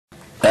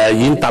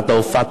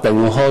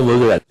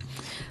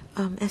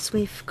As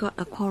we've got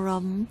a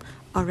quorum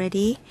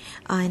already,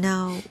 I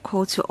now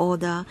call to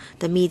order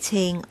the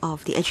meeting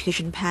of the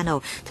education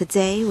panel.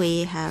 Today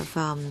we have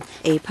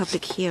a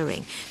public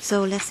hearing,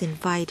 so let's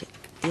invite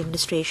the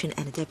administration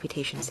and the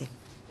deputations in.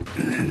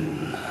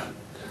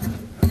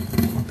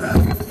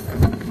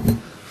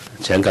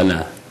 請緊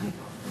啊！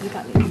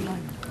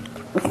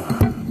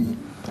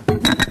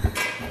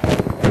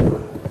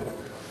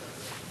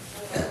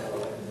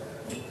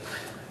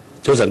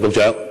早晨，局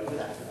長。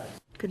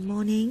Good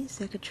morning,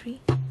 Secretary.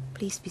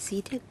 Please be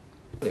seated.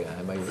 係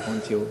咪要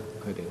按照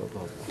佢哋嗰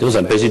個？早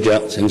晨，秘書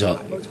長請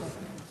坐。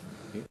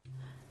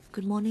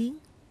Good morning.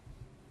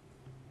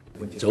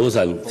 早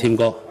晨，添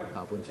哥，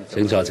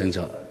請坐請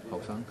坐。後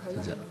生。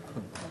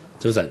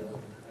早晨。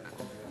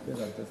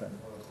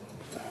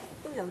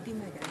都有啲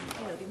咩嘅？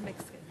都有啲 mix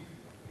嘅。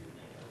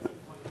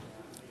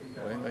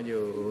我應該要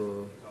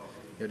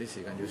有啲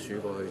時間要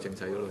數過去政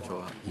制嗰度坐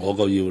下。我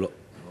個要咯。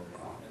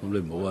咁你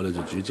唔好話你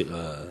做主席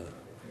啊！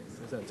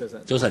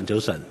早晨。早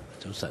晨。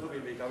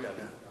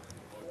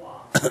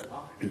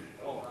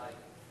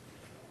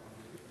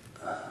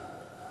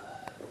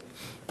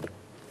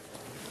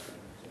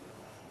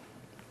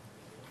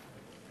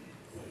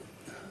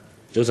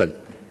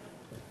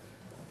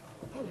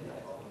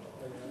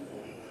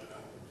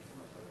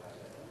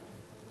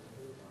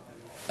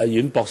阿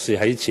阮博士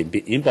喺前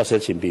邊，阮博士喺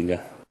前邊嘅。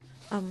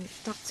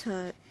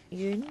Dr.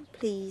 Yun,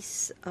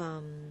 please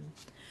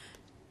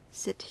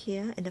sit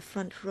here in the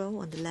front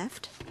row on the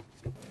left.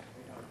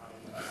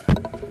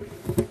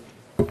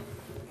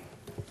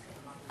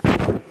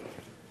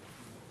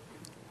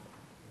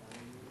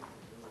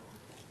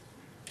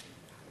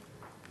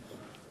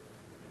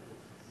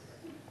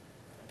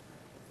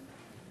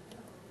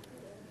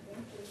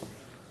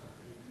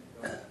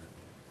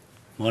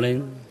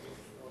 Morning.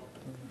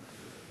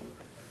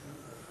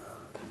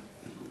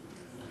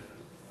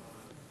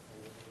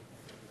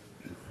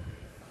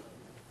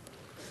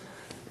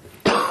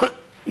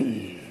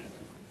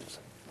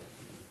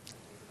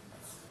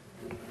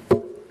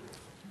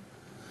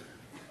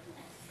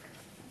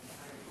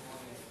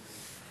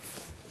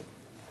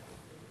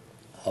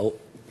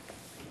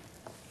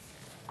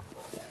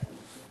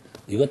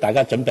 All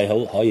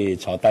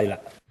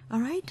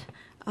right.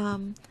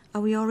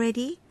 Are we all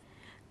ready?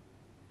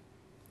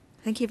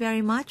 Thank you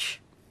very much.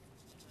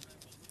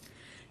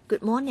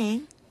 Good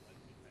morning.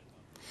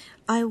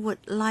 I would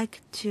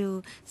like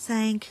to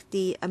thank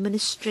the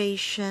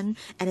administration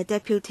and the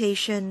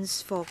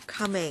deputations for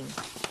coming.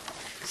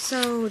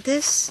 So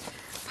this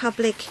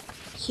public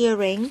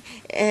hearing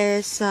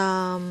is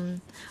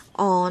on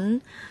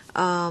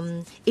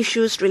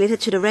issues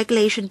related to the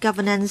regulation,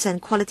 governance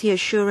and quality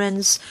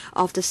assurance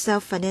of the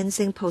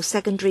self-financing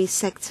post-secondary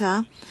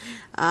sector.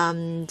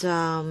 And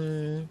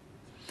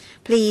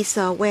please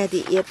wear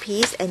the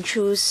earpiece and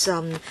choose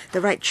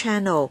the right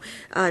channel.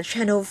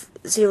 Channel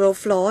 0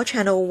 floor,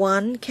 Channel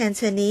 1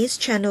 Cantonese,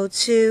 Channel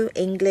 2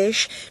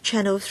 English,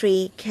 Channel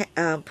 3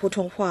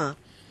 Putonghua.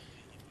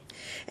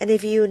 And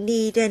if you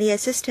need any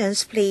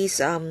assistance,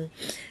 please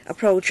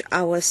approach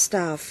our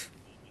staff.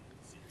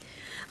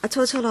 A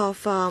total of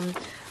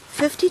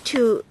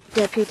 52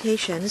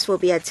 deputations will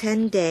be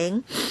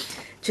attending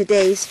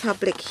today's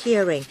public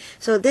hearing.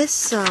 So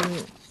this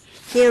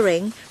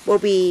hearing will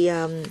be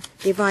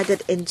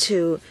divided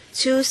into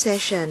 2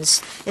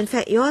 sessions. In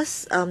fact, your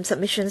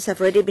submissions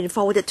have already been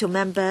forwarded to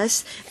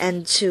members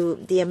and to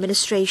the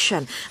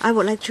administration. I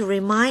would like to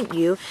remind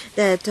you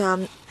that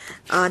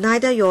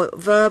neither your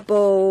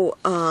verbal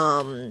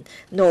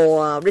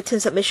nor written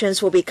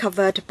submissions will be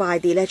covered by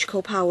the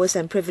Electoral Powers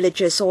and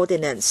Privileges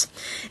Ordinance.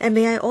 And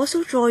may I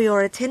also draw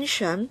your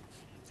attention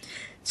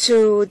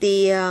to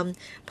the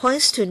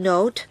points to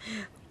note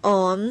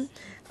on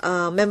for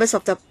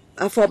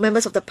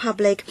members of the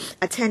public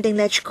attending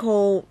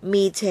electoral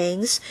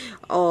meetings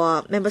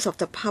or members of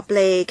the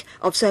public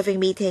observing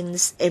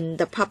meetings in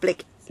the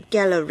public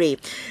gallery.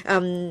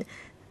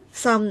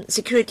 Some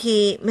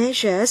security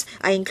measures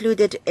are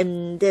included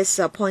in this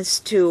points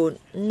to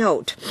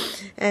note.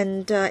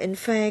 And in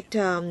fact,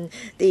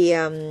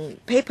 the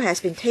paper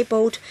has been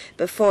tabled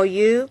before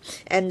you.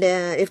 And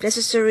if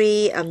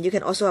necessary, you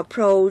can also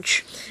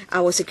approach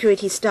our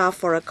security staff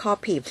for a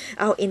copy.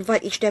 I'll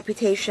invite each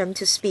deputation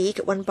to speak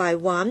one by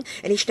one.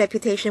 And each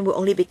deputation will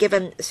only be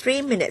given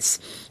 3 minutes.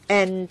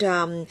 And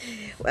when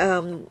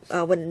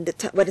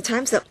the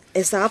time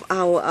is up,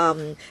 I'll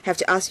have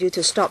to ask you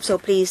to stop. So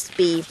please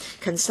be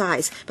concise.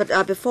 But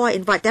before I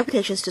invite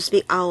deputations to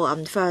speak, I'll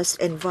first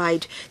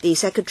invite the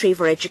Secretary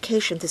for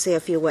Education to say a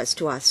few words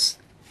to us.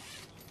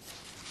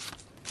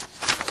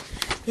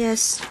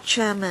 Yes,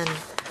 Chairman.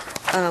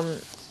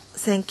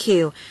 Thank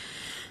you.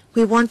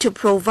 We want to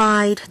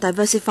provide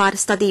diversified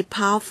study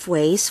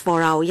pathways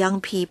for our young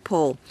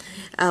people.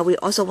 We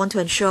also want to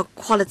ensure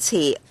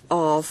quality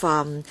of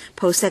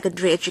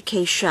post-secondary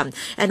education,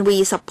 and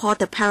we support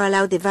the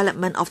parallel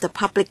development of the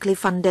publicly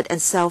funded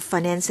and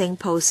self-financing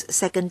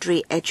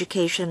post-secondary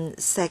education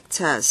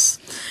sectors.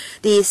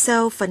 The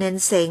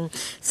self-financing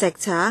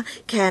sector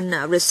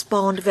can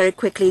respond very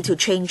quickly to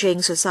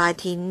changing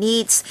society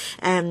needs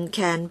and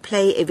can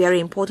play a very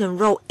important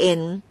role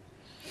in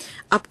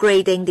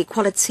upgrading the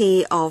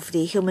quality of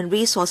the human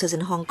resources in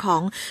Hong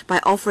Kong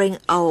by offering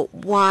a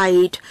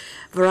wide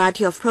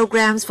variety of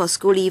programs for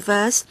school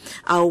leavers,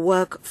 our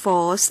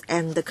workforce,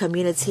 and the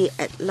community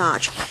at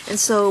large. And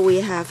so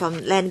we have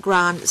land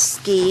grant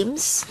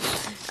schemes.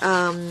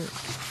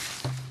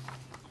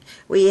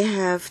 We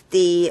have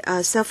the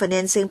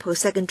self-financing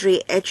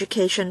post-secondary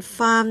education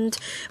fund.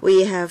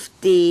 We have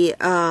the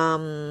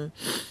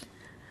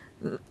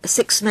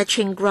 6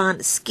 matching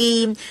grant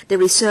scheme, the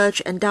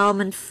research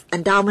endowment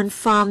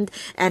fund,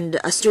 and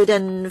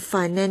student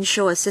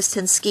financial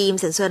assistance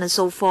schemes, and so on and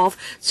so forth,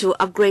 to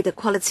upgrade the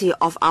quality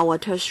of our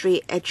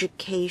tertiary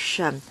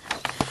education.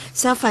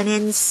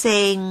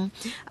 Self-financing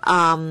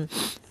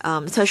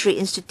tertiary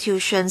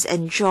institutions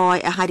enjoy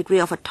a high degree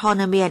of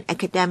autonomy and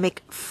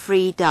academic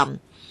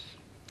freedom.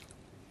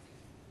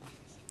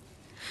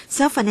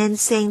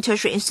 Self-financing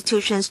tertiary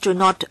institutions do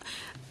not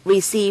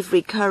receive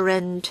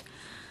recurrent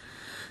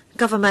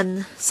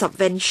government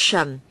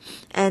subvention,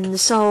 and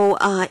so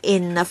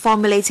in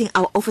formulating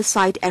our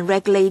oversight and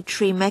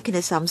regulatory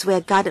mechanisms, we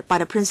are guided by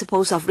the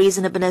principles of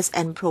reasonableness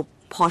and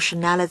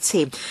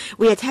proportionality.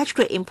 We attach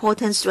great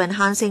importance to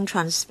enhancing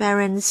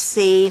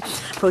transparency,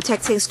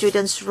 protecting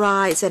students'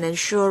 rights, and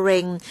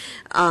ensuring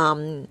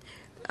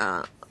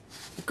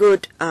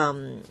good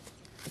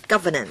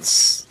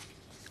governance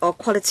or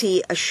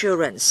quality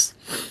assurance.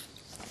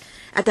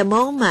 At the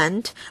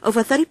moment,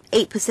 over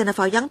 38% of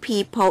our young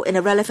people in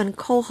a relevant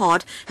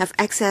cohort have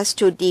access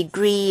to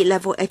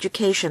degree-level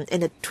education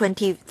in the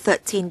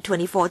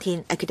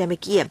 2013-2014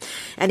 academic year.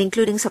 And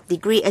including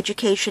sub-degree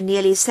education,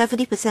 nearly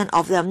 70%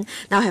 of them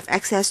now have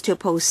access to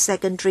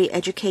post-secondary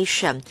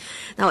education.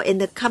 Now, in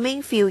the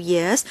coming few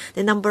years,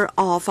 the number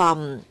of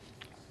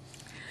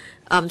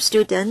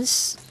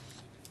students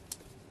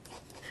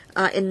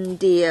in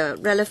the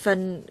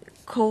relevant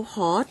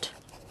cohort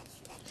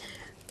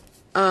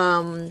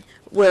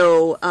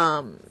will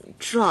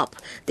drop.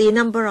 The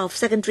number of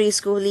secondary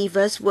school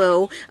leavers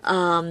will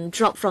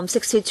drop from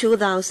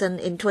 62,000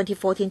 in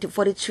 2014 to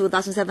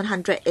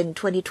 42,700 in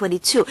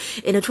 2022.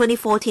 In the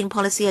 2014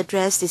 policy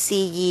address, the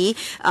CE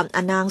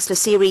announced a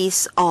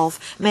series of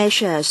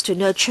measures to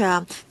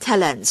nurture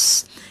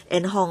talents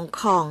in Hong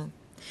Kong.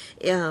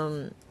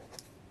 And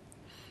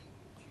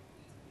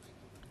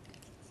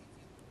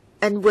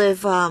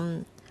with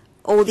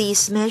all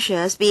these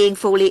measures being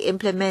fully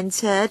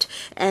implemented,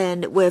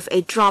 and with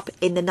a drop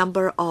in the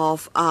number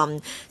of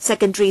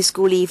secondary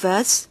school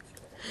leavers,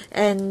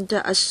 and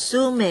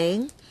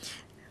assuming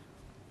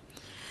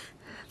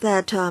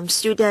that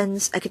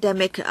students'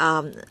 academic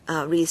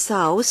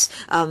results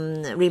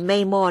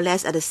remain more or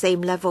less at the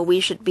same level, we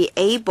should be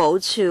able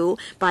to,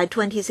 by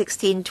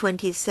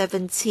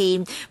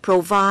 2016-2017,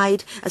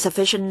 provide a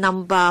sufficient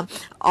number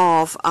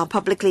of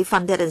publicly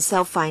funded and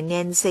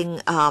self-financing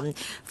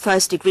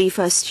first degree,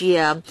 first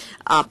year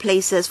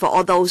places for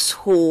all those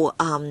who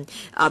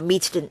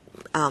meet the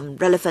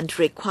relevant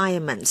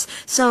requirements.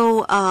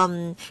 So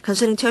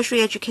concerning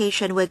tertiary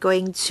education, we're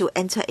going to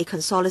enter a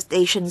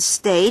consolidation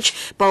stage,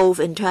 both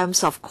in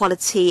terms of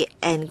quality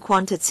and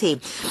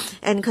quantity.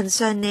 And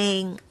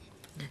concerning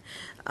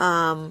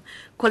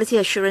quality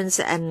assurance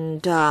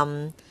and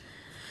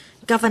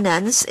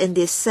governance in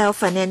the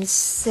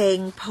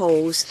self-financing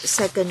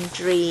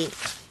post-secondary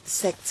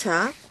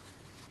sector,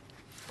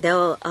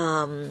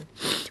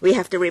 we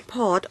have the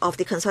report of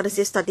the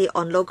consultancy study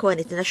on local and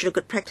international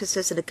good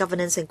practices in the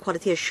governance and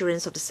quality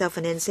assurance of the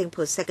self-financing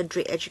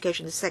post-secondary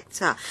education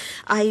sector.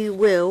 I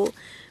will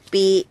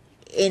be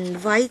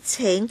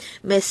inviting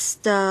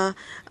Mr.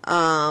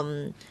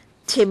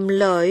 Tim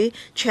Lui,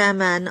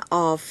 Chairman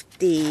of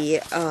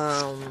the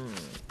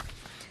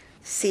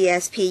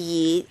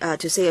CSPE,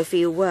 to say a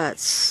few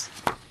words.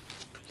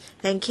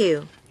 Thank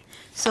you.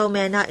 So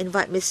may I now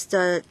invite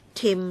Mr.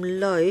 Tim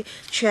Lui,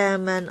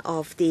 Chairman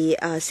of the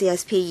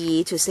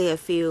CSPE, to say a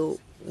few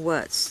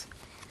words.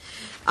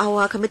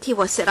 Our committee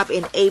was set up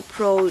in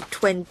April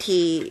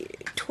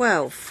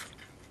 2012.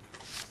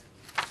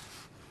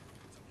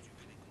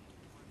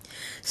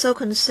 So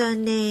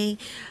concerning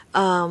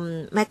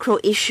macro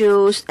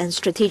issues and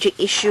strategic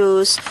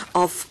issues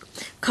of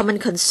common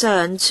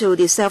concern to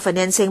the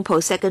self-financing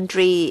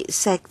post-secondary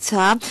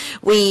sector,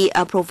 we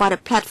provide a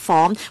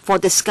platform for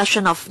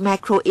discussion of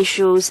macro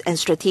issues and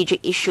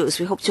strategic issues.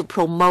 We hope to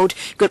promote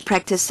good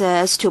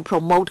practices, to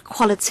promote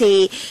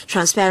quality,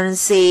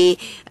 transparency,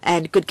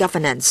 and good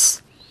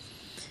governance.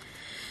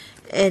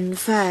 In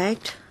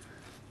fact,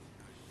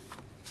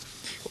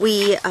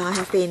 we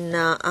have been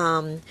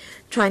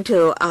trying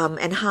to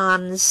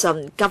enhance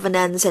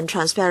governance and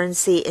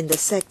transparency in the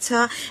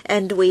sector,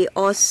 and we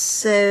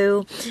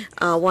also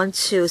want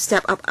to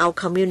step up our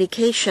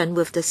communication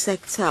with the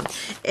sector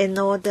in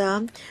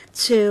order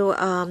to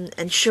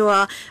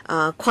ensure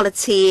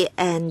quality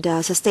and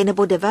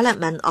sustainable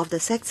development of the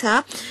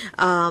sector.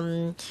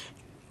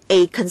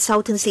 A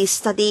consultancy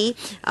study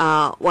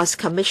was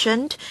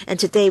commissioned, and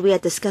today we are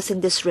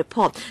discussing this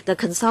report. The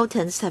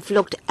consultants have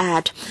looked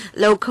at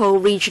local,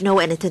 regional,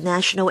 and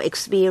international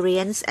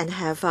experience and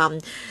have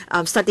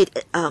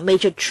studied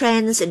major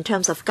trends in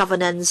terms of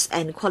governance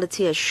and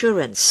quality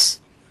assurance.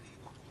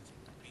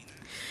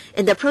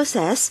 In the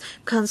process,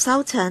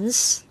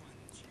 consultants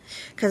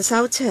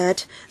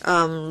consulted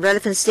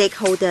relevant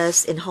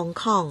stakeholders in Hong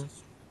Kong,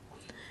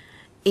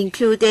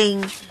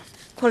 including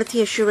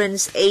quality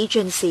assurance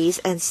agencies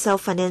and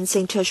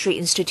self-financing tertiary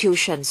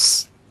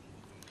institutions.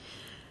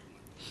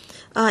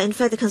 In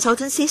fact, the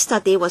consultancy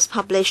study was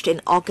published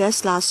in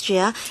August last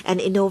year,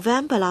 and in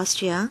November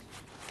last year,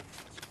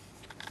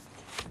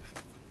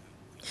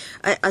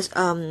 a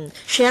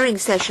sharing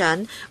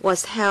session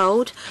was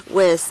held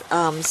with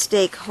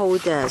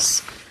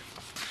stakeholders.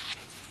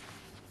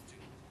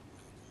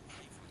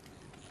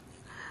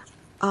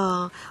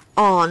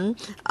 On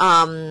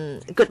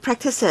good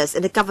practices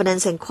in the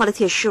governance and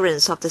quality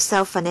assurance of the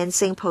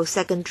self-financing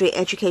post-secondary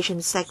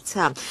education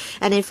sector.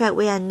 And in fact,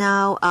 we are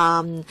now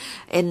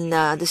in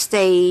the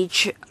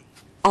stage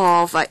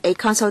of a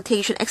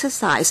consultation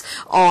exercise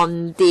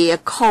on the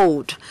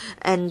code,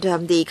 and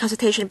the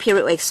consultation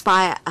period will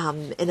expire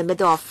in the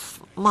middle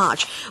of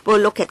March. We'll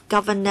look at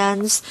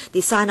governance,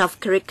 design of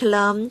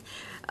curriculum,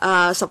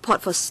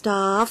 support for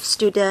staff,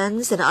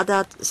 students, and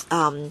other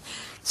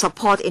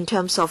support in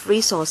terms of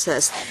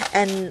resources.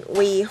 And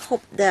we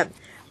hope that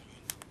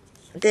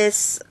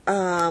this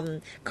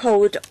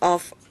code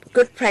of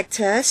good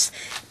practice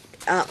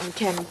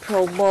can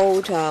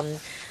promote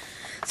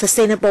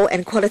sustainable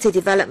and quality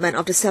development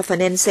of the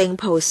self-financing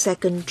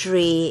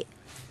post-secondary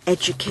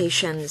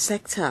education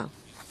sector.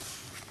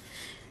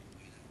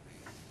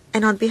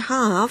 And on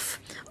behalf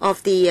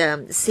of the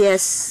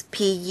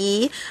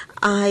CSPE,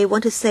 I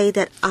want to say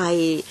that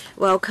I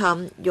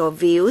welcome your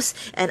views,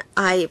 and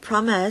I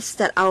promise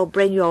that I'll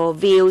bring your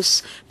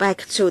views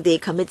back to the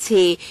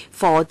committee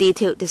for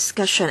detailed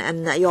discussion,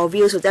 and your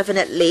views will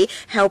definitely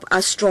help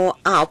us draw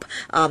up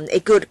a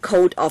good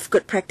code of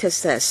good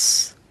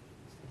practices.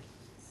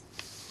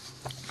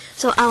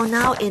 So I'll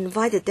now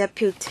invite the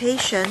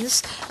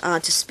deputations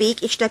to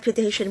speak. Each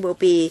deputation will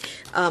be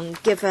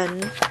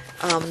given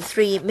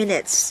 3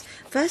 minutes.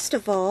 First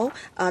of all,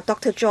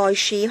 Dr. Joy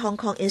Shi, Hong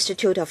Kong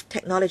Institute of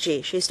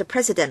Technology. She's the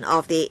president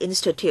of the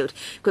institute.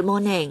 Good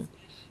morning.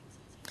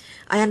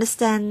 I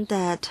understand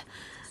that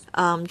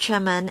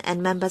chairman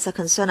and members are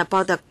concerned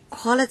about the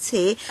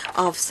quality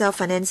of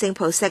self-financing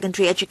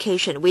post-secondary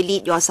education. We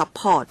need your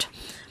support.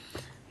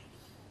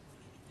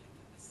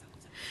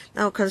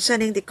 Now,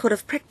 concerning the code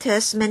of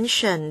practice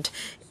mentioned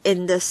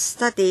in the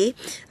study,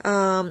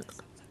 of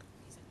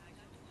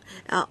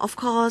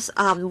course,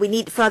 we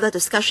need further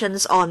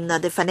discussions on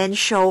the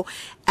financial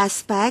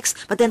aspects,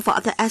 but then for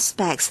other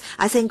aspects,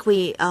 I think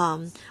we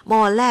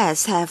more or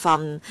less have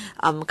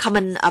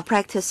common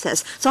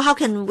practices. So how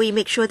can we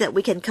make sure that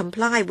we can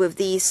comply with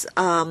these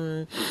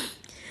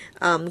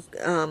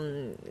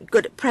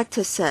good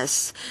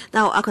practices?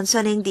 Now,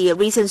 concerning the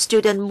recent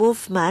student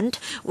movement,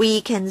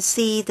 we can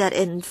see that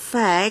in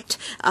fact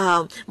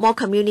more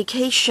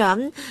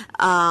communication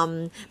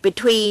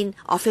between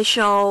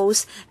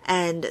officials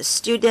and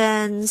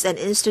students and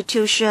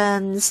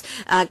institutions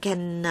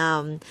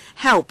can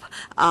help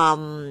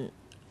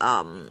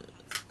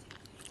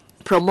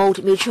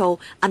promote mutual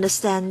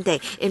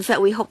understanding. In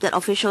fact, we hope that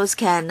officials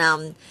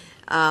can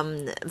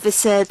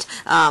visit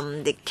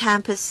the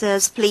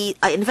campuses. Please,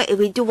 in fact,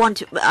 we do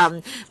want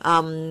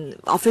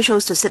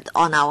officials to sit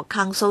on our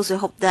councils. We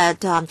hope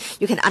that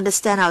you can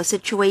understand our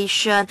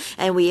situation,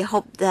 and we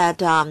hope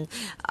that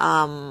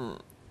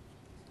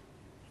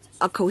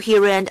a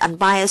coherent,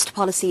 unbiased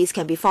policies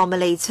can be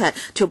formulated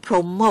to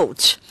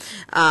promote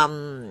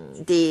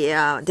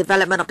the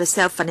development of the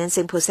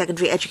self-financing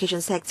post-secondary education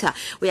sector.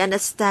 We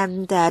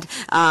understand that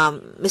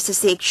Mr.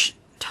 C.H.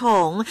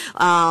 Tong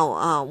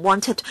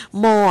wanted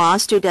more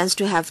students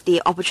to have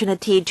the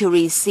opportunity to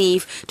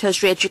receive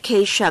tertiary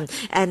education,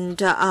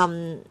 and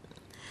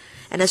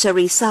as a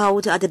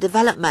result, the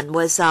development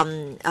was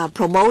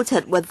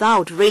promoted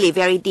without really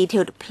very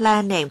detailed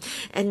planning.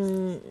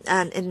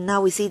 And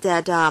now we see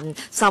that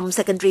some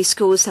secondary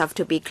schools have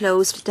to be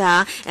closed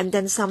down, and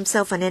then some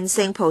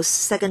self-financing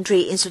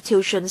post-secondary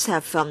institutions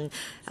have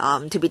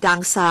to be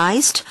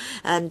downsized,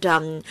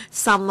 and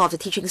some of the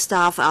teaching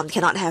staff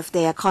cannot have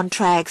their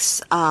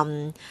contracts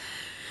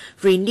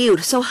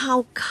renewed. So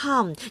how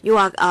come you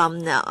are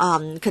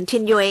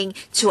continuing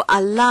to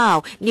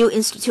allow new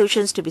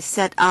institutions to be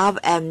set up,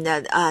 and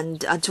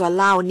to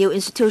allow new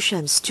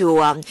institutions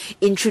to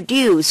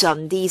introduce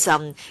these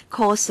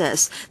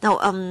courses? Now,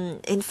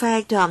 in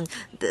fact,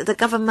 the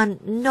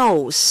government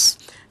knows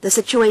the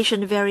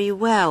situation very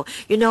well.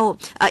 You know,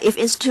 if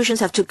institutions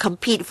have to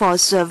compete for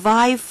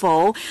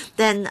survival,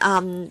 then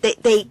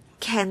they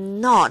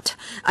cannot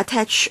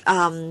attach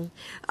a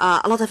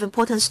lot of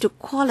importance to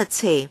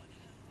quality.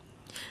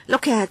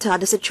 Look at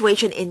the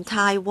situation in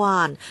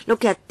Taiwan.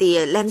 Look at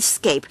the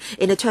landscape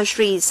in the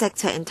tertiary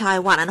sector in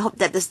Taiwan, and I hope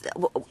that this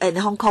in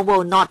Hong Kong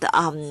will not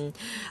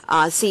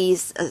see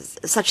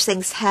such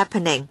things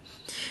happening.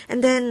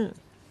 And then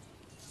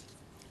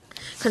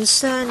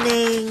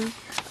concerning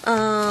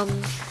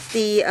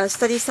the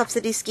study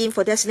subsidy scheme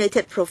for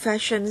designated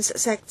professions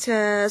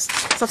sectors,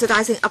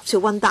 subsidizing up to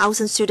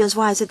 1,000 students.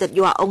 Why is it that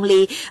you are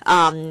only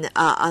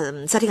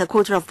setting a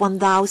quota of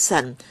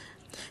 1,000?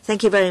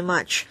 Thank you very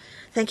much.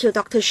 Thank you,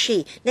 Dr.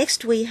 Shi.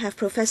 Next, we have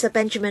Professor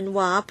Benjamin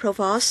Wah,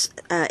 Provost,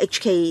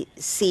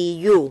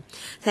 HKCU.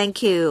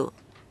 Thank you,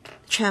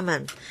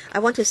 Chairman. I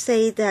want to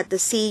say that the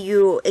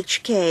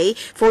CUHK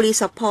fully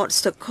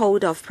supports the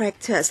Code of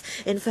Practice.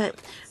 In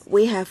fact,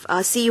 we have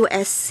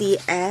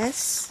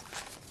CUSCS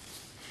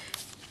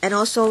and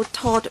also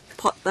taught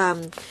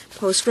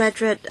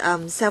postgraduate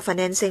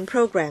self-financing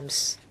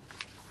programs.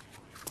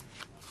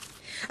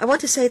 I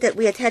want to say that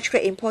we attach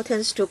great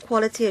importance to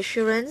quality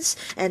assurance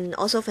and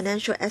also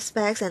financial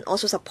aspects and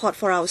also support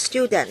for our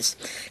students.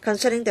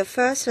 Concerning the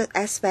first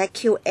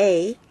aspect,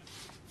 QA,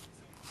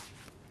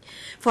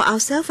 for our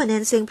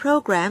self-financing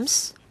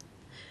programs,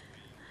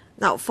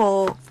 now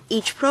for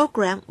each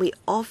program we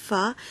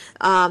offer,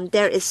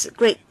 there is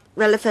great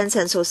relevance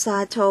and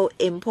societal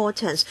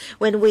importance.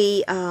 When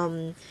we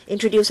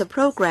introduce a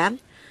program,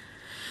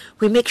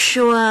 we make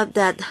sure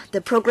that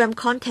the program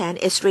content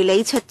is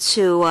related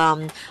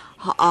to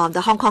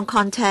the Hong Kong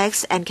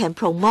context and can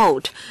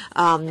promote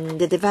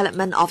the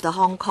development of the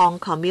Hong Kong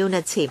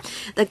community.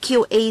 The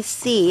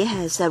QAC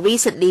has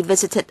recently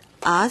visited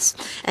us,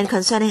 and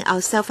concerning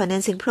our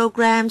self-financing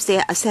programs, they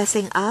are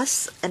assessing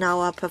us and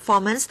our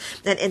performance.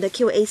 Then in the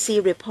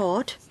QAC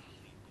report,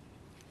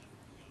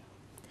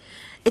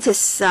 it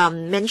is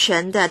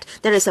mentioned that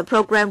there is a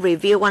program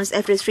review once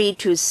every 3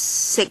 to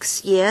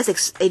 6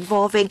 years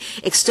involving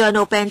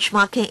external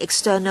benchmarking,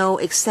 external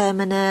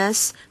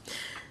examiners,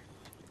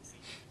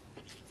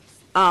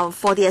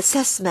 for the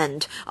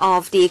assessment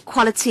of the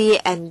quality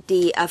and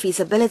the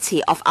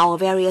feasibility of our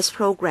various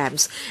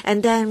programs.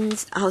 And then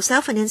our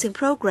self-financing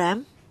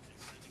program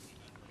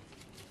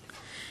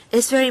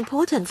is very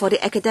important for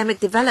the academic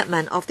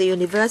development of the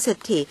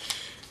university.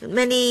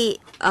 Many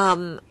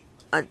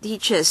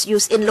teachers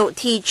use in-load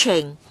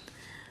teaching.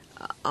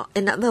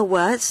 In other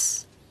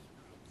words,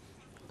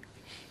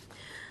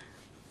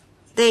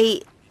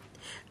 they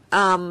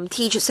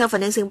teach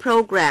self-financing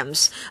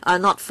programs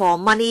not for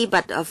money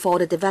but for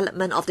the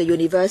development of the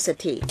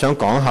university.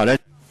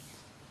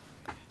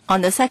 On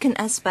the second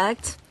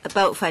aspect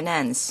about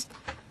finance,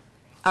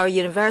 our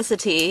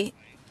university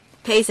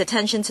pays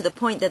attention to the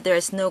point that there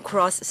is no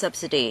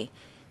cross-subsidy,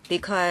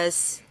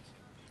 because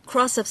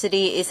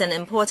cross-subsidy is an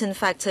important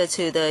factor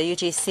to the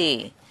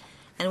UGC,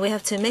 and we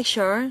have to make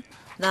sure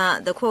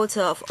that the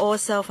quota of all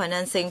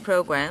self-financing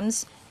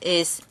programs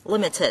is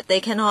limited. They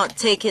cannot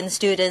take in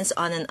students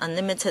on an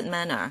unlimited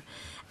manner.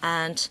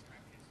 And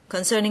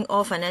concerning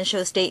all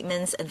financial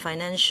statements and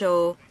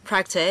financial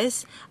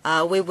practice,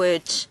 we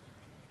would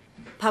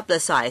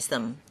publicize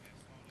them.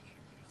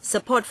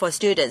 Support for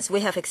students.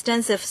 We have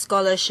extensive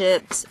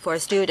scholarships for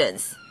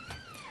students.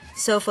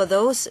 So for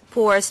those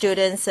poor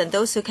students and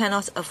those who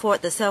cannot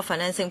afford the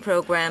self-financing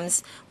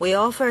programs, we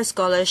offer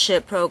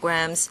scholarship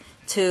programs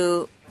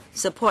to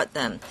support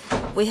them.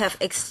 We have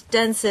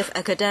extensive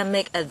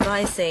academic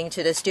advising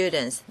to the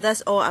students.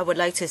 That's all I would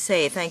like to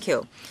say. Thank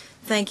you.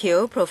 Thank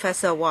you,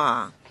 Professor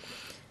Wah.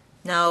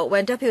 Now,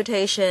 when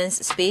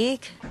deputations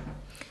speak,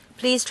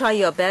 please try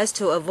your best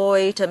to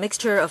avoid a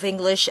mixture of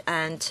English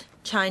and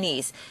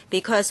Chinese,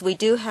 because we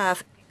do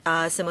have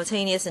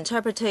simultaneous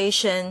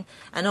interpretation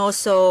and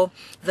also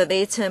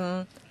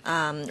verbatim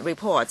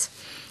reports.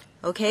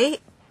 Okay,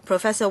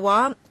 Professor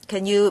Wah,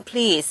 can you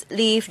please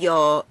leave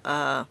your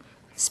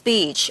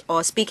speech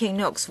or speaking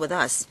notes with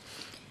us?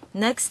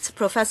 Next,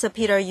 Professor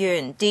Peter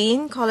Yun,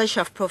 Dean, College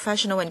of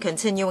Professional and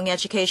Continuing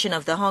Education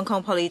of the Hong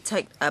Kong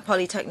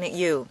Polytechnic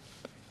U.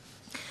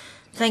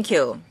 Thank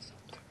you.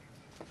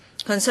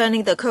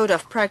 Concerning the Code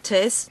of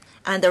Practice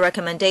and the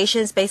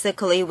recommendations,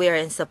 basically we are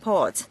in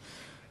support.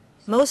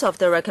 Most of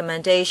the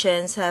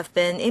recommendations have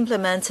been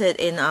implemented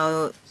in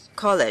our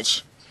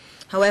college.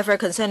 However,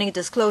 concerning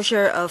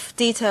disclosure of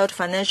detailed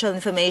financial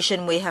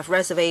information, we have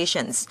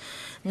reservations.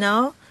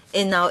 Now,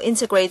 in our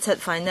integrated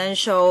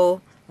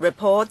financial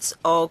reports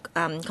or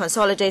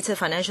consolidated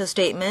financial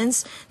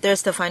statements,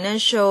 there's the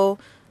financial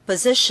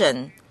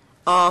position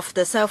of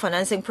the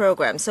self-financing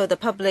program, so the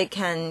public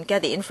can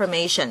get the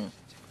information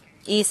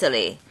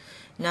easily.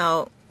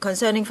 Now,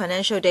 concerning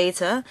financial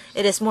data,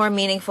 it is more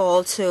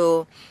meaningful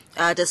to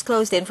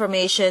disclose the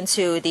information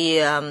to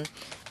the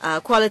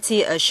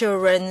quality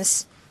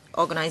assurance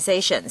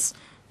organizations.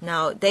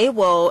 Now, they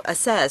will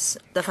assess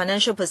the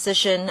financial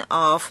position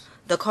of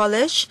the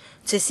college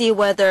to see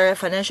whether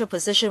financial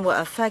position will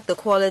affect the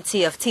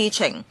quality of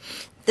teaching.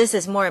 This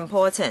is more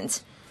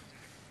important.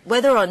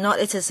 whether or not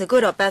it is a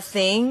good or bad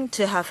thing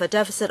to have a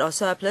deficit or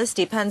surplus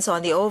depends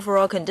on the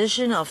overall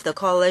condition of the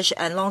college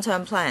and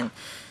long-term plan.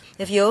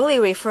 If you only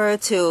refer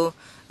to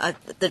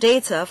the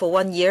data for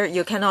 1 year,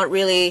 you cannot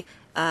really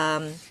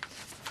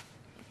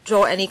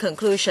draw any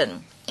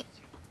conclusion.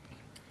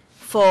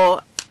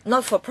 For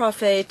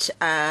not-for-profit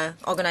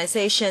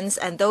organizations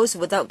and those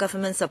without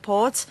government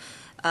support,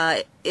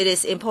 it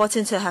is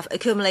important to have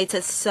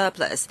accumulated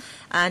surplus.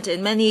 And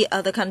in many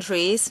other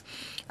countries,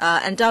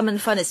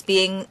 endowment fund is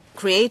being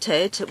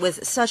created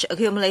with such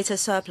accumulated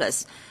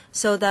surplus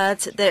so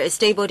that there is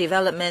stable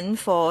development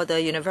for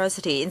the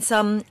university. In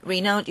some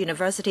renowned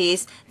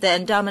universities, the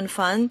endowment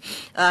fund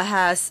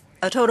has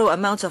a total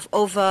amount of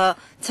over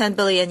 10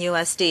 billion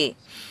USD.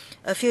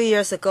 A few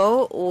years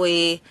ago,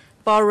 we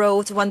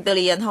borrowed 1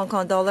 billion Hong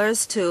Kong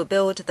dollars to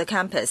build the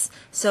campus.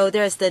 So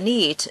there's the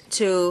need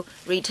to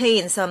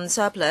retain some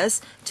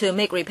surplus to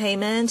make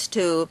repayment,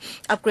 to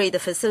upgrade the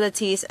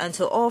facilities, and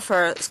to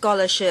offer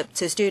scholarship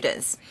to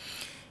students.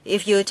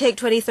 If you take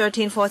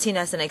 2013-14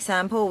 as an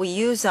example, we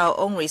use our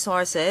own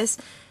resources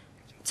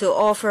to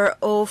offer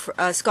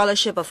a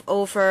scholarship of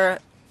over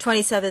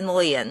 27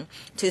 million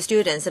to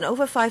students, and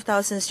over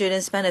 5,000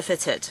 students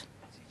benefited.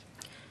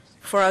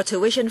 For our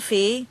tuition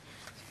fee,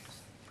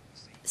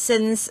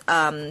 since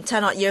 10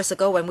 odd years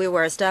ago when we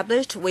were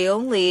established, we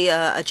only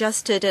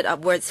adjusted it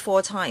upwards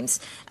 4 times,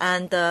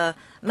 and the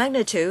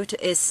magnitude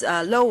is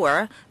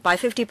lower by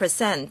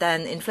 50%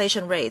 than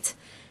inflation rate.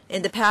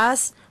 In the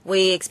past,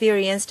 we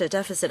experienced a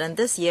deficit, and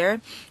this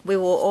year we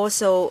will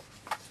also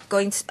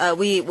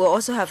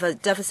have a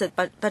deficit,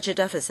 budget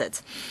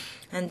deficit.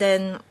 And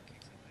then,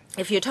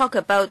 if you talk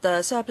about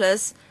the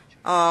surplus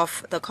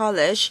of the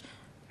college,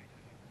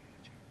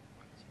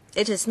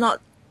 it is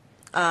not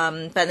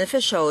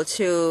beneficial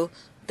to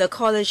the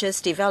college's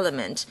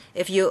development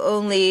if you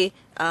only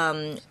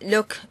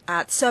look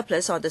at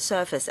surplus on the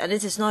surface, and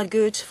it is not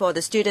good for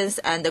the students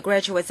and the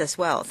graduates as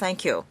well.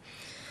 Thank you.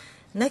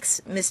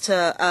 Next,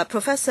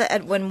 Professor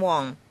Edwin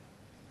Wong.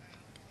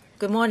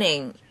 Good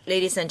morning,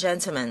 ladies and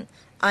gentlemen.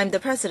 I'm the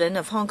president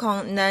of Hong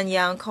Kong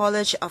Nanyang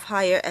College of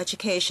Higher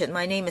Education.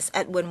 My name is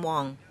Edwin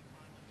Wong.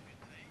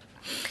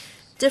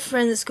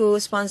 Different school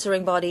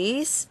sponsoring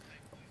bodies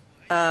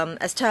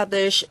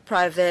establish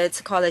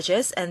private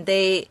colleges, and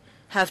they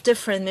have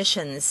different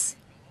missions.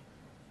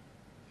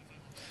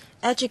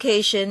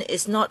 Education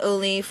is not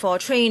only for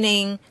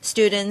training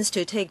students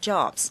to take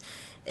jobs.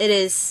 It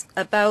is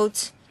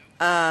about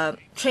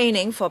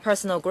training for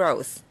personal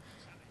growth.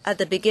 At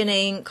the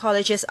beginning,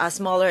 colleges are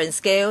smaller in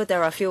scale,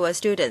 there are fewer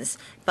students,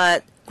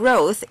 but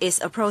growth is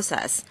a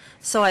process.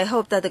 So I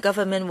hope that the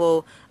government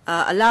will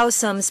allow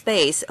some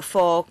space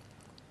for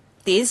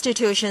the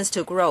institutions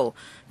to grow.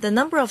 The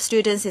number of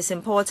students is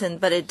important,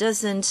 but it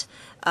doesn't.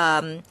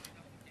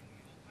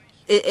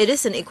 It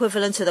isn't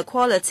equivalent to the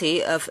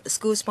quality of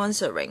school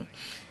sponsoring.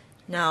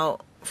 Now,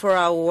 for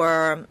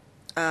our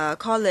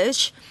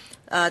college,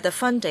 the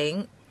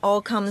funding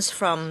all comes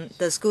from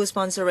the school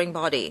sponsoring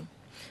body.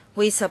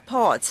 We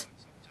support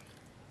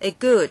a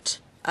good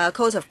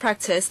code of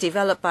practice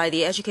developed by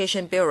the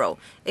Education Bureau.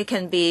 It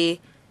can be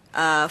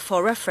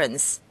for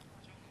reference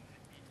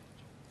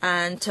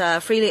and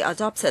freely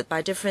adopted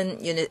by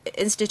different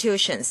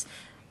institutions.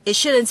 It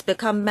shouldn't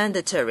become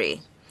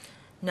mandatory.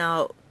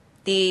 Now,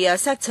 the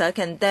sector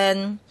can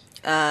then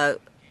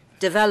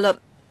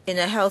develop in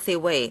a healthy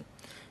way.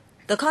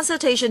 The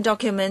consultation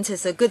document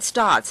is a good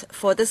start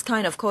for this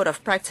kind of code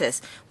of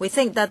practice. We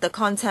think that the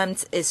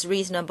content is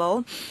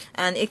reasonable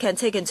and it can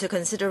take into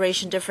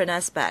consideration different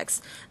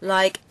aspects,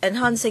 like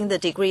enhancing the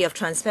degree of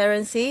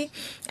transparency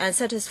and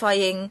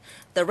satisfying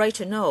the right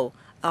to know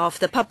of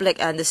the public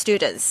and the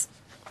students.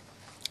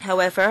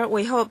 However,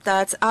 we hope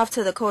that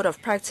after the code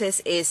of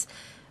practice is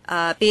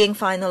being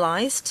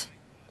finalized,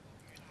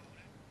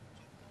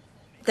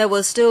 there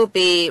will still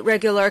be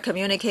regular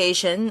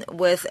communication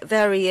with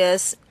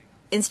various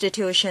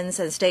institutions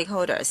and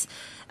stakeholders.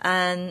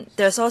 And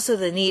there's also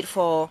the need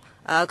for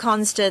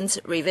constant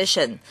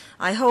revision.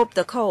 I hope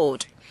the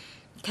code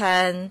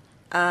can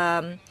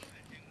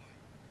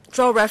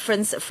draw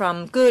reference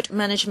from good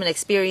management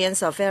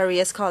experience of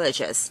various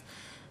colleges.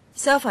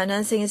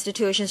 Self-financing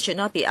institutions should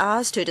not be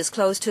asked to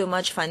disclose too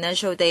much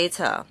financial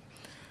data.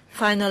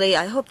 Finally,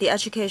 I hope the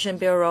Education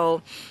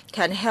Bureau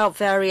can help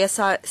various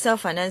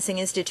self-financing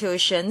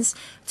institutions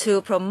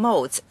to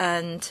promote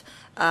and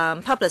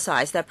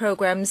publicize their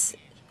programs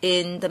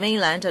in the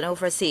mainland and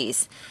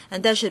overseas.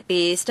 And there should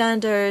be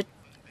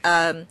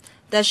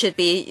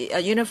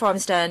uniform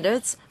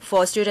standards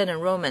for student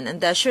enrollment,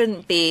 and there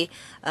shouldn't be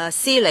a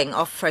ceiling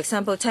of, for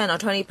example, 10 or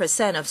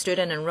 20% of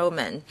student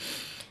enrollment.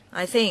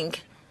 I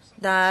think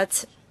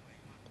that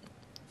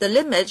the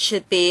limit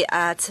should be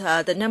at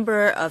the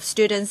number of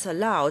students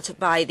allowed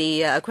by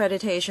the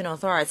accreditation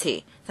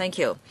authority. Thank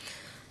you.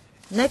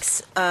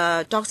 Next,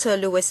 Dr.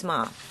 Louis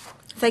Ma.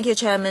 Thank you,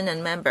 Chairman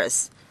and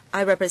members.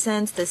 I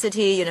represent the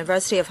City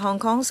University of Hong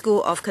Kong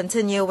School of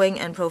Continuing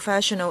and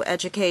Professional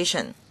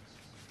Education,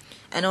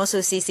 and also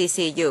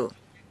CCCU.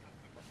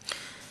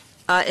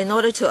 In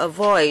order to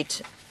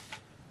avoid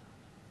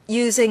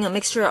using a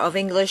mixture of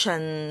English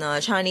and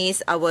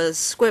Chinese. Our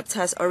script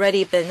has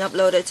already been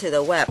uploaded to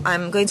the web.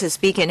 I'm going to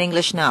speak in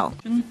English now.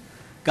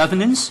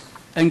 Governance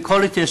and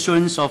quality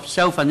assurance of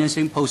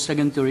self-financing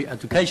post-secondary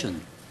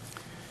education.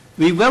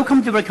 We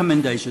welcome the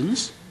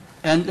recommendations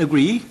and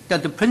agree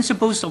that the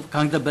principles of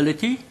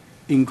accountability,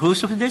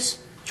 inclusiveness,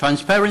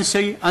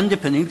 transparency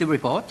underpinning the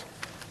report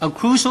are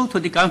crucial to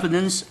the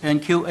governance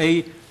and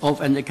QA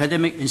of an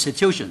academic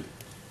institution.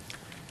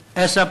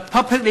 As a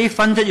publicly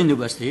funded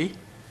university,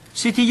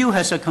 CTU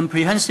has a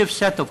comprehensive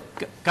set of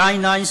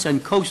guidelines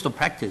and codes of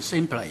practice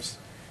in place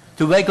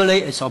to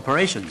regulate its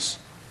operations.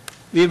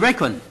 We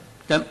reckon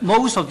that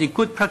most of the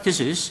good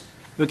practices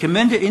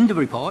recommended in the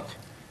report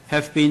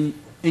have been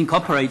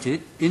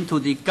incorporated into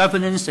the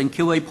governance and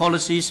QA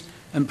policies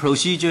and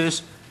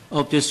procedures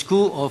of the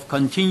School of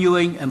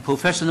Continuing and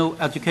Professional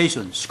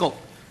Education, SCOPE,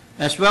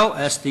 as well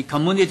as the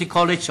Community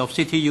College of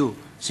CTU,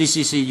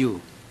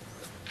 CCCU.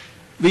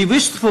 We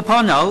wish to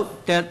point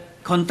out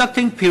that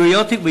conducting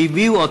periodic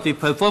review of the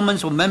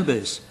performance of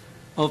members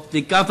of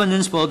the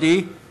governance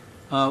body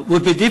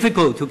would be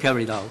difficult to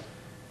carry out,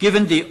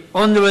 given the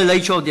honorary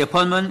nature of the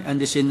appointment and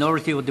the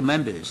seniority of the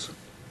members.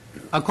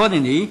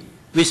 Accordingly,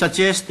 we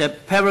suggest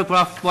that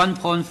paragraph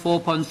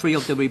 1.4.3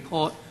 of the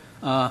report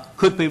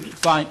could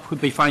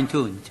be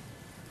fine-tuned.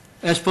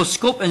 As for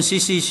SCOPE and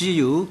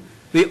CCCU,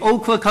 we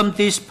overcome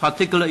this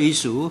particular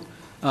issue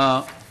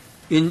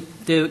in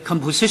the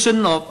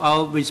composition of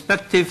our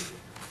respective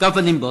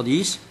governing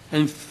bodies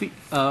and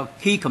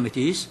key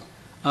committees.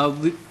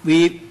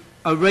 We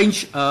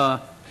arrange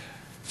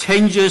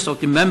changes of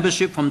the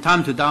membership from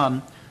time to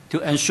time to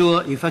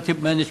ensure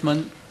effective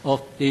management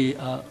of the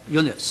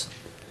units.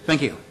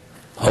 Thank you.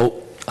 好，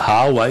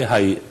下一位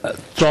係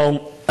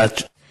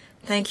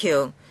Thank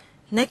you.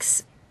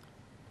 Next,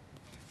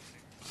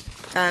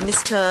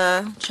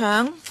 Mr.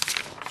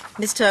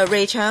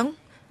 Ray Chang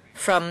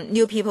from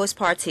New People's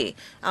Party.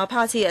 Our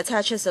party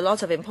attaches a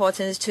lot of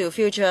importance to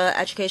future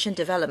education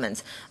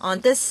development. On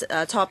this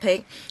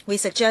topic, we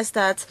suggest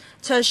that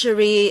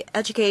tertiary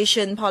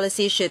education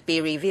policy should be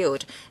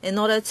reviewed in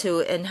order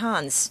to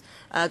enhance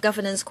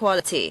governance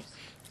quality.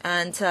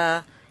 And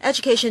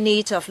education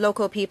needs of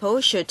local people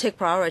should take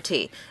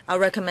priority. Our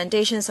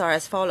recommendations are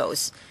as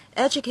follows.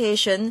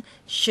 Education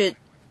should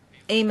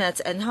aim at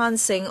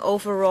enhancing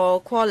overall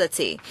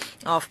quality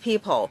of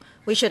people.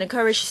 We should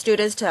encourage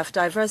students to have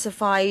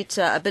diversified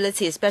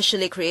ability,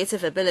 especially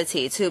creative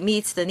ability, to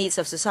meet the needs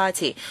of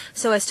society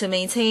so as to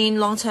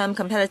maintain long-term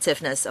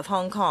competitiveness of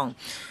Hong Kong.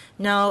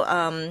 Now,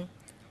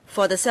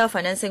 for the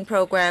self-financing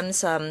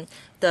programs,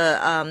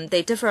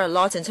 they differ a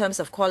lot in terms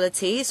of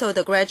quality, so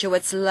the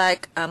graduates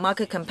lack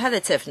market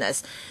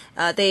competitiveness.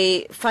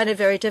 They find it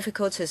very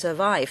difficult to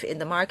survive in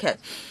the market.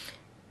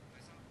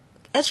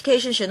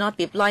 Education should not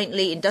be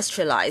blindly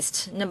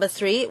industrialized. Number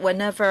 3,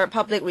 whenever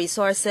public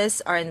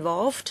resources are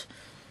involved,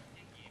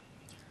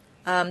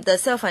 the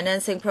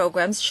self-financing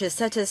programs should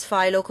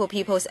satisfy local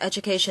people's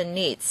education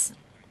needs.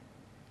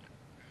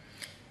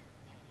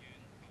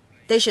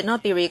 They should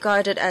not be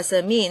regarded as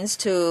a means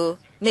to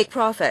make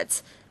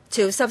profits,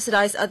 to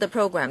subsidize other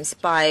programs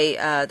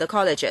by the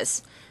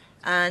colleges.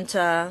 And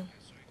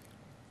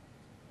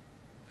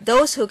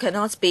those who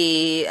cannot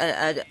be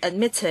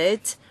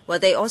admitted, well,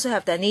 they also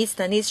have their needs.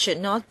 Their needs should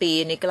not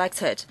be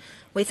neglected.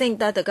 We think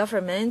that the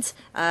government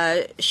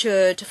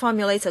should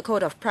formulate a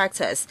code of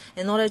practice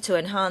in order to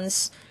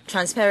enhance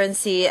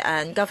transparency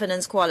and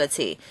governance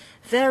quality.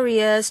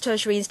 Various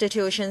tertiary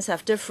institutions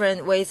have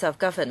different ways of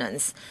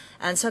governance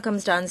and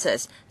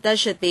circumstances. There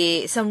should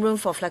be some room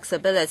for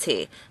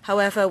flexibility.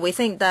 However, we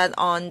think that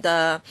on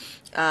the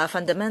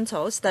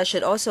fundamentals, there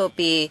should also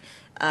be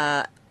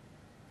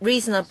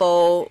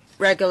reasonable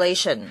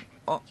regulation.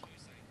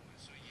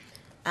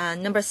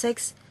 And number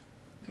 6,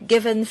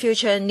 given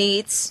future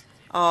needs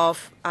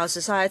of our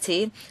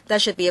society, there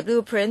should be a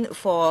blueprint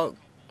for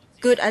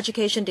good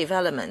education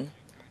development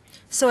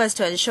so as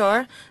to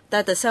ensure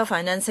that the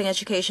self-financing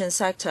education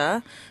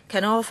sector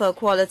can offer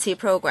quality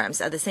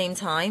programs at the same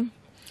time.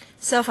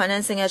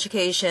 Self-financing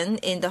education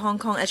in the Hong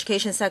Kong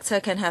education sector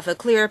can have a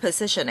clear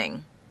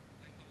positioning.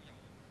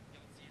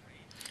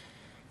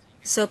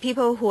 So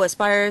people who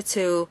aspire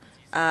to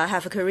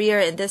have a career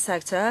in this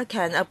sector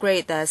can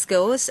upgrade their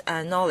skills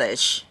and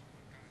knowledge.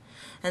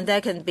 And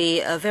there can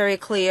be a very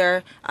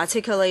clear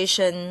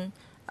articulation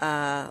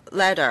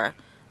ladder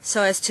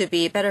so as to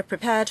be better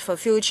prepared for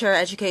future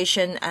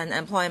education and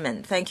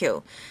employment. Thank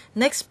you.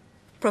 Next,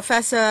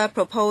 Professor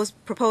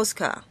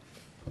Proposka.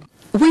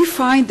 We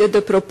find that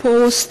the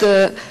proposed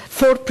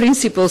 4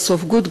 principles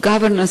of good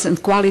governance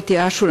and quality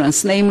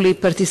assurance, namely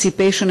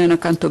participation and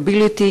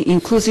accountability,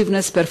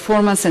 inclusiveness,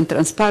 performance and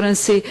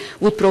transparency,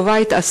 would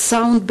provide a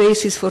sound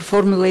basis for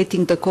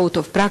formulating the code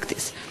of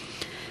practice.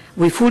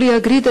 We fully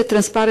agree that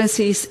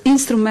transparency is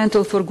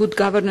instrumental for good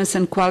governance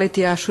and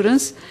quality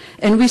assurance,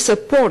 and we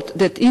support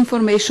that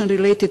information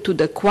related to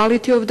the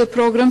quality of the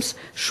programs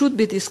should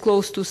be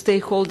disclosed to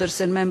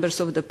stakeholders and members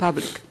of the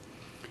public.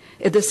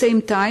 At the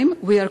same time,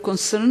 we are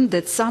concerned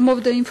that some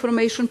of the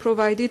information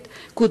provided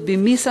could be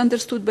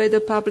misunderstood by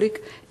the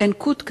public and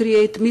could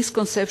create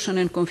misconception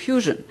and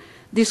confusion.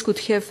 This could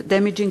have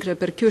damaging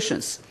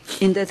repercussions.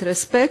 In that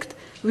respect,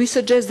 we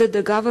suggest that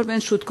the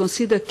government should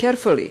consider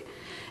carefully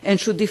and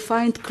should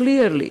define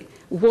clearly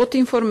what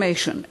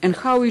information and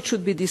how it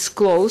should be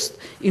disclosed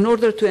in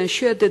order to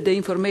ensure that the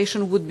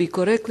information would be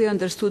correctly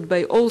understood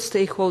by all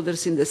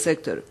stakeholders in the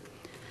sector.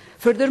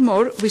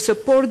 Furthermore, we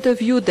support the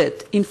view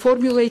that in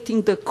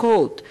formulating the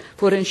code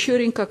for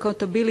ensuring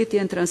accountability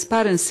and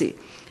transparency,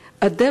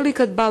 a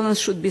delicate balance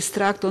should be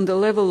struck on the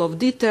level of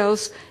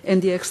details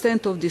and the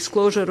extent of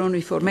disclosure on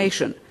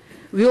information.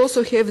 We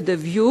also have the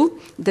view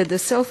that the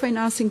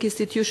self-financing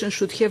institutions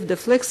should have the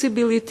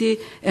flexibility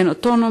and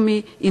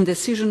autonomy in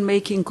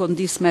decision-making on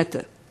this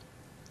matter.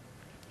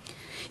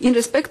 In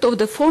respect of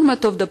the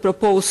format of the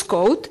proposed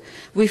code,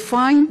 we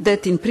find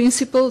that in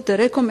principle the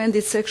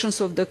recommended sections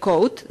of the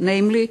code,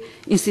 namely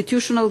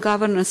institutional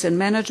governance and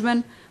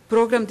management,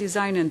 program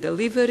design and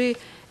delivery,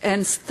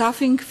 and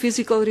staffing,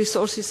 physical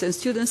resources and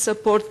student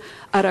support,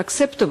 are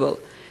acceptable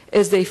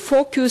as they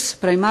focus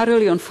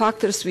primarily on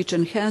factors which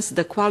enhance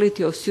the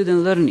quality of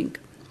student learning.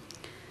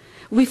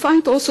 We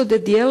find also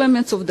that the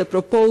elements of the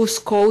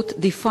proposed code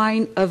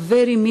define a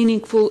very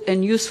meaningful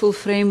and useful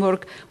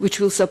framework which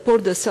will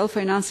support the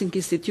self-financing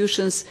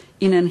institutions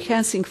in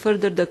enhancing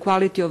further the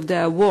quality of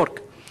their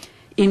work.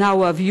 In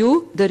our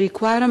view, the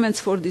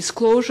requirements for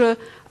disclosure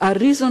are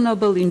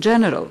reasonable in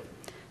general.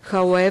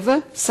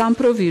 However, some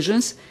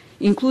provisions,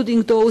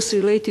 including those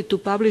related to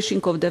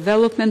publishing of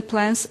development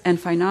plans and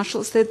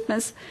financial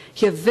statements,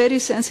 have very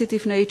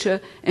sensitive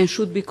nature and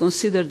should be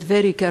considered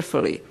very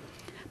carefully.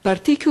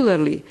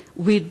 Particularly,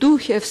 we do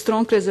have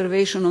strong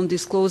reservation on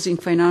disclosing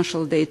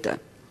financial data.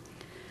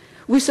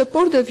 We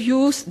support the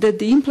views that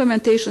the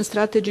implementation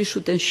strategy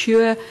should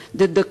ensure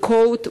that the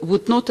code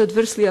would not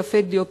adversely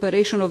affect the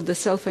operation of the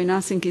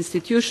self-financing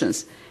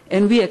institutions,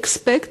 and we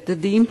expect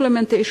that the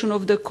implementation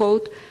of the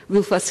code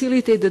will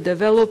facilitate the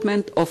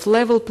development of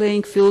level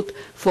playing field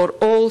for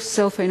all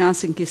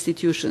self-financing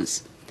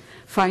institutions.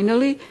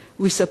 Finally,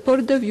 we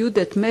support the view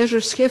that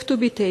measures have to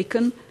be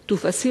taken to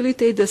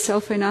facilitate the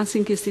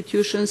self-financing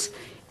institutions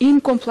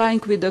in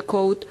complying with the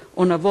code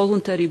on a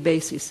voluntary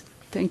basis.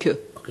 Thank you.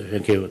 Okay,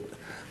 thank you.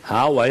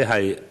 下一位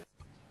係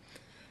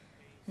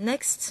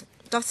Next,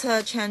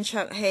 Dr. Chan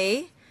Chuk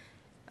Hei,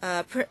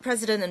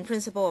 President and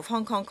Principal of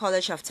Hong Kong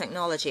College of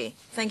Technology.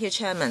 Thank you,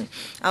 Chairman.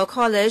 Our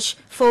college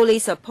fully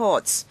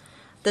supports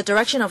the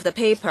direction of the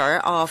paper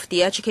of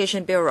the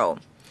Education Bureau.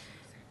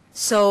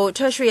 So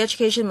tertiary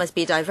education must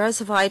be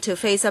diversified to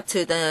face up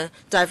to the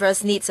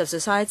diverse needs of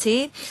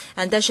society,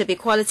 and there should be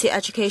quality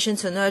education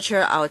to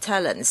nurture our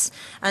talents.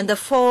 And the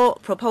four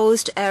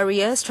proposed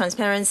areas,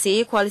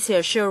 transparency, quality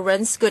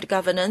assurance, good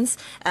governance,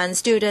 and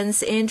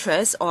students'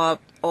 interests or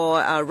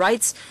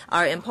rights,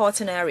 are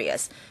important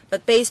areas.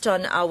 But based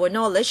on our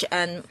knowledge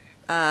and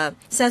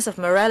sense of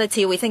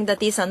morality, we think that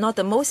these are not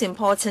the most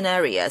important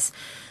areas.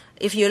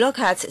 If you look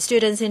at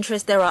students'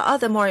 interests, there are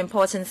other more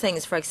important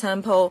things. For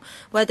example,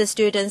 whether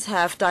students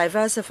have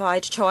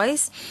diversified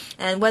choice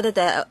and whether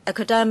their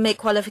academic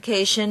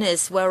qualification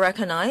is well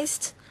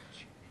recognized.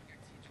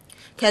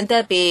 Can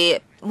there be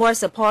more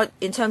support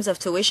in terms of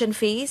tuition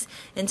fees,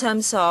 in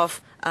terms of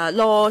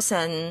laws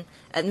and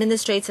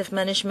administrative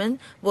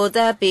management? Will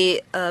there be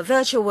a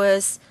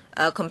virtuous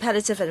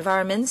competitive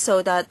environment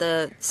so that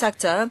the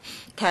sector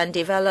can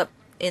develop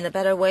in a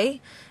better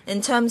way?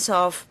 In terms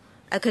of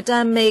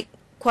academic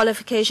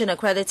qualification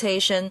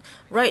accreditation,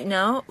 right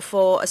now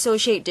for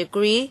associate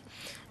degree,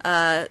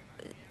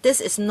 this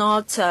is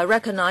not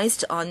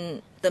recognized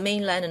on the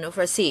mainland and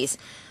overseas.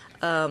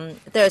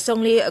 There is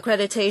only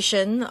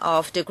accreditation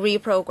of degree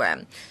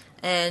program,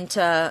 and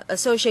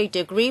associate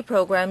degree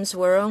programs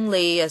were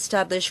only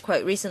established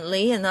quite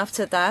recently, and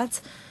after that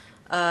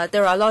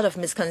there are a lot of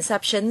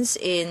misconceptions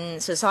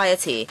in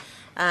society,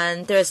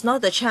 and there is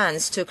not the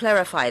chance to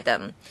clarify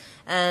them.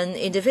 And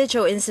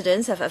individual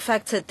incidents have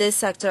affected this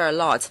sector a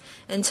lot.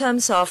 In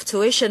terms of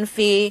tuition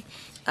fee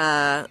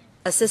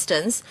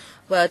assistance,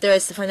 well, there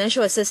is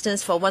financial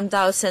assistance for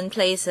 1,000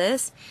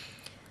 places,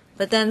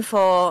 but then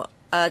for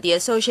the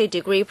associate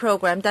degree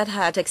program that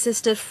had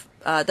existed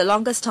the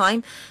longest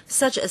time,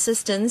 such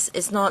assistance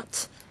is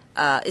not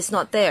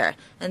there,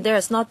 and there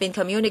has not been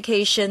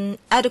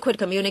adequate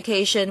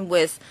communication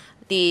with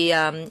the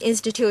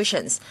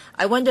institutions.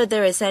 I wonder if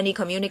there is any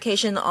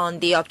communication on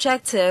the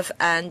objective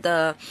and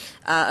the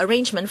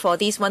arrangement for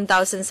these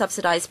 1,000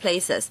 subsidized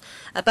places.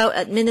 About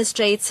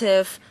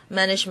administrative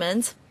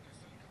management,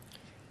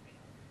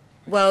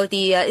 well,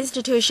 the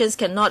institutions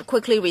cannot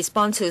quickly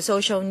respond to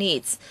social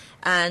needs,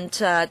 and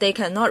they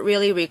cannot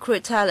really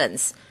recruit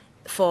talents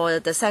for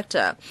the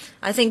sector.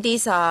 I think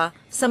these are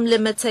some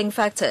limiting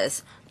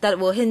factors that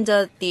will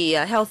hinder the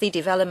healthy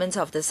development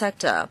of the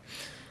sector.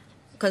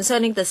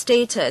 Concerning the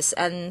status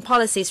and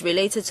policies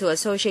related to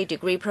associate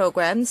degree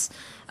programs,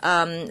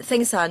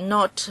 things are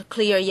not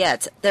clear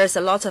yet. There's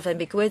a lot of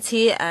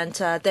ambiguity, and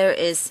there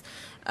is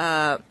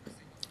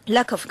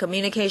lack of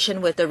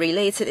communication with the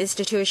related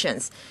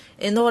institutions.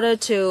 In order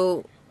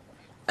to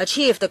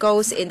achieve the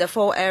goals in the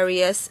 4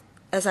 areas,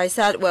 as I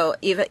said, well,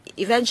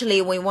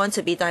 eventually we want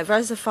to be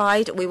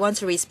diversified, we want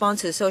to respond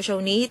to social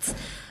needs,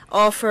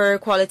 offer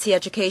quality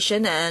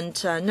education,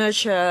 and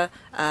nurture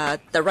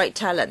the right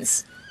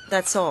talents.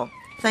 That's all.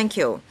 Thank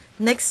you.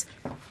 Next,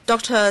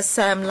 Dr.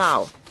 Sam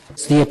Lau.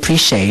 We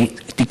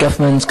appreciate the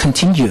government's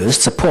continuous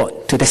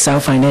support to the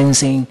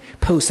self-financing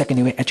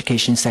post-secondary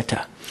education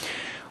sector.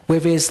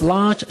 With its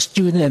large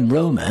student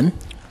enrollment,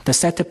 the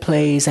sector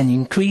plays an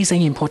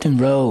increasingly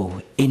important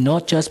role in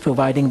not just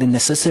providing the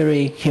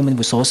necessary human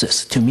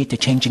resources to meet the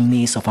changing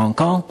needs of Hong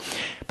Kong,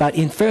 but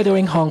in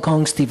furthering Hong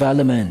Kong's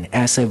development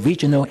as a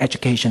regional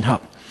education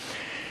hub.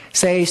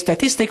 Say,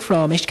 statistics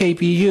from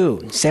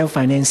HKBU,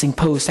 self-financing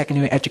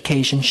post-secondary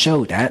education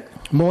show that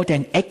more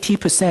than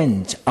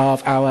 80%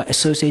 of our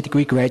associate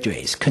degree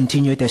graduates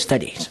continue their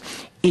studies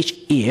each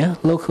year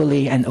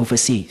locally and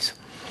overseas.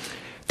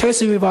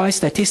 Tertiary-wise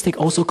statistics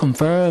also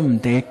confirm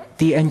the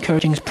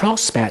encouraging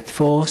prospect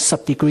for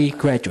sub-degree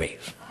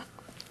graduates.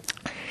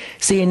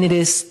 Seeing it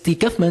is the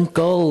government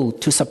goal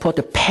to support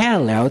the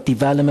parallel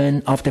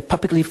development of the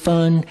publicly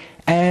funded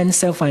and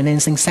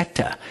self-financing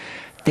sector,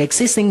 the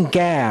existing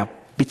gap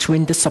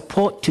between the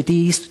support to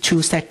these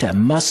 2 sectors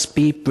must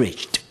be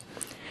bridged.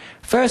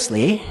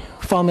 Firstly,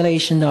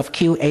 formulation of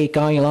QA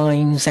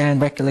guidelines and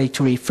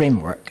regulatory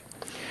framework.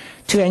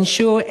 To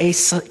ensure a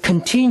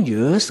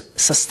continuous,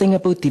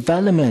 sustainable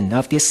development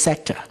of this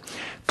sector,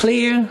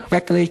 clear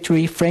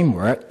regulatory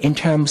framework in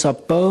terms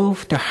of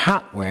both the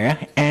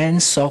hardware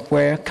and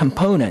software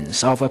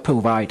components of a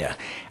provider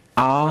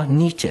are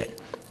needed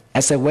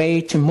as a way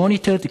to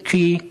monitor the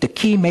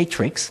key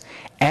metrics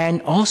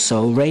and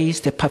also raise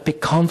the public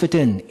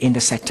confidence in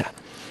the sector.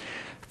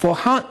 For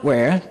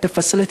hardware, the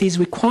facilities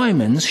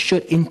requirements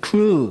should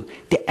include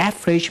the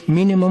average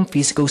minimum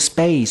physical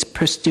space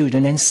per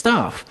student and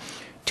staff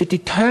to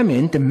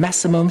determine the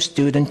maximum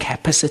student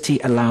capacity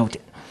allowed.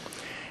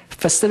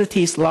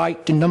 Facilities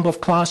like the number of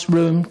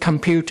classroom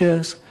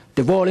computers,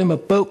 the volume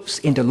of books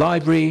in the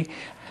library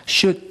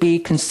should be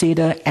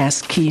considered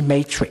as key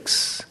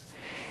metrics.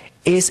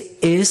 It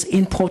is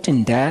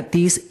important that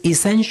these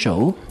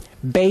essential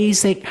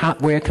basic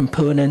hardware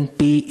components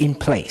be in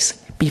place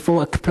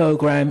before a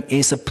program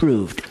is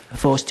approved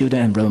for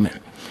student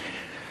enrollment.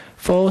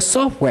 For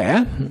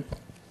software,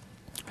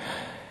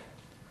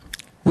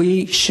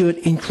 we should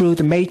include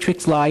the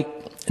matrix like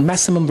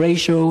maximum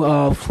ratio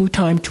of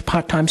full-time to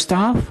part-time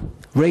staff,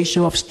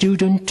 ratio of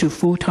student to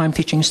full-time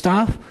teaching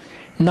staff,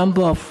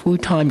 number of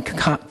full-time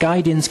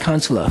guidance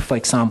counselor, for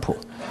example.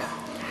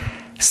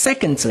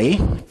 Secondly,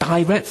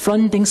 direct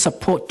funding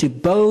support to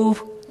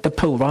both the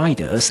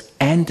providers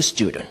and the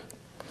student.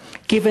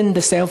 Given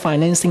the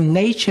self-financing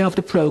nature of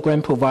the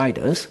program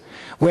providers,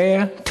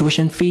 where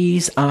tuition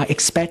fees are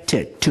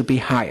expected to be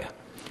higher,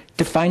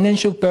 the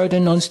financial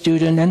burden on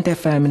students and their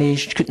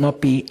families should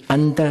not be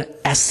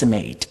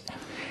underestimated.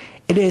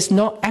 It is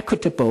not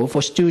equitable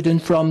for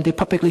students from the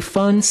publicly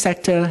funded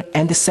sector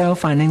and the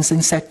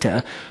self-financing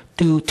sector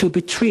to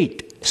be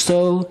treated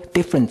so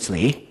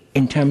differently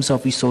in terms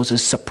of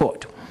resources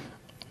support.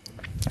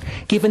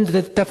 Given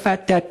the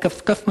fact that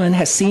government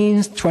has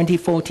since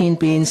 2014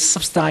 been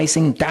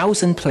subsidizing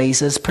 1,000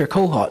 places per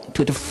cohort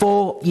to the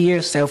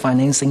 4-year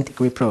self-financing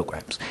degree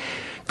programs,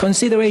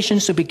 consideration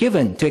should be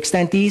given to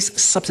extend these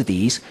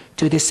subsidies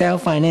to the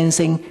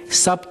self-financing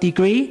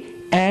sub-degree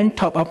and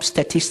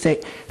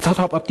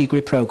top-up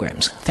degree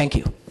programs. Thank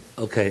you.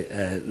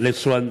 Okay,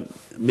 next one,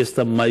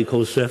 Mr.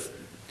 Michael Chef.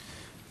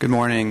 Good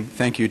morning.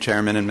 Thank you,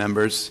 Chairman and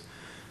members.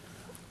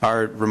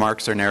 Our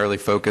remarks are narrowly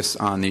focused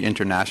on the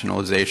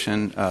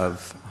internationalization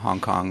of Hong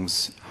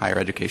Kong's higher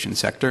education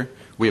sector.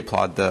 We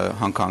applaud the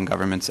Hong Kong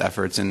government's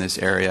efforts in this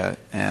area,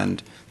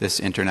 and this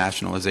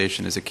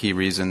internationalization is a key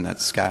reason that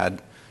SCAD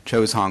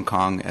chose Hong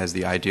Kong as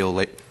the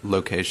ideal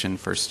location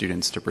for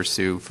students to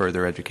pursue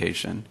further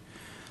education.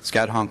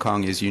 SCAD Hong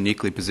Kong is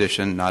uniquely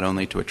positioned not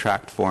only to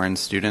attract foreign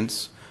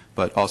students,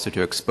 but also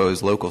to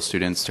expose local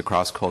students to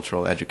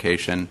cross-cultural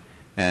education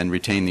and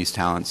retain these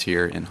talents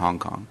here in Hong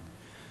Kong.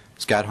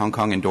 SCAD Hong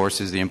Kong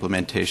endorses the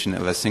implementation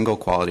of a single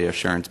quality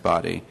assurance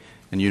body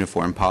and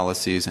uniform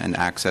policies and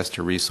access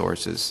to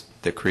resources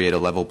that create a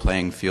level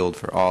playing field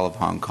for all of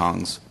Hong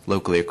Kong's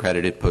locally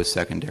accredited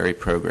post-secondary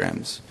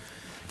programs.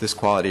 This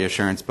quality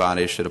assurance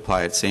body should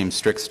apply its same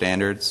strict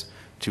standards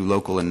to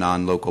local and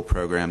non-local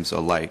programs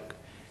alike,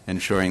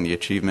 ensuring the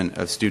achievement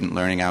of student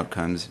learning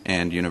outcomes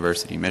and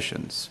university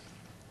missions.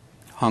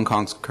 Hong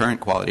Kong's current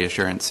quality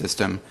assurance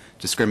system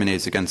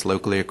discriminates against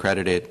locally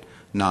accredited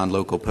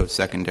non-local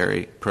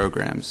post-secondary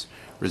programs,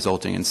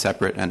 resulting in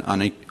separate and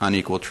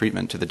unequal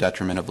treatment to the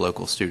detriment of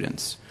local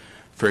students.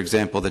 For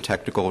example, the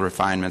technical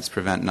refinements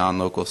prevent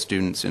non-local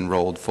students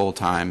enrolled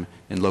full-time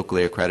in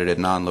locally accredited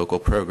non-local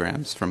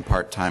programs from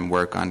part-time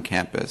work on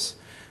campus.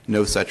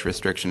 No such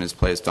restriction is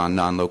placed on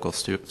non-local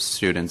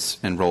students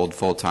enrolled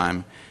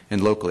full-time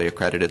in locally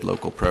accredited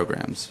local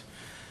programs.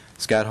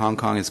 SCAD Hong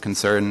Kong is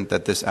concerned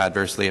that this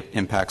adversely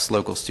impacts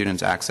local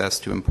students' access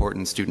to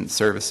important student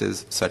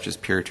services such as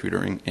peer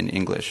tutoring in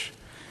English.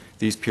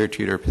 These peer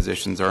tutor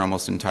positions are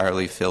almost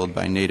entirely filled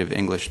by native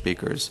English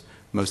speakers,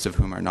 most of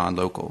whom are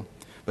non-local.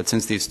 But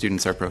since these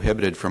students are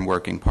prohibited from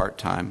working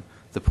part-time,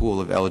 the pool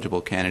of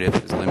eligible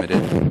candidates is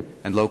limited,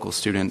 and local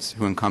students,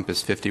 who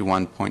encompass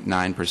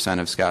 51.9%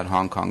 of SCAD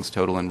Hong Kong's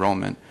total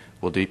enrollment,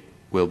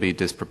 will be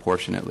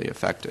disproportionately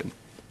affected.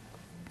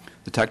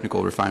 The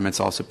technical refinements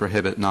also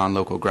prohibit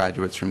non-local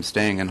graduates from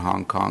staying in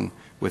Hong Kong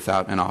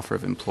without an offer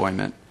of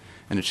employment,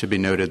 and it should be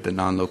noted that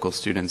non-local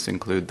students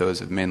include those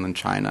of mainland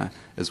China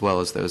as well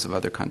as those of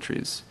other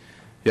countries.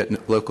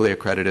 Yet locally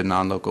accredited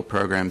non-local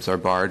programs are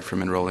barred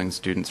from enrolling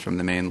students from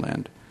the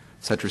mainland.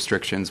 Such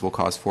restrictions will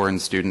cause foreign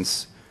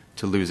students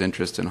to lose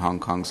interest in Hong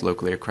Kong's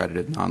locally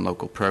accredited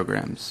non-local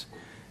programs,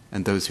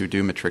 and those who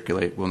do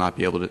matriculate will not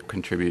be able to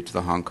contribute to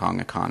the Hong Kong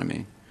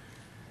economy.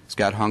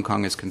 SCAD Hong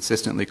Kong has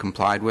consistently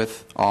complied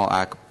with all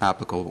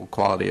applicable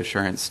quality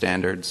assurance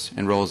standards,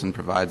 enrolls and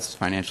provides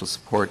financial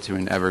support to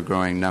an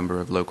ever-growing number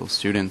of local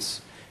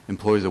students,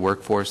 employs a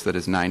workforce that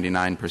is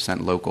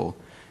 99% local,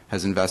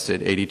 has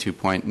invested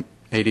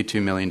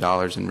 $82 million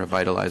in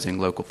revitalizing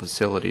local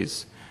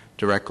facilities,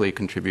 directly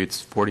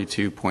contributes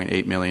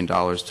 $42.8 million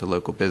to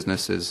local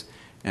businesses,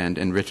 and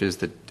enriches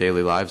the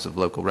daily lives of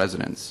local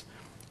residents.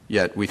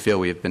 Yet we feel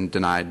we have been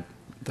denied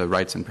the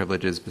rights and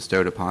privileges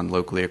bestowed upon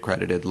locally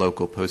accredited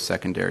local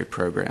post-secondary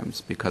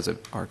programs because of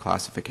our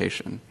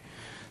classification.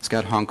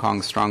 SCAD Hong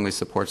Kong strongly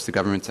supports the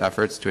government's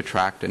efforts to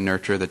attract and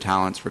nurture the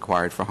talents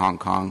required for Hong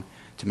Kong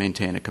to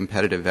maintain a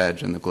competitive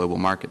edge in the global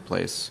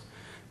marketplace.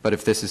 But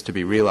if this is to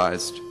be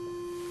realized,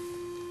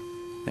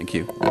 thank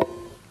you.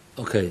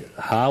 OK，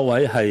 下一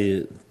位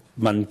係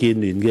民建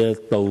聯嘅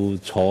杜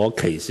楚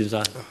琪先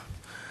生。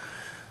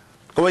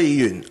各位議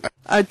員。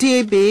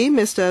DAB,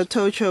 Mr.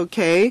 Tocho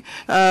K.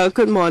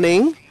 Good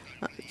morning,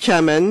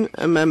 Chairman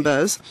and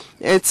members.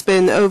 It's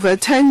been over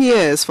 10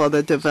 years for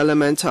the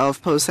development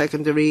of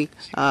post-secondary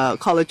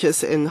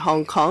colleges in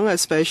Hong Kong,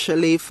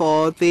 especially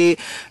for the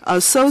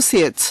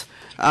associate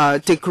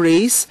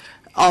degrees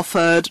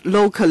offered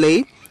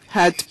locally,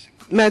 had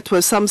met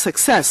with some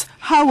success.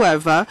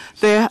 However,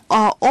 there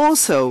are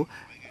also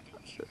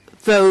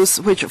those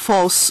which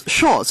fall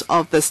short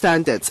of the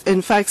standards.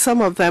 In fact,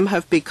 some of them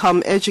have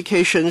become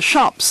education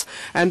shops,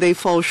 and they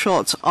fall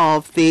short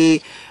of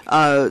the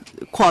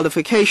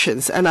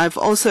qualifications. And I've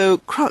also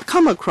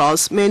come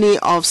across many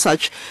of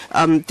such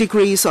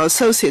degrees or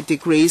associate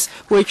degrees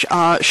which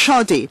are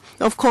shoddy.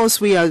 Of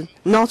course, we are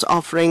not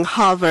offering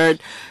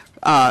Harvard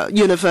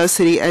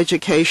university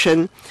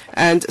education,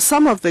 and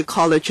some of the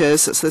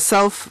colleges, the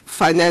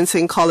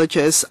self-financing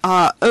colleges,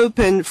 are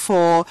open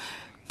for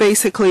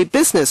basically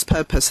business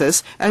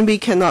purposes, and we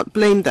cannot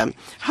blame them.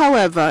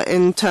 However,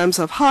 in terms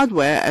of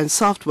hardware and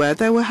software,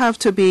 there will have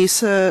to be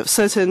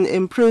certain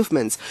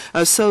improvements.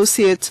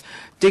 Associate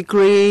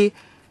degree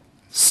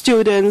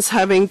students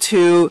having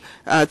to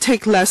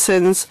take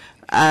lessons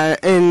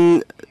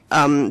in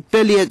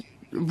billiard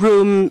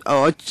room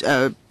or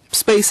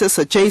spaces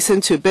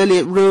adjacent to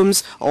billiard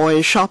rooms or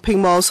in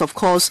shopping malls, of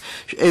course,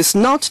 is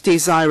not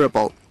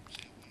desirable.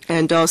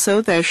 And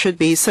also there should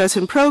be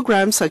certain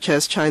programs such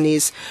as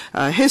Chinese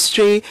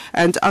history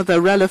and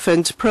other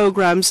relevant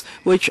programs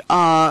which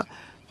are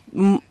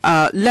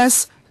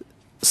less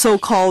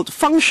so-called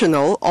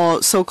functional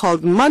or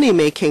so-called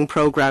money-making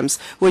programs,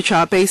 which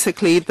are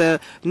basically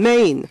the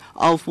main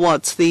of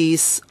what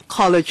these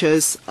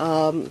colleges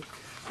are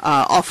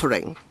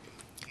offering.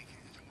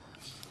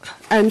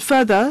 And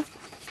further,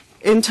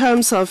 in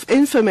terms of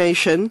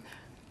information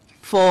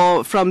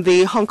from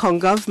the Hong Kong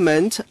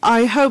government,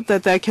 I hope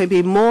that there can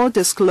be more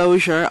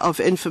disclosure of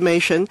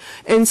information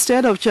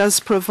instead of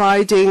just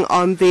providing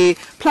on the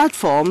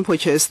platform,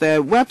 which is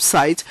their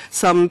website,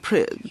 some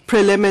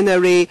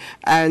preliminary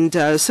and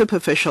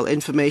superficial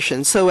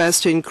information, so as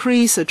to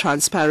increase the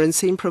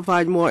transparency and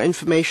provide more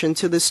information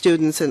to the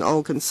students and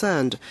all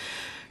concerned.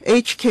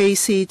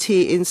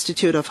 HKCT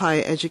Institute of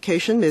Higher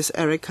Education, Ms.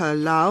 Erica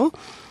Lau.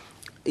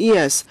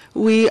 Yes,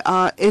 we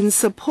are in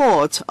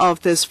support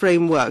of this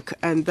framework,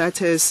 and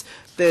that is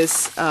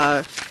this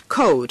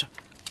code.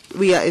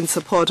 We are in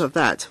support of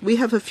that. We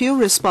have a few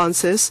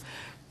responses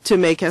to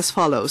make as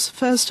follows.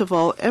 First of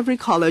all, every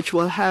college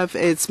will have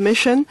its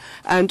mission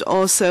and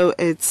also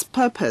its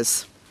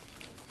purpose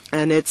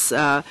and its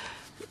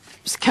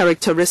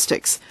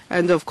characteristics.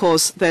 And of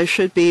course, there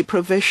should be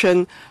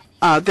provision.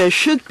 There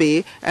should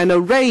be an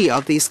array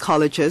of these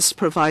colleges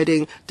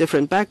providing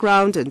different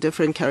background and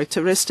different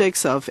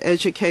characteristics of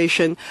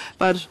education,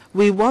 but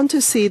we want to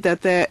see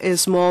that there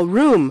is more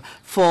room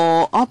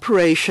for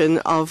operation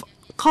of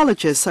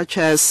colleges such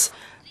as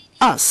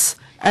us,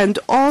 and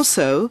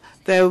also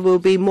there will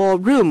be more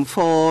room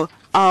for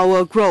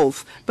our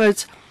growth.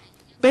 But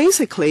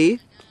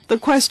basically, the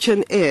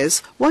question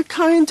is, what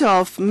kind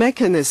of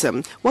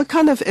mechanism, what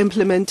kind of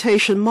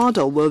implementation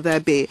model will there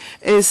be?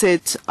 Is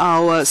it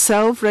our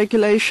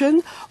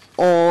self-regulation,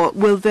 or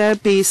will there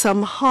be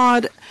some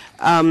hard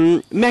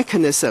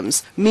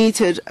mechanisms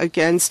meted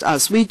against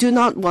us? We do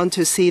not want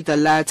to see the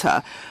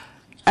latter.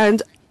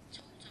 And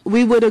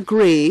we would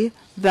agree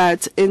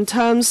that in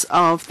terms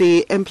of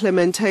the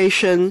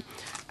implementation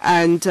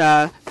and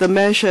the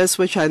measures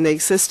which are in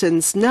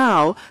existence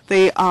now,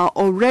 they are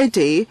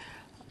already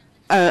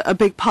a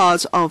big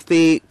part of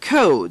the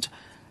code.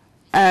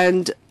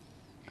 And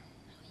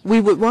we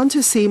would want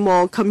to see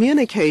more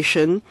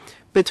communication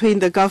between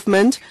the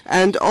government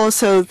and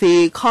also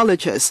the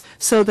colleges,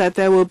 so that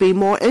there will be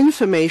more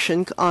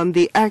information on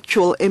the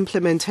actual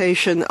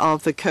implementation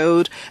of the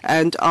code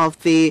and of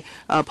the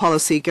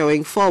policy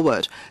going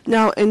forward.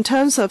 Now, in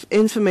terms of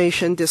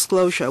information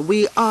disclosure,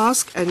 we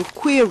ask and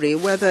query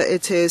whether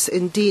it is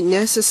indeed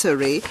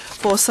necessary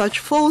for such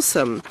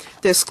fulsome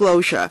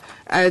disclosure,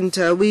 and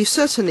we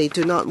certainly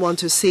do not want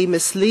to see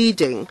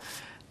misleading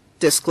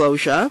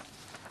disclosure.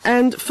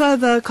 And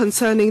further,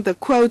 concerning the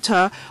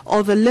quota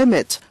or the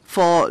limit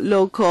for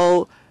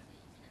local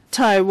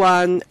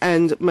Taiwan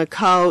and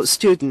Macau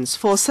students,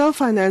 for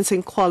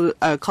self-financing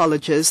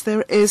colleges,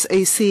 there is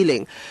a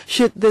ceiling.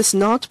 Should this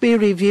not be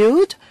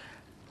reviewed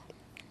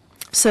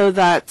so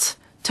that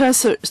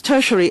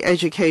tertiary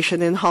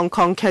education in Hong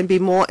Kong can be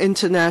more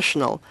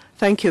international?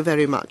 Thank you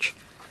very much.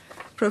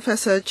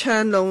 Professor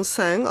Chan Long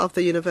Sang of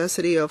the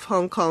University of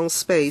Hong Kong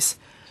Space.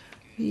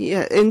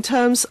 Yeah, in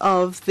terms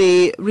of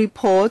the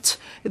report,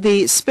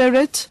 the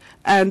spirit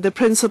and the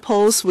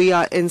principles, we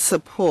are in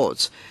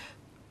support.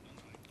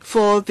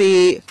 For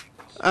the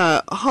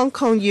Hong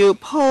Kong U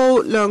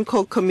Po Leung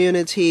Kok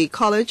Community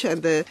College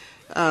and the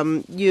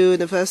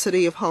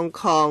University of Hong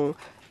Kong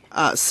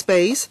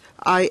Space,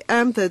 I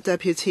am the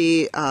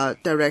deputy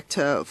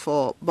director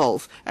for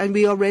both, and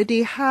we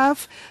already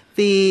have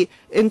the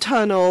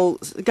internal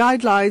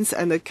guidelines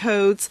and the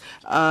codes,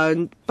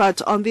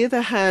 but on the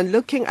other hand,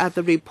 looking at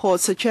the report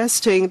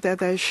suggesting that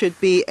there should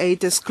be a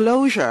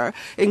disclosure,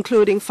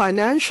 including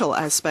financial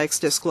aspects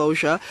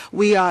disclosure,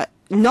 we are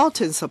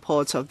not in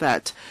support of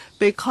that,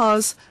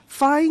 because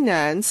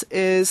finance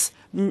is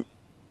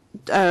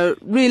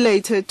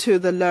related to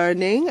the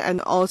learning and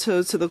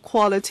also to the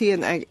quality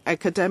and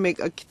academic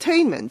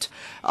attainment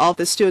of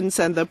the students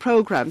and the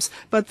programs.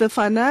 But the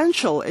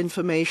financial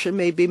information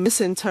may be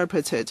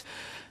misinterpreted.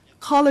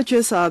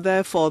 Colleges are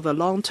there for the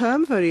long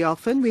term. Very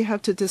often we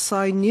have to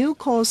design new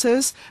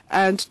courses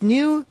and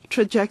new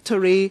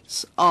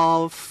trajectories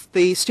of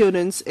the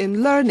students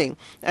in learning.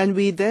 And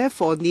we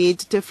therefore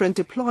need different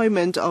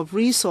deployment of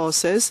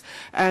resources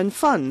and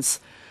funds.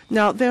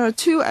 Now, there are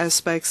two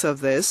aspects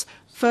of this.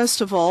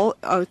 First of all,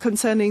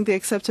 concerning the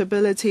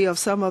acceptability of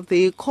some of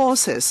the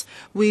courses,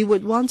 we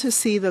would want to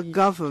see the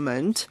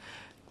government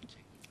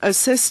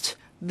assist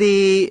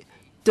the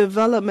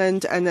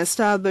development and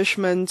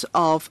establishment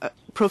of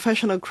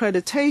professional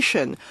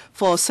accreditation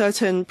for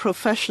certain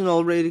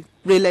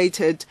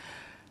professional-related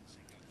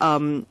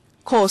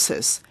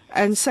courses.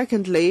 And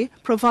secondly,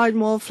 provide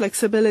more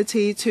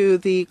flexibility to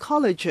the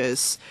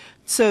colleges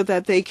so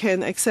that they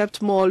can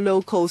accept more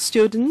local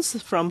students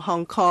from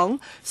Hong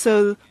Kong,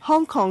 so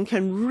Hong Kong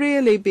can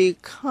really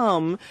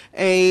become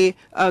a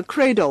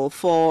cradle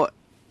for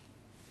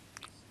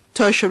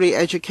tertiary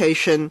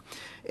education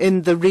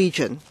in the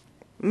region.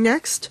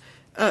 Next,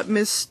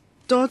 Ms.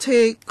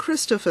 Dorothy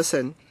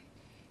Christopherson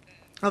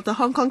of the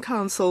Hong Kong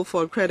Council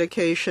for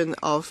Accreditation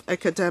of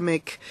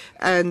Academic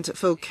and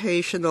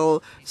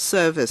Vocational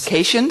Service.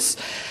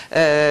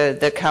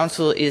 The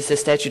Council is a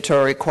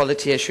statutory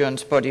quality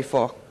assurance body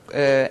for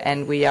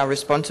and we are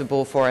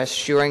responsible for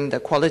assuring the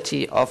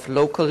quality of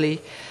locally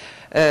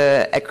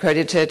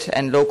accredited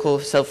and local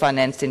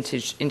self-financed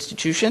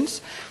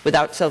institutions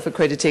without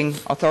self-accrediting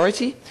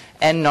authority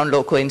and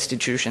non-local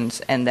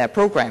institutions and their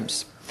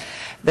programs.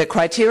 The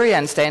criteria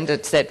and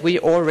standards that we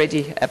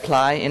already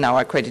apply in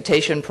our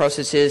accreditation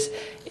processes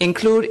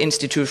include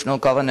institutional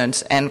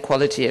governance and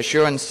quality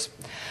assurance.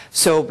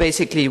 So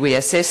basically we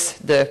assess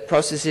the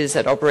processes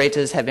that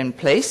operators have in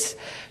place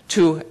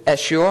to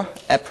assure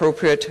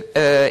appropriate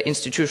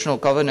institutional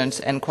governance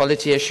and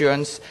quality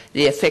assurance,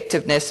 the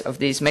effectiveness of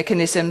these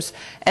mechanisms,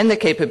 and the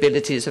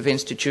capabilities of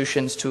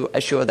institutions to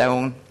assure their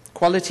own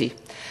quality.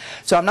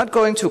 So I'm not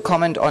going to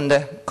comment on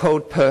the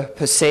code per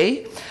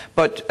se,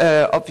 but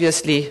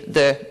obviously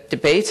the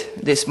debate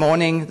this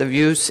morning, the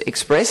views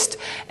expressed,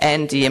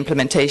 and the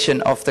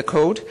implementation of the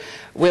code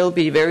will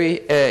be very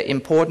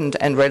important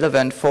and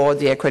relevant for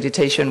the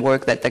accreditation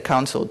work that the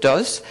Council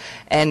does,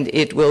 and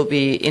it will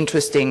be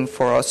interesting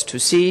for us to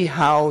see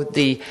how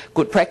the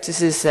good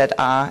practices that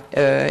are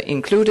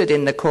included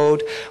in the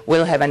code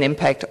will have an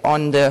impact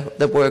on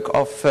the work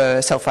of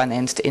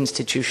self-financed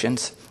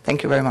institutions.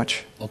 Thank you very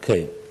much.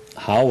 Okay.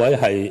 下一位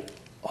係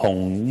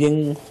洪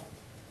英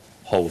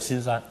豪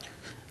先生。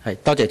係，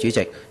多謝主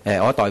席。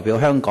我代表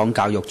香港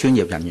教育專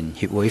業人員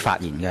協會發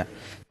言嘅。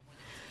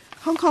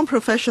Hong Kong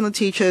Professional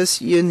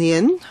Teachers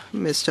Union,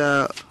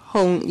 Mr.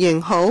 Hong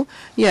Ying-ho.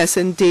 Yes,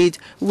 indeed.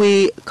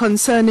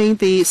 Concerning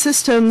the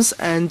systems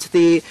and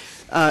the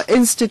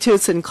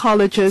institutes and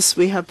colleges,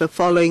 we have the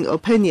following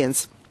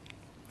opinions.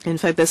 In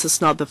fact, this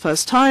is not the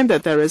first time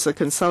that there is a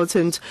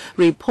consultant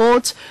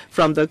report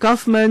from the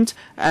government.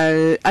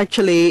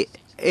 Actually,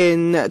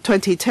 in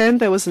 2010,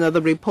 there was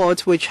another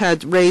report which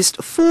had raised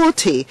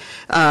 40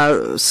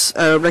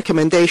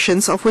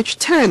 recommendations, of which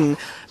 10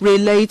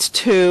 relate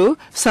to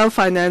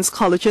self-finance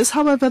colleges.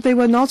 However, they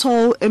were not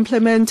all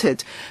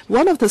implemented.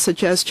 One of the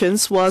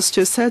suggestions was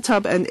to set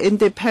up an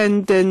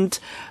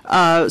independent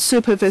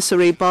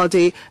supervisory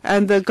body,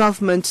 and the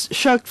government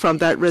shirked from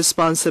that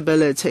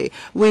responsibility.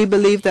 We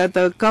believe that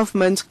the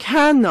government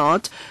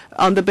cannot,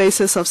 on the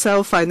basis of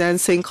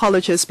self-financing,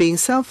 colleges being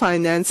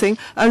self-financing,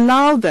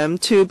 allow them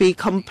to be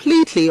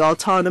completely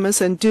autonomous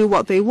and do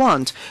what they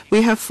want.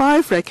 We have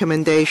 5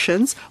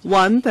 recommendations.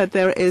 One, that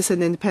there is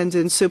an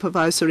independent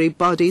supervisory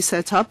body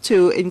set up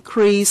to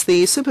increase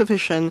the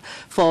supervision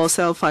for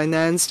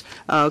self-financed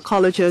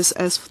colleges.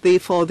 As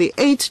for the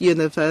 8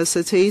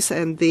 universities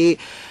and the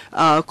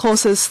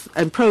courses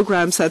and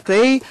programs that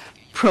they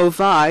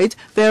provide,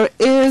 there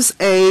is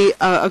a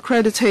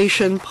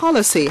accreditation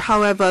policy.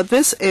 However,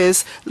 this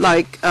is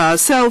like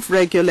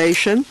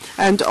self-regulation,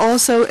 and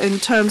also in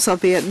terms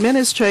of the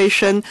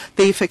administration,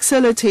 the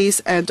facilities,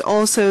 and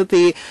also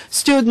the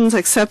student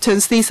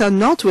acceptance, these are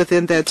not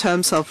within their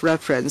terms of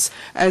reference.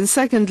 And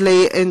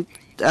secondly,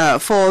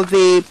 for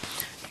the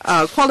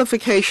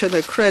qualification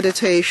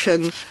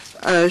accreditation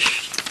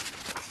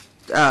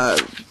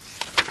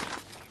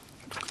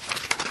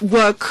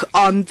work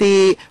on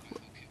the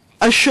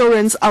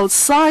assurance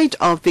outside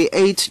of the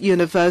 8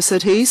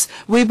 universities,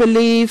 we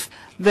believe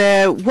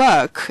their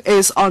work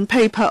is on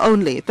paper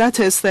only.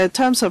 That is, their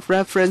terms of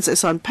reference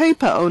is on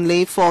paper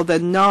only for the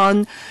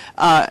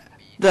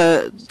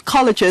the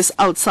colleges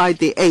outside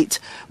the 8.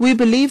 We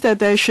believe that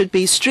there should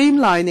be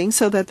streamlining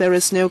so that there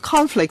is no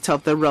conflict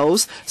of the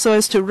roles, so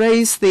as to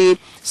raise the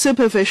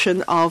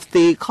supervision of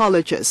the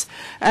colleges.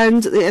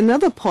 And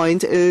another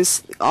point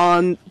is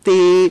on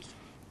the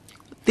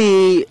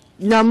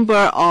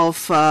number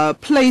of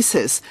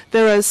places.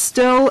 There is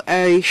still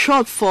a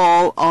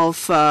shortfall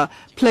of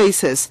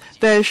places.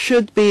 There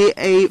should be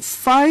a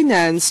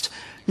financed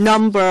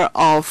number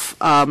of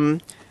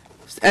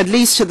at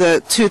least to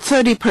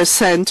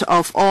 30%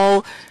 of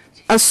all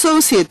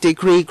associate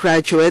degree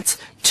graduates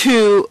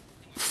to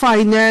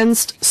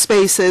financed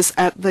spaces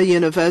at the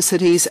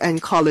universities and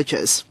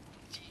colleges.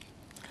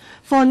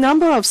 For a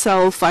number of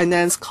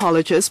self-financed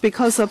colleges,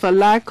 because of a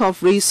lack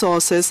of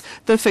resources,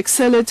 the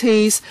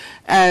facilities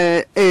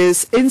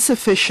is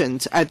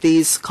insufficient at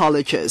these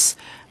colleges.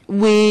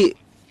 We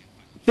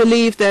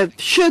believe there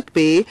should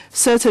be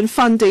certain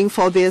funding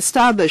for the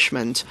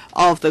establishment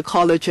of the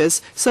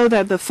colleges so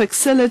that the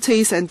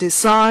facilities and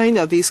design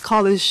of these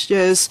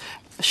colleges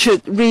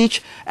should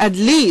reach at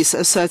least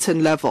a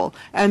certain level,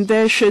 and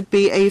there should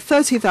be a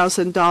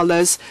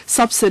 $30,000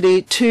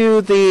 subsidy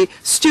to the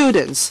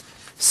students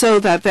so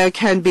that there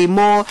can be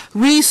more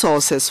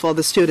resources for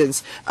the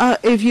students.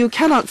 If you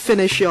cannot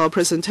finish your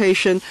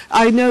presentation,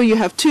 I know you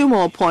have 2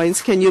 more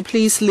points. Can you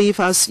please leave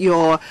us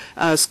your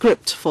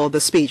script for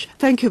the speech?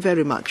 Thank you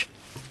very much.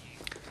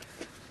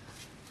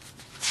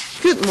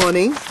 Good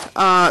morning.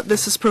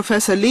 This is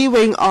Professor Lee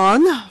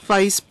Wing-on,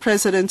 Vice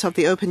President of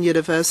the Open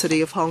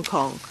University of Hong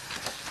Kong.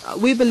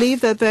 We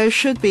believe that there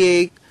should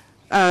be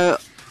a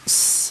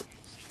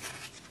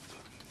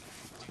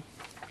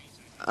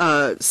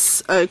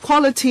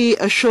quality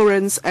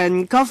assurance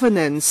and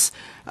governance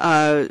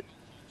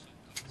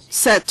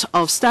set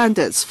of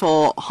standards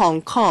for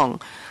Hong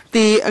Kong.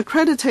 The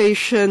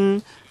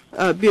accreditation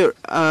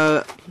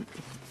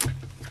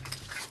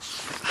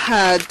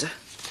had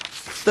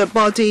the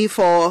body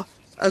for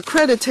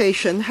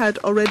accreditation had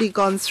already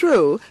gone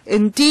through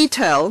in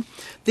detail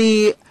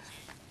the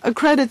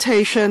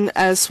accreditation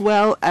as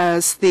well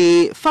as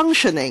the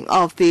functioning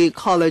of the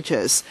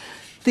colleges.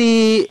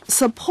 The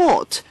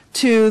support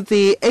to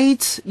the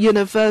 8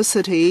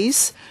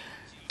 universities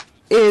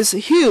is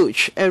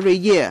huge every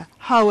year.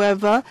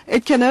 However,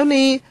 it can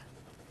only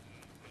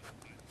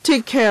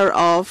take care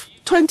of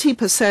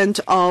 20%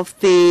 of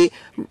the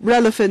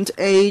relevant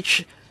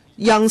age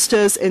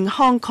youngsters in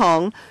Hong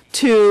Kong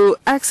to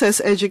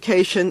access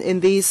education in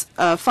these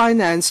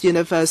financed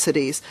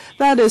universities.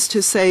 That is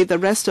to say, the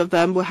rest of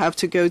them will have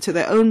to go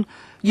to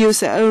use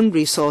their own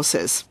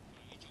resources.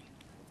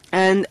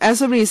 And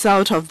as a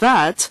result of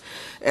that,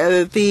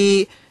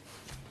 the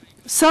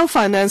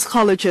self-financed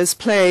colleges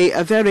play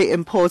a very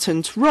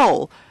important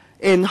role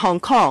in Hong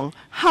Kong.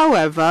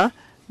 However,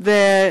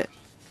 their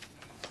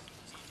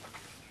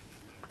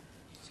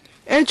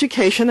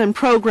education and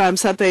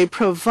programs that they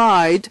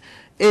provide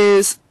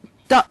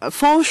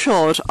fall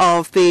short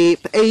of the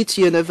 8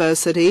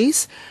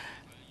 universities.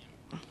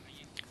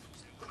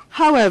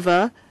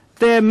 However,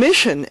 their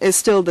mission is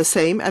still the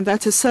same, and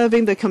that is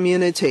serving the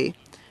community.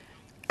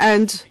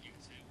 And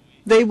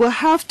they will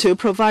have to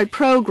provide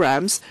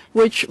programs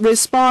which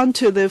respond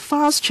to the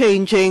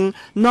fast-changing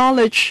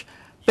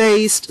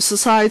knowledge-based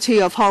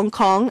society of Hong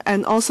Kong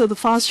and also the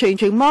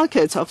fast-changing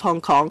market of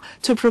Hong Kong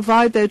to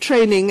provide their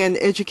training and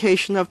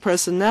education of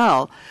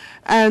personnel.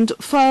 And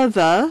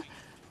further,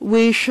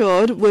 we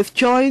should, with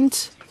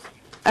joint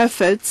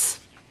efforts,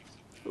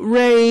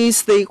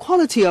 raise the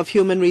quality of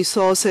human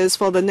resources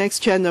for the next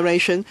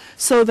generation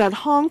so that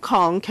Hong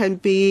Kong can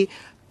be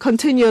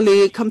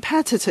continually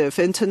competitive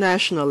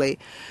internationally.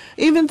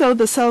 Even though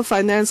the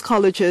self-finance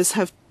colleges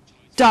have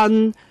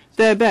done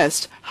their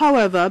best,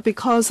 however,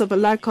 because of a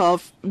lack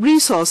of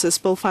resources,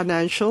 both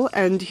financial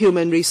and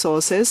human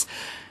resources,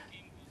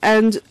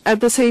 and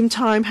at the same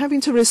time having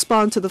to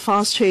respond to the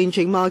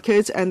fast-changing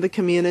market and the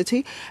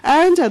community,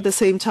 and at the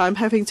same time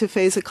having to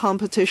face a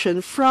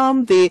competition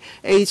from the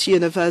 8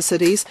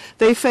 universities,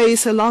 they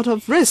face a lot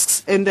of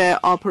risks in their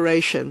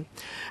operation.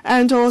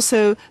 And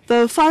also,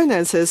 the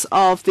finances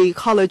of the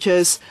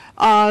colleges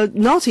are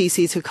not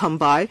easy to come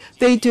by.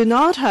 They do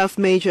not have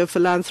major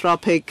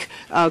philanthropic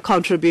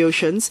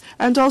contributions,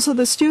 and also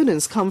the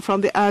students come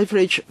from the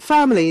average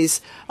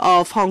families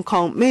of Hong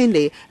Kong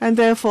mainly, and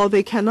therefore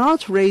they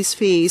cannot raise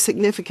fees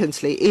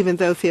significantly, even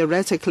though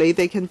theoretically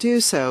they can do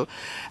so.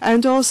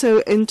 And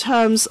also in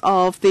terms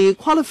of the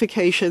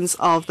qualifications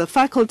of the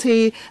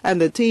faculty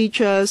and the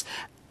teachers,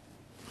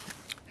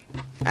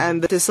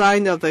 and the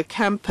design of the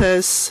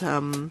campus,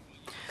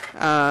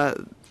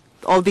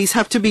 all these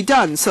have to be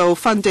done, so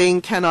funding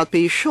cannot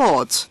be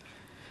short.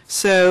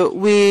 So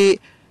we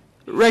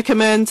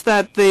recommend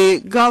that the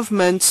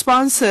government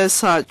sponsor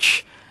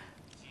such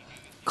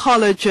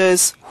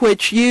colleges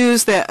which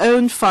use their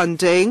own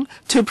funding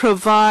to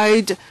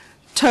provide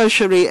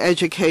tertiary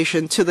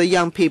education to the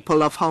young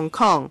people of Hong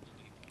Kong.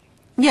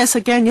 Yes,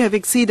 again, you have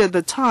exceeded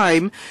the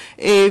time.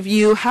 If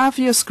you have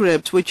your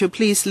script, would you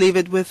please leave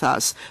it with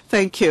us?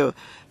 Thank you.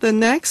 The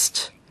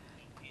next,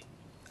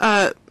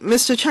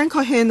 Mr. Chan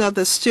Ko-hin of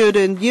the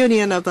Student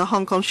Union of the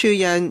Hong Kong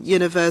Shu-Yan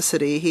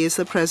University. He is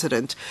the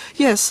president.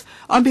 Yes,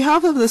 on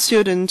behalf of the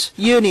Student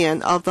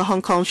Union of the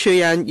Hong Kong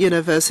Shu-Yan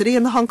University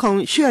and the Hong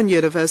Kong Shu-Yan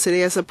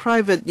University as a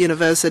private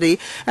university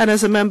and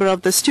as a member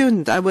of the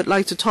student, I would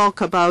like to talk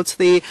about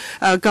the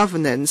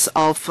governance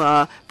of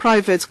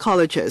private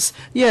colleges.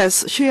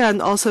 Yes,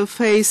 Shu-Yan also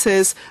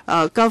faces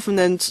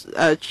governance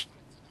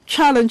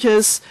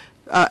challenges,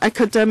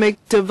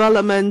 academic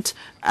development,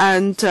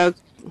 and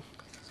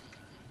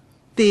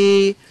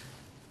the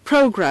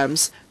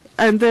programs,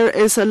 and there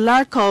is a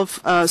lack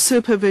of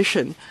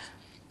supervision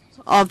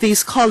of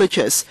these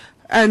colleges,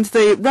 and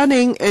the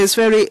running is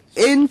very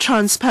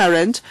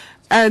intransparent,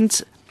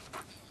 and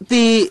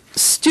the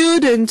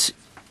student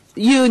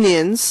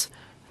unions,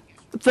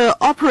 the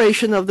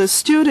operation of the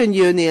student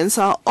unions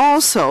are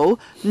also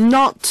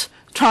not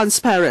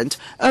transparent.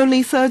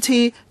 Only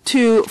 30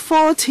 to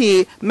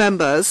 40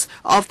 members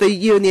of the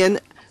union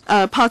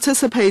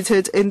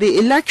participated in the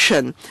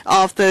election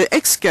of the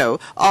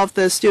EXCO of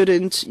the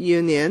student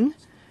union,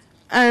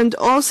 and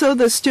also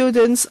the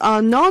students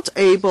are not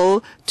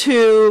able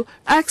to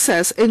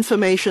access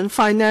information,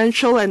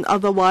 financial and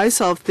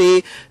otherwise, of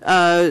the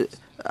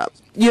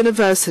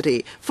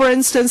university. For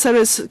instance, there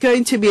is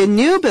going to be a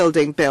new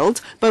building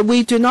built, but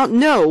we do not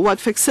know what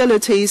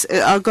facilities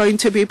are going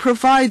to be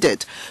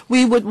provided.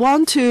 We would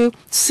want to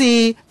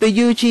see the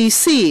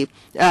UGC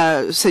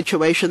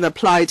situation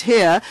applied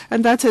here,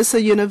 and that is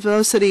the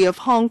University of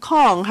Hong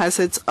Kong has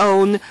its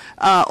own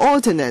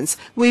ordinance.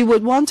 We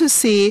would want to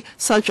see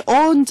such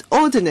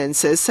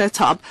ordinances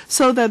set up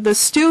so that the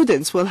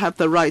students will have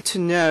the right to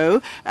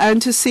know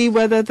and to see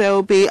whether there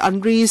will be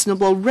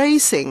unreasonable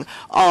raising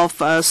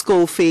of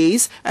school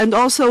fees, and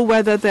also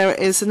whether there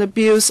is an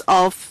abuse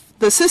of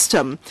the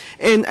system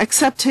in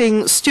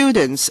accepting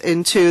students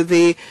into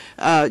the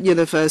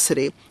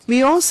university.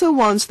 We also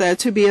want there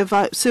to be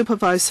a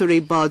supervisory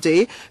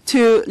body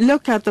to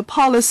look at the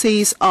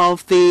policies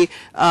of the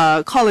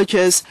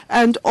colleges,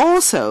 and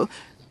also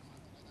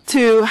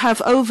to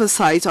have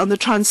oversight on the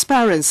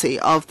transparency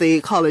of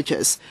the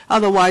colleges.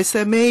 Otherwise,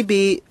 there may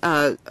be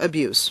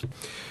abuse.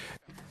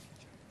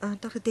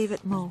 Dr.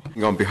 David Mo.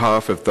 On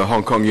behalf of the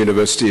Hong Kong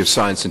University of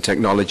Science and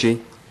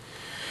Technology,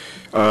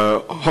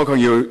 Hong Kong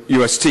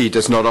UST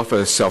does not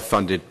offer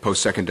self-funded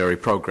post-secondary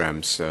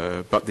programs,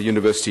 but the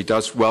university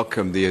does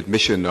welcome the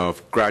admission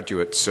of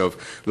graduates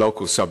of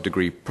local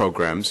sub-degree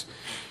programs.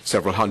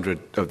 Several hundred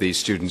of these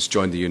students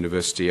join the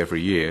university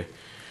every year.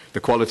 The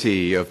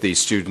quality of these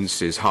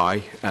students is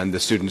high, and the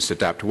students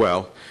adapt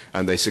well,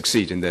 and they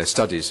succeed in their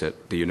studies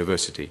at the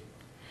university.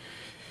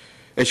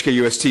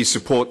 HKUST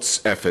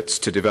supports efforts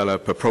to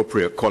develop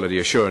appropriate quality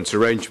assurance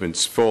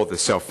arrangements for the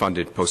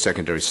self-funded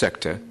post-secondary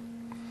sector.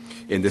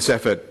 In this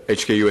effort,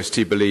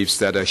 HKUST believes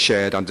that a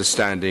shared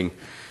understanding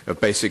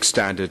of basic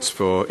standards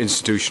for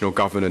institutional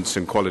governance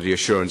and quality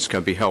assurance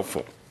can be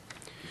helpful.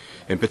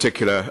 In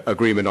particular,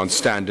 agreement on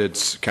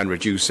standards can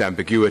reduce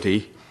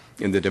ambiguity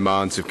in the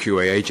demands of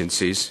QA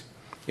agencies,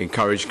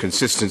 encourage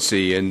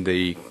consistency in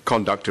the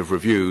conduct of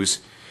reviews,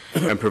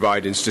 and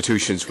provide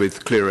institutions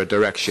with clearer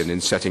direction in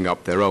setting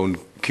up their own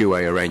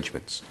QA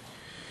arrangements.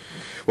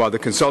 While the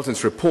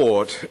consultant's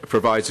report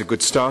provides a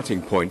good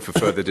starting point for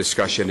further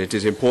discussion, it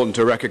is important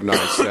to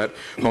recognize that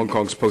Hong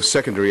Kong's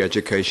post-secondary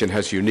education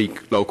has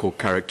unique local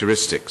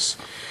characteristics.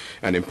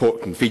 An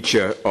important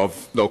feature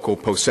of local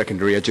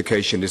post-secondary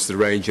education is the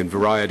range and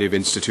variety of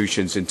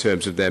institutions in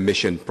terms of their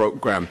mission,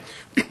 program,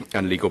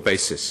 and legal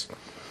basis.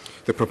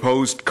 The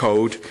proposed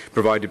code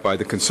provided by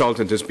the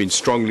consultant has been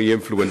strongly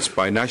influenced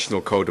by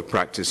National Code of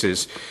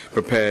Practices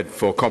prepared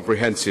for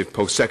comprehensive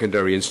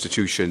post-secondary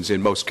institutions,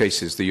 in most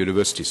cases the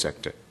university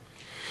sector.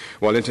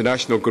 While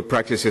international good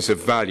practices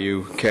of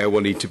value, care will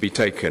need to be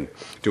taken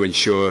to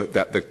ensure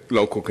that the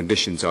local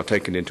conditions are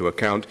taken into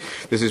account.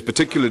 This is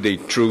particularly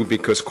true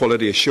because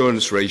quality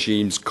assurance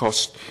regimes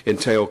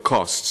entail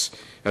costs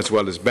as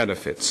well as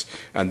benefits,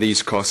 and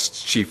these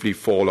costs chiefly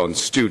fall on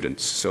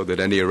students, so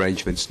that any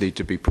arrangements need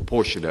to be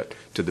proportionate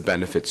to the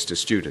benefits to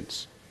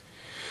students.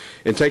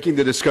 In taking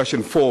the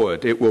discussion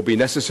forward, it will be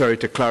necessary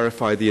to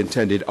clarify the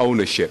intended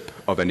ownership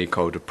of any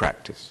code of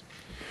practice.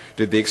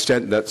 To the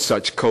extent that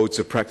such codes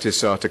of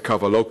practice are to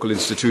cover local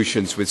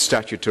institutions with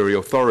statutory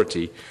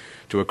authority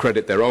to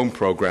accredit their own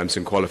programs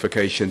and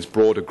qualifications,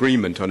 broad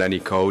agreement on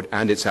any code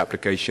and its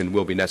application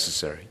will be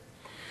necessary.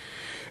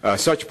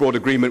 Such broad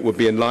agreement would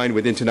be in line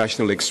with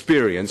international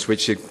experience,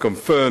 which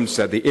confirms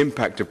that the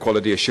impact of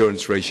quality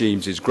assurance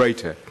regimes is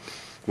greater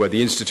where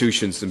the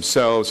institutions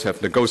themselves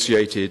have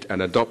negotiated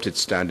and adopted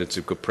standards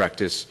of good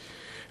practice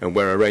and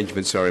where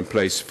arrangements are in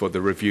place for the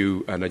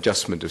review and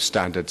adjustment of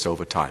standards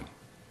over time.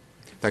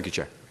 Thank you,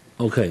 Chair.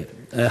 Okay.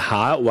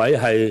 下一位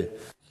係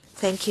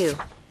Thank you.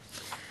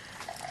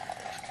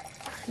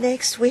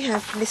 Next, we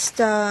have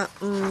Mr.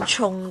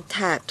 Chong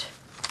Tat.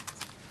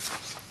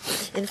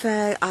 In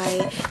fact,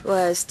 I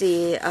was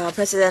the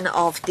president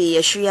of the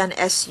Xi'an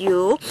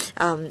SU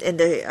in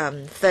the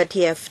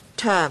 30th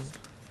term.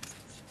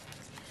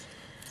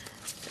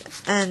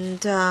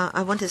 And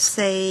I want to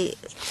say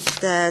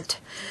that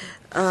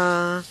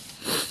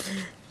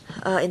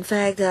in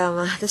fact,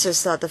 this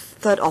is the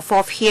third or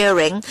fourth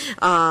hearing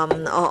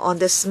on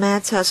this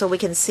matter, so we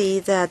can see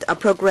that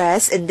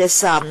progress in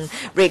this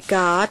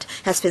regard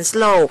has been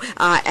slow,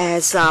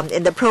 as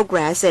in the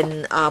progress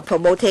in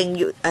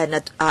promoting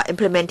and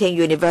implementing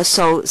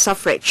universal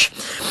suffrage.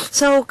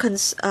 So,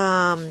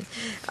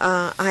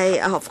 I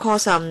of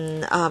course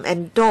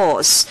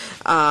endorse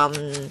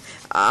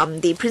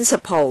the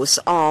principles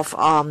of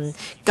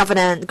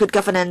good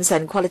governance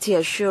and quality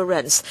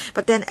assurance.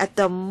 But then at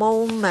the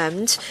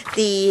moment,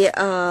 the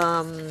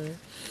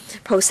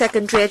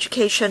post-secondary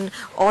education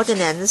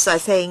ordinance, I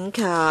think,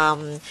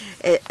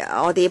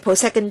 or the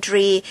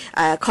post-secondary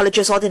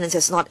colleges ordinance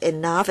is not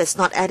enough, it's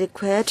not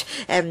adequate,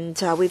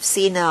 and we've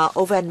seen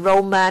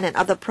over-enrollment and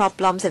other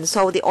problems, and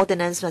so the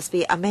ordinance must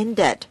be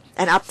amended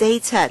and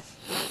updated.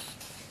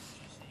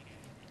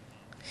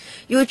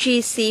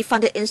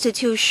 UGC-funded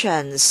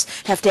institutions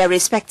have their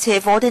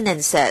respective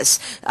ordinances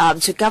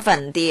to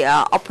govern the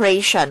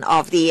operation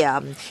of the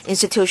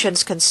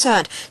institutions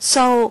concerned.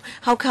 So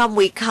how come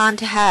we can't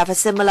have a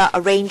similar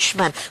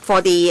arrangement for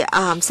the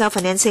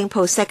self-financing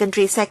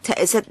post-secondary sector?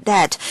 Is it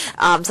that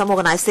some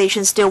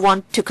organizations still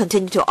want to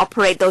continue to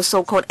operate those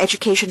so-called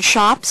education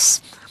shops?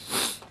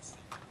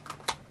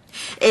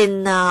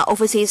 In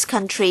overseas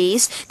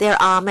countries, there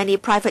are many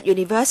private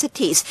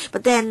universities,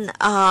 but then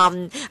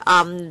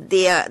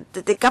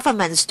the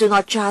governments do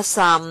not just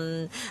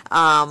let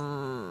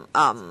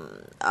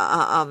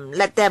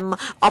them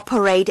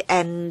operate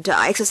and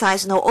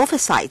exercise no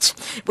oversight.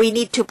 We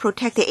need to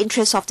protect the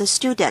interests of the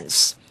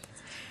students.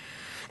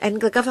 And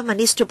the government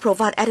needs to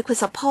provide adequate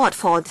support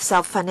for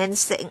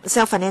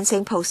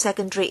self-financing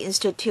post-secondary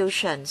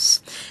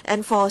institutions.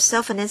 And for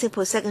self-financing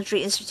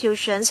post-secondary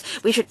institutions,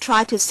 we should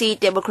try to see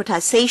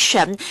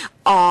democratization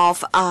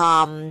of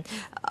the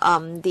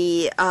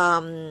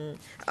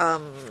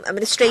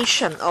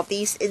administration of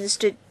these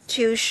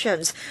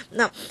institutions.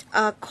 Now,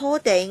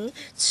 according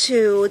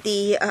to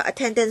the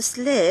attendance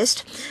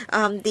list,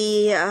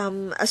 the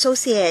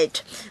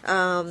associate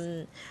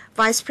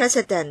Vice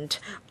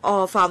President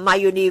of my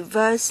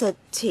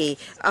university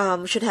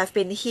should have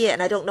been here,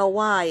 and I don't know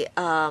why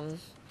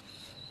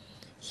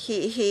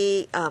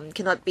he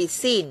cannot be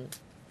seen.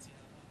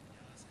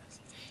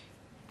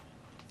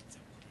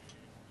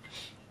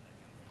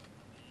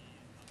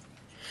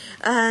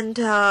 And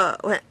in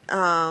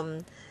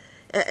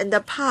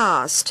the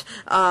past,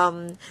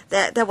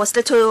 there was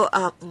little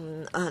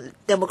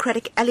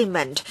democratic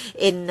element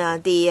in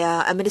the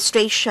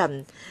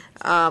administration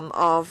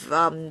of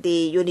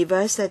the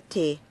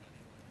university.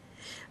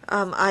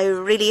 I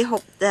really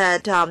hope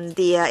that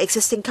the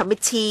existing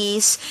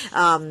committees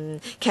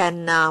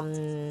can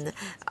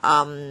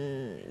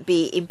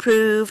be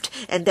improved,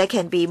 and there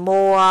can be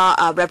more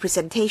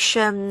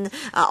representation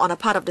on the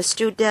part of the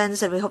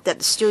students, and we hope that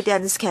the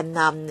students can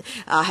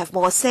have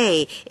more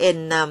say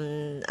in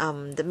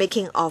the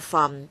making of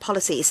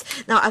policies.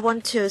 Now, I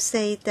want to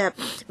say that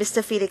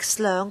Mr. Felix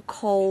Leung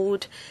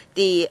called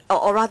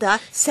or rather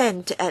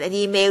sent an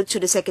email to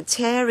the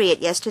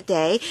Secretariat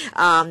yesterday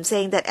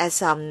saying that as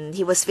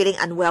he was feeling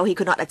unwell, he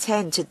could not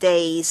attend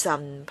today's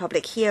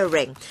public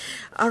hearing.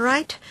 All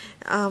right.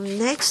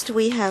 Next,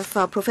 we have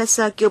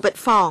Professor Gilbert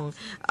Fong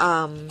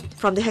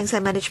from the Heng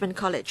Seng Management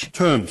College.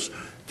 Terms,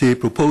 the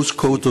proposed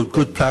Code of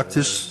Good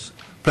Practices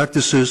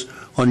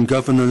on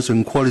Governance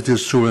and Quality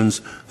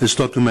Assurance is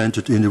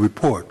documented in the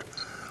report.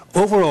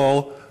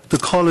 Overall, the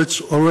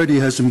college already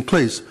has in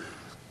place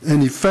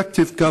an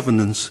effective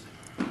governance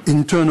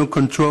internal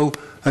control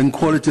and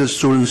quality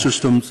assurance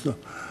system.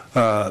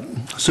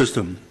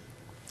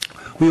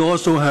 We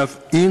also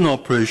have in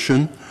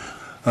operation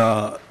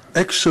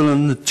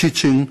excellent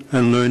teaching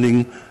and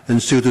learning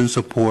and student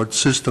support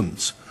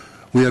systems.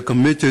 We are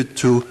committed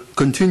to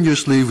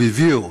continuously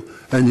review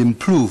and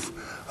improve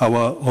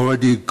our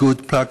already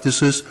good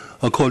practices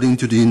according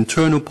to the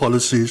internal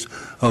policies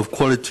of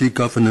quality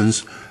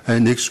governance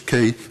and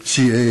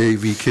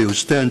HKCAAVQ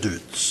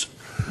standards.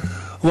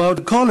 While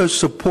the College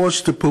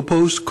supports the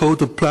proposed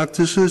Code of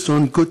Practices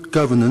on good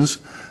governance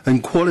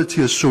and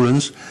quality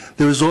assurance,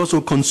 there is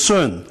also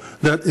concern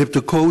that if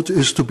the code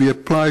is to be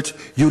applied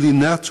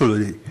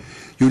unilaterally,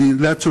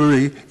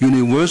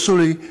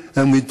 universally,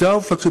 and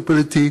without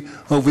flexibility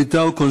or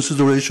without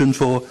consideration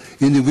for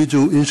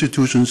individual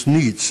institutions'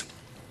 needs,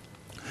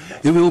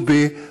 it will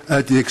be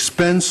at the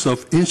expense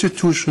of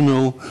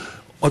institutional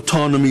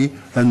autonomy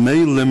and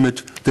may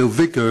limit the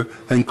vigor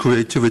and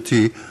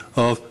creativity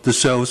of the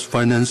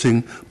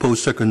self-financing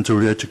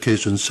post-secondary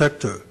education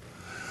sector.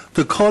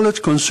 The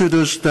College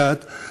considers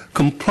that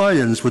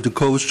compliance with the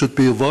code should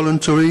be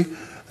voluntary,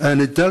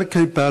 and a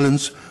delicate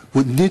balance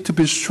would need to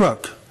be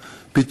struck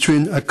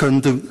between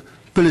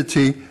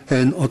accountability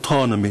and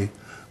autonomy,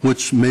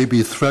 which may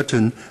be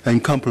threatened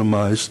and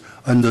compromised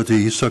under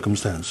the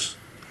circumstance.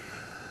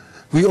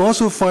 We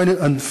also find it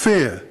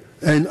unfair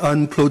and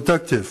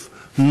unproductive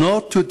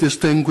not to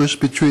distinguish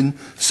between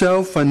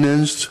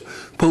self-financed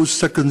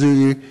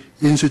post-secondary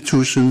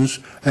institutions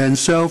and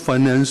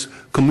self-financed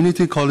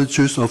community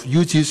colleges of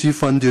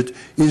UGC-funded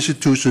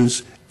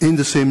institutions in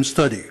the same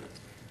study.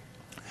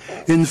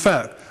 In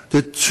fact,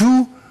 the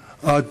two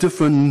are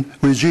different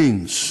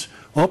regimes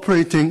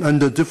operating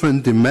under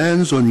different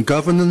demands on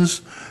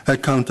governance,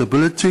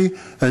 accountability,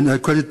 and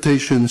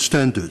accreditation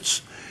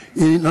standards.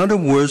 In other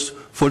words,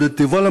 for the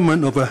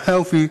development of a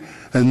healthy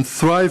and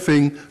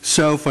thriving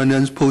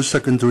self-financed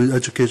post-secondary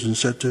education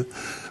sector,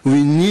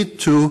 we need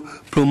to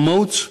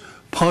promote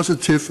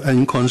positive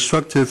and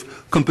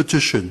constructive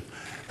competition,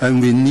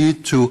 and we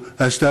need to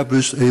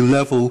establish a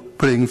level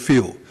playing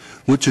field,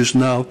 which is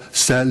now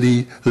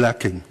sadly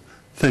lacking.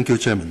 Thank you,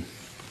 Chairman.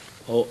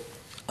 好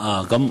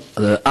啊，咁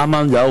啱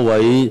啱有一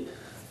位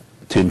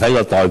團體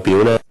嘅代表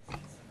咧。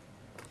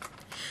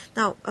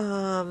Now,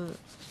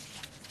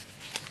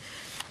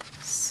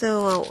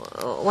 so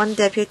one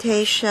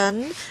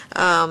deputation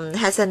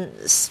hasn't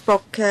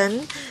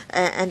spoken,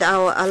 and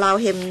I'll allow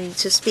him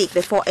to speak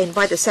before I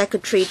invite the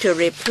secretary to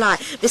reply.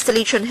 Mr.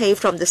 Lee Chun-hei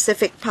from the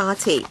Civic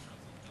Party.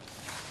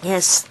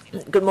 Yes,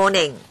 good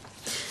morning.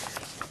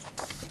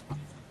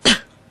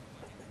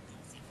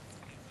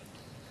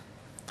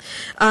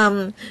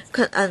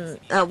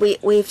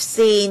 We've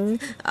seen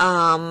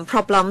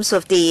problems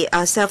of the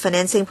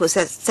self-financing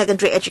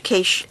secondary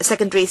education,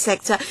 secondary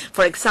sector.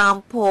 For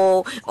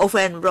example,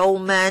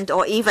 over-enrollment,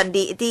 or even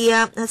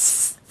the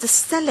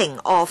selling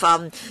of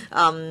a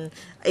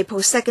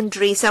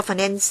post-secondary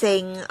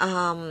self-financing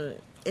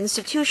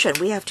institution.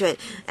 We have to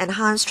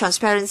enhance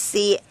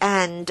transparency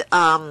and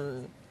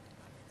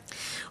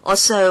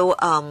also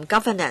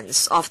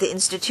governance of the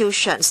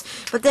institutions.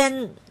 But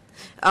then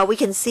we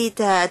can see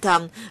that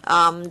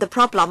the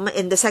problem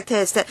in the sector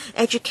is that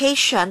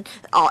education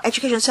or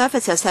education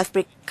services have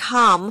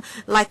become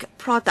like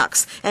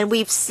products, and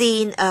we've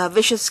seen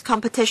vicious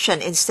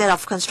competition instead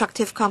of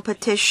constructive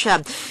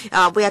competition.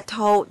 We are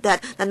told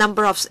that the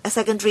number of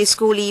secondary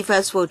school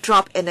leavers will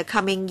drop in the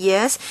coming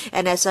years,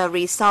 and as a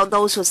result,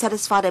 those who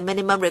satisfy the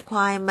minimum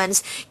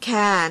requirements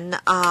can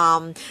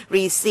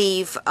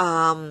receive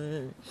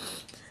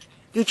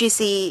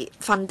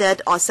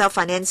UGC-funded or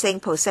self-financing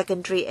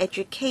post-secondary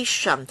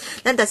education.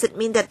 Then does it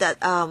mean that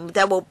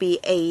there will be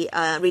a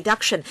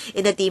reduction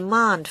in the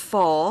demand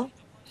for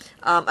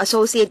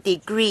associate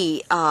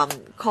degree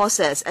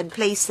courses and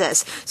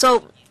places?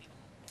 So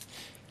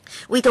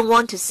we don't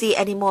want to see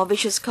any more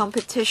vicious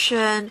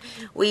competition.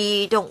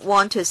 We don't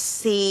want to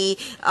see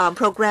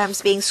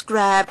programs being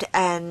scrapped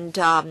and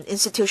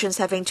institutions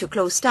having to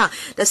close down.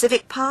 The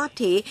Civic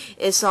Party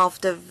is of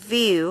the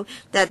view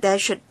that there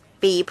should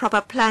be proper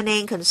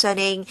planning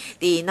concerning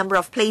the number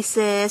of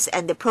places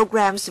and the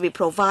programs to be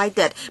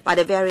provided by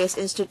the various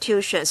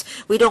institutions.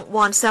 We don't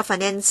want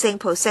self-financing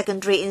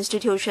post-secondary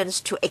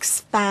institutions to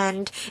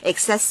expand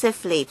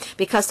excessively,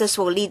 because this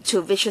will lead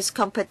to vicious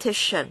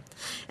competition.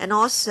 And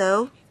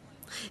also,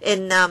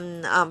 in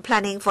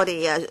planning for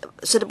the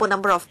suitable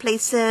number of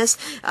places,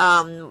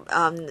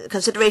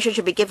 consideration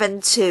should be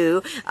given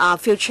to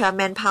future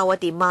manpower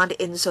demand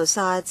in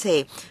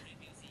society.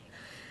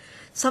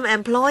 Some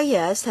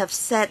employers have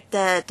said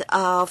that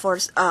for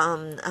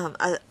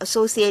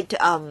associate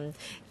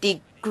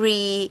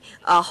degree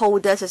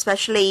holders,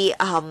 especially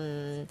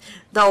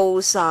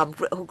those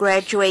who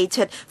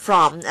graduated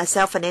from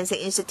self-financing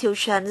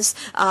institutions,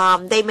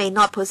 they may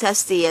not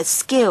possess the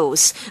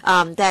skills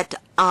that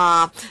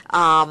are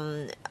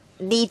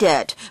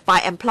needed by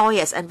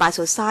employers and by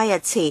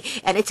society.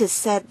 And it is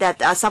said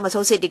that some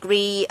associate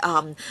degree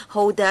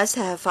holders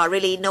have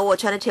really no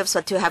alternatives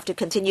but to have to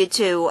continue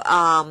to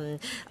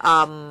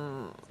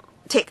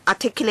take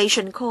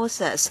articulation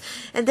courses.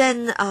 And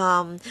then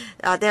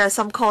there are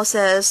some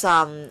courses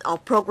or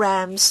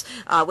programs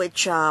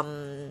which are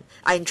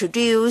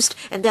introduced,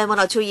 and then 1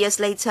 or 2 years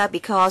later,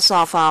 because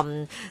of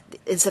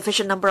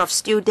insufficient number of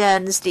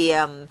students,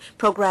 the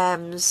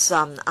programs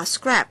are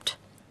scrapped.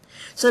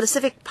 So the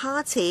civic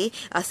party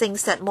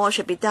thinks that more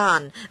should be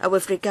done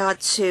with regard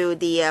to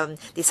the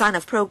design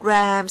of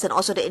programs and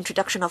also the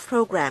introduction of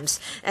programs.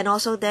 And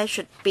also there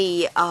should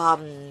be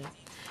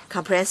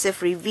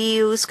comprehensive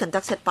reviews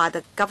conducted by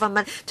the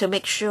government to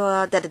make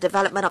sure that the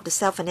development of the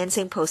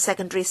self-financing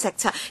post-secondary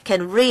sector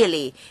can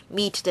really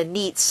meet the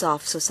needs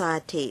of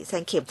society.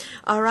 Thank you.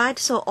 All right,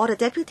 so all the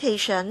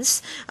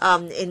deputations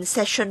in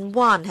session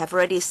 1 have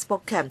already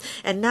spoken.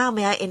 And now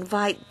may I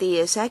invite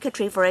the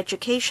Secretary for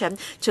Education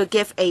to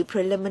give a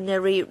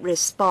preliminary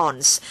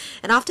response.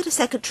 And after the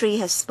Secretary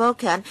has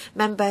spoken,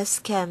 members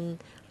can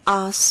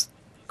ask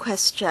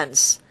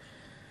questions.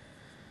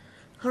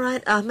 All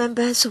right,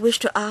 members who wish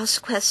to ask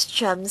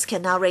questions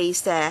can now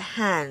raise their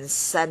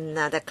hands, and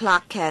the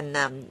clerk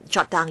can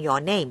jot down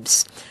your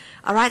names.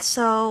 All right,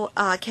 so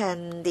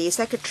can the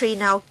Secretary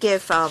now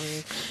give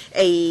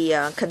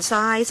a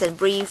concise and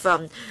brief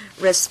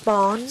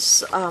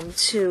response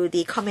to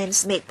the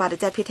comments made by the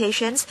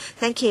deputations?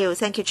 Thank you,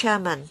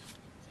 Chairman.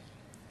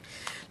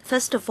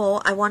 First of all,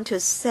 I want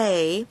to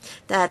say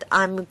that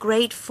I'm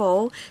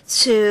grateful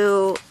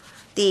to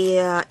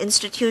the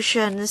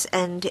institutions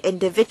and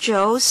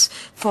individuals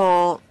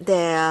for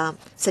their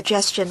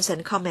suggestions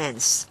and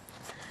comments.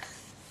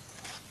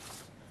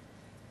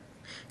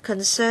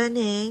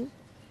 Concerning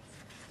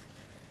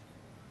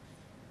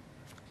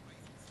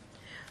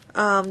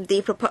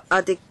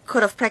the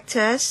code of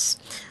practice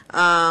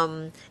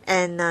and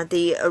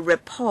the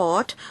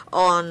report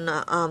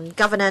on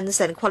governance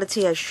and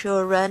quality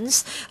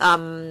assurance,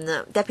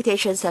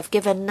 deputations have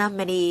given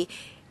many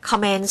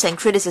comments and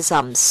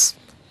criticisms.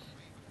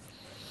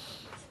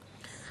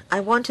 I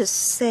want to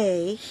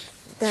say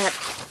that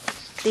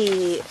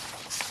the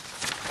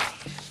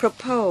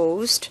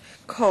proposed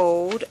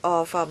code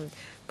of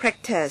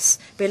practice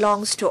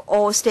belongs to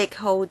all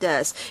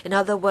stakeholders. In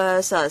other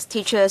words,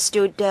 teachers,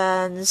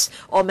 students,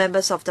 all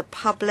members of the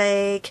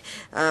public,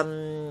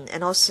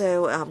 and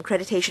also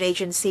accreditation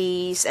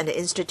agencies and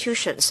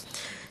institutions.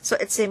 So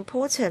it's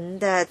important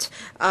that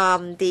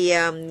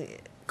the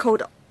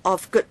code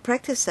of good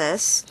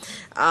practices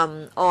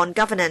on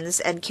governance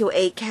and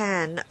QA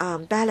can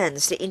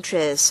balance the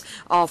interests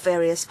of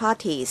various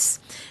parties.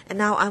 And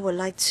now I would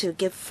like to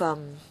give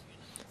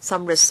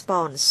some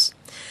response.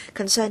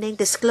 Concerning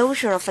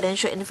disclosure of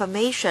financial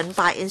information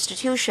by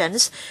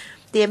institutions,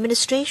 the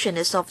administration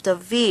is of the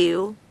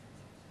view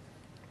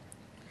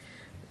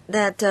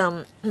that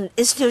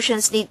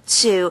institutions need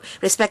to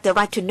respect the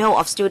right to know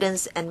of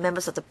students and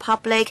members of the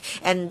public,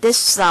 and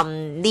this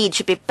need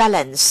should be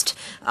balanced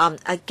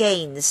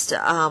against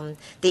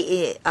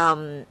the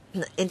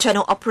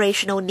internal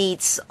operational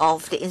needs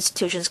of the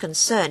institutions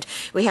concerned.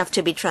 We have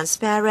to be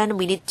transparent.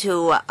 We need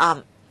to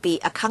be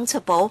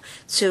accountable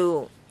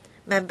to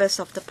members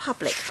of the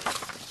public.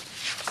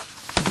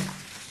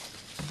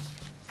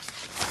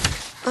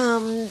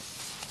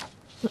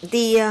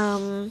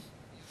 The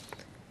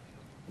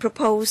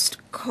proposed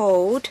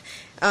code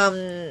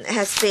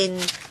has been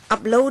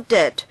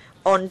uploaded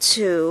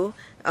onto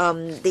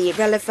the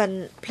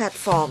relevant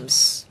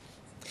platforms,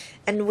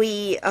 and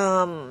we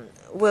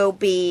will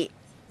be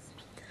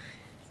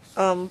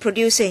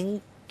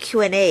producing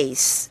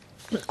Q&As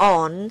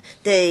on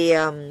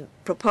the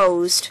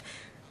proposed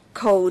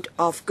code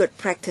of good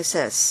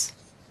practices.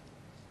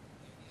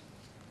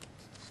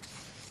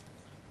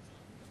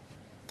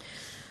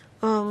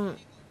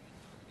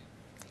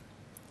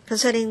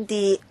 Concerning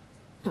the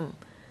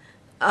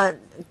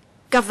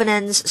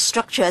governance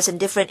structures in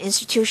different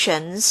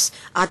institutions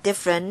are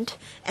different,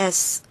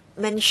 as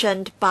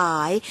mentioned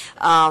by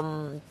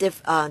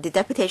the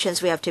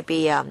deputations. We have to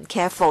be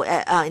careful.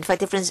 In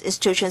fact, different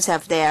institutions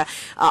have their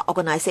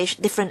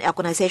different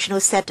organizational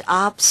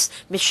setups,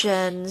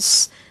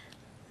 missions,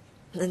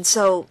 and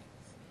so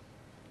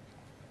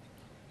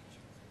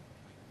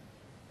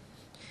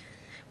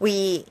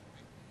we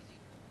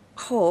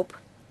hope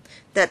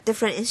that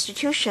different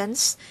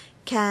institutions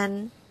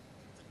can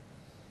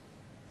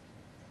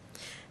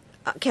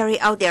carry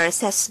out their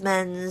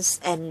assessments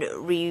and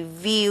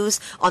reviews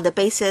on the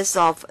basis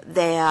of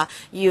their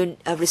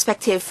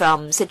respective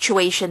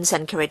situations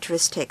and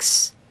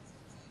characteristics.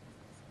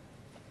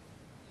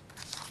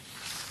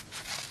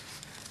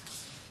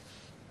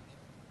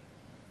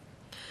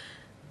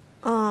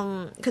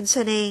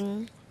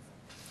 Concerning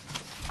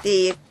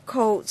the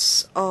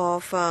codes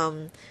of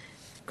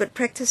good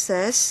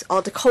practices,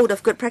 or the code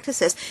of good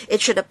practices,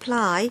 it should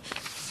apply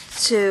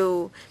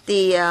to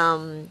the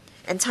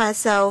entire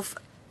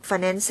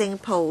self-financing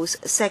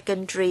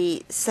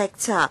post-secondary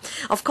sector.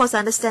 Of course, I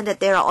understand that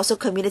there are also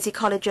community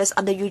colleges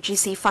under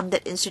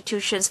UGC-funded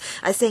institutions.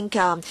 I think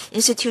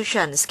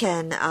institutions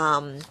can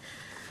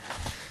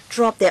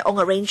drop their own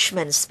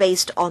arrangements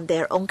based on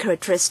their own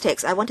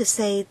characteristics. I want to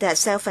say that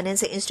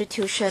self-financing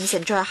institutions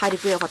enjoy a high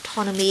degree of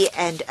autonomy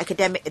and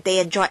they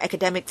enjoy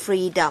academic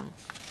freedom.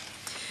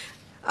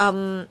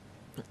 A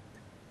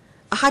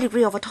high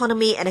degree of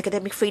autonomy and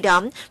academic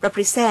freedom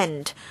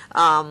represent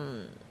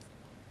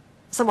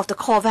some of the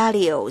core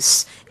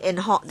values in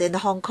the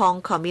Hong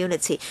Kong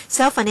community.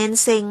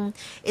 Self-financing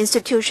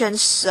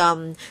institutions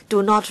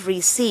do not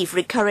receive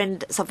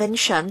recurrent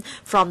subvention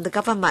from the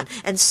government,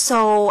 and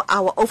so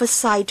our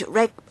oversight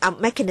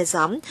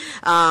mechanism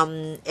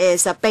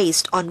is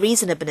based on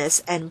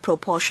reasonableness and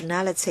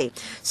proportionality.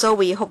 So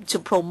we hope to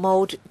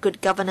promote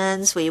good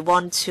governance. We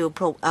want to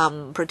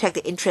protect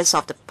the interests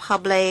of the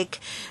public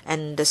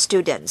and the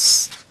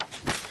students.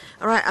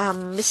 All right,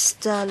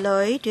 Mr.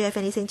 Lui, do you have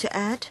anything to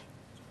add?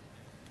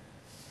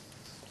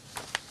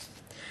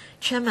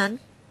 Chairman,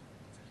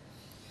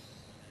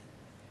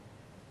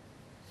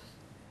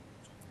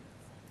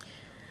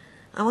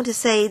 I want to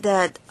say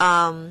that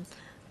what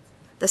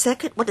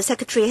the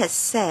Secretary has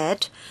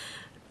said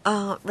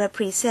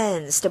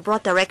represents the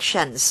broad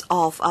directions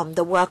of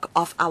the work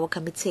of our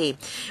committee.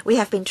 We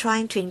have been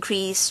trying to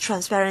increase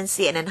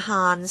transparency and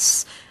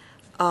enhance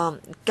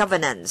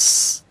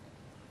governance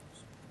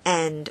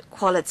and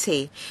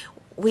quality.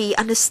 We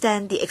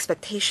understand the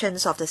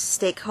expectations of the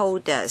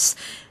stakeholders.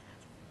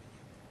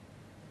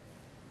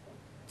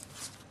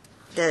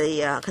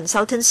 The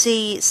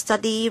consultancy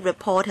study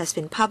report has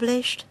been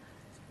published.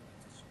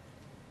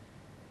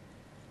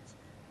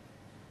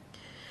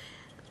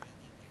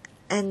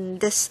 And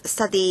this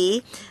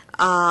study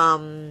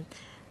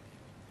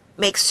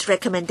makes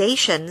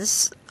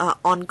recommendations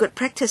on good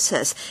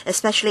practices,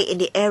 especially in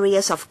the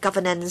areas of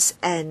governance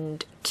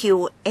and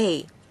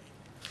QA.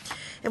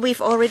 And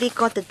we've already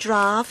got the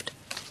draft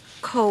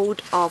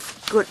code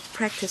of good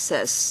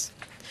practices.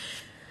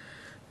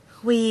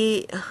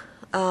 We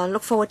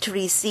look forward to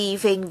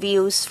receiving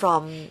views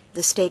from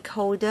the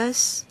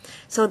stakeholders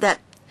so that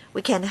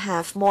we can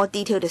have more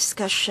detailed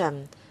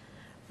discussion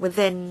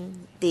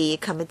within the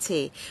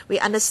committee. We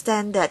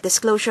understand that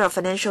disclosure of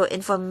financial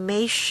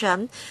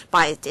information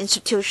by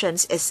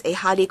institutions is a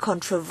highly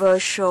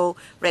controversial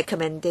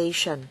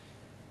recommendation.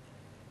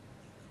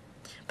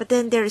 But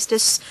then there is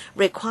this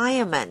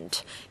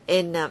requirement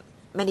in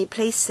many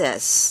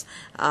places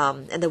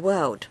in the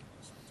world.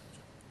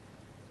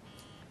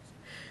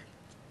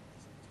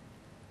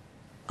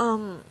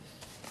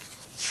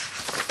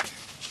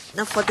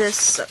 Now for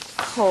this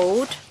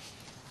code,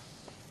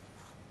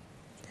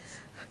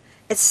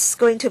 it's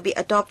going to be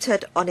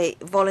adopted on a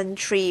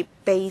voluntary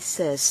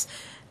basis,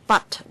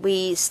 but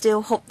we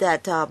still hope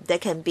that there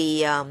can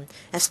be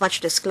as much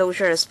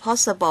disclosure as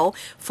possible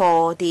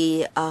for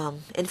the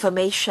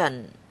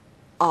information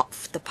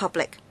of the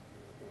public.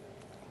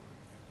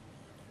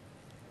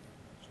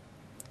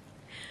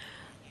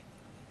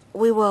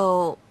 We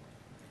will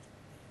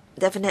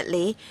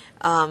definitely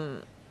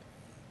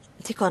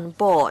take on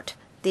board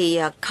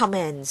the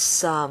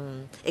comments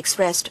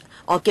expressed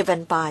or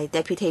given by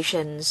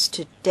deputations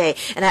today.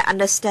 And I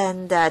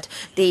understand that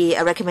the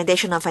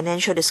recommendation on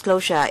financial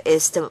disclosure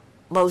is the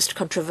most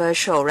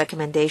controversial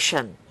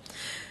recommendation.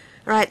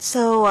 Right,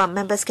 so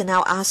members can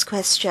now ask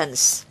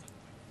questions.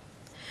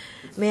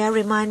 May I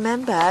remind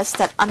members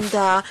that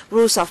under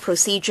Rules of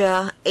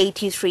Procedure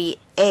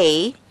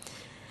 83A,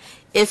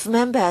 if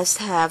members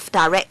have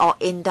direct or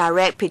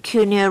indirect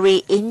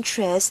pecuniary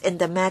interest in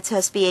the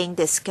matters being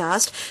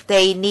discussed,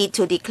 they need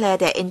to declare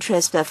their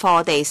interest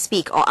before they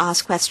speak or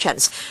ask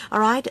questions. All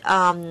right.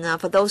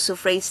 For those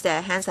who've raised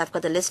their hands, I've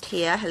got the list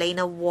here.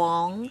 Helena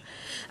Wong,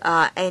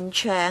 Anne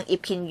Chang,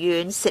 Ip Kin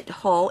Yuen, Sid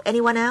Ho.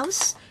 Anyone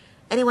else?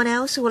 Anyone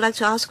else who would like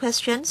to ask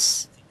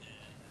questions?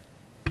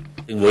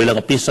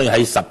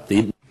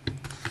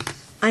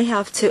 I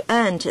have to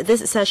end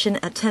this session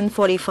at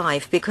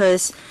 10:45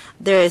 because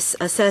there is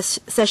a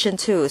session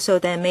 2, so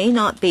there may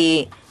not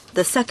be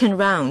the second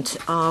round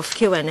of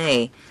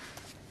Q&A.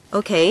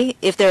 Okay,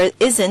 if there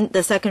isn't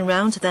the second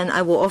round, then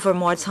I will offer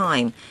more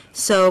time.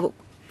 So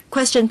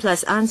question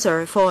plus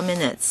answer, 4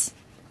 minutes.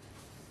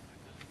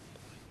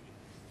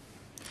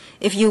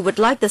 If you would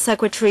like the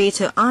secretary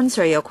to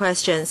answer your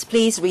questions,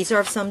 please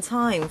reserve some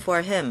time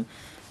for him.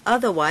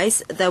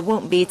 Otherwise, there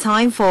won't be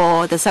time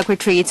for the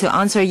secretary to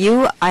answer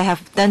you. I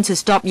have then to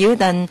stop you,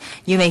 then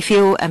you may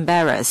feel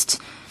embarrassed.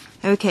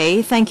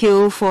 Okay, thank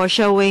you for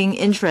showing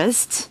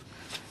interest.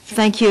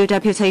 Thank you,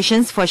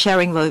 deputations, for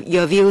sharing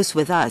your views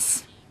with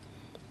us.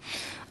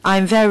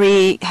 I'm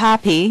very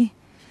happy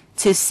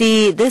to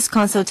see this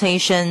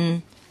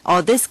consultation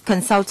or this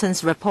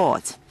consultant's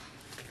report.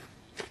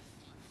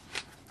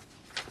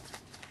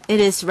 It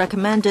is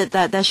recommended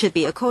that there should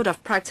be a code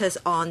of practice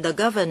on the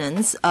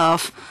governance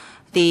of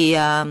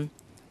the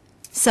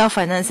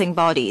self-financing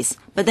bodies.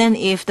 But then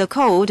if the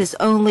code is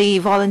only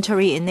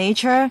voluntary in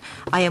nature,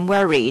 I am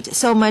worried.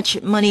 So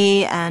much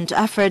money and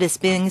effort is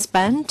being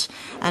spent,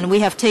 and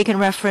we have taken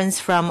reference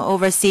from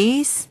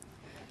overseas.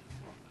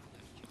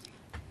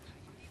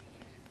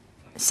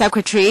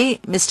 Secretary,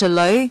 Mr.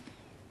 Lui,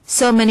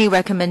 so many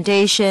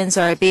recommendations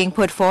are being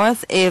put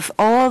forth. If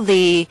all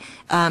the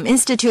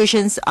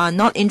institutions are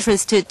not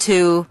interested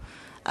to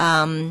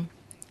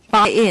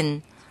buy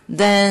in,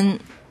 then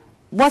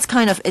what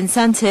kind of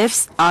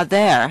incentives are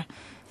there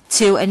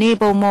to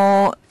enable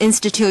more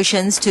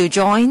institutions to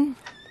join?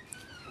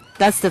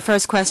 That's the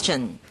first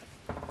question.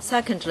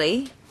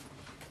 Secondly,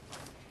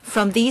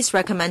 from these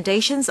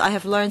recommendations, I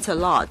have learned a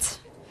lot.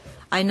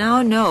 I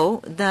now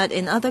know that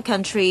in other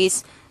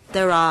countries,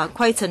 there are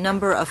quite a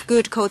number of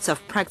good codes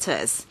of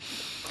practice.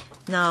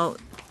 Now,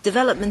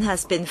 development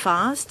has been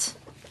fast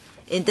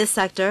in this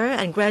sector,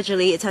 and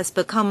gradually it has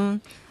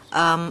become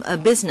a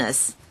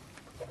business.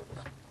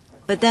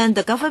 But then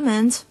the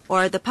government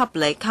or the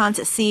public can't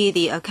see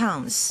the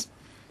accounts.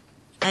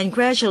 And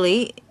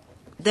gradually,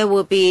 there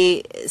will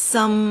be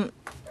some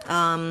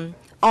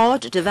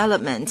odd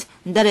development.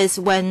 That is,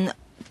 when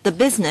the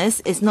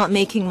business is not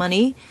making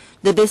money,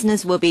 the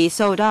business will be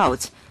sold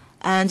out.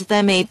 And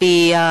there may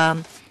be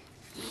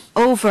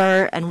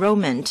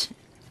over-enrollment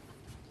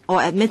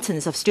or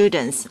admittance of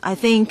students. I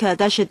think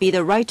that should be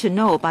the right to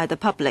know by the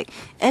public.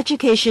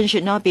 Education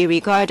should not be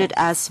regarded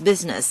as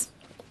business.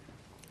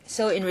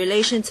 So in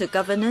relation to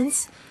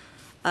governance,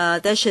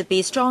 there should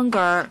be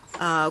stronger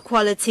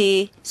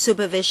quality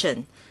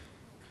supervision.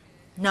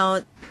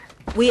 Now,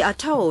 we are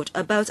told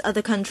about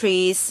other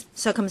countries'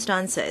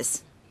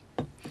 circumstances.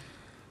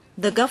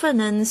 The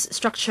governance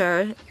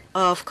structure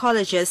of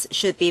colleges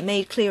should be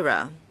made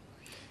clearer.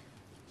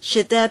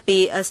 Should there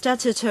be a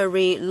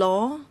statutory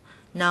law?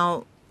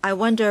 Now, I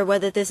wonder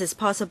whether this is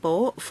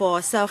possible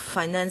for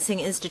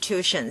self-financing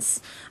institutions.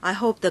 I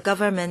hope the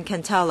government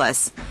can tell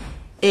us.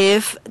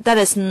 If that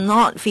is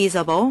not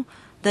feasible,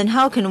 then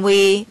how can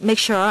we make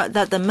sure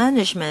that the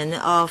management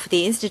of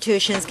the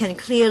institutions can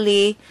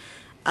clearly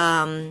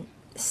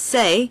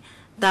say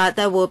that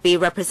there will be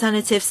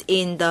representatives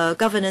in the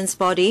governance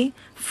body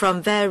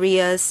from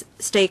various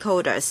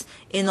stakeholders?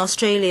 In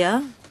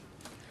Australia,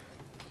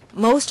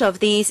 most of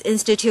these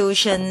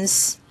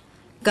institutions'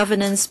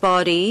 governance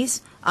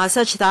bodies are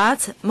such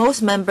that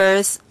most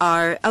members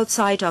are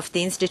outside of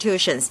the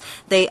institutions.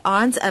 They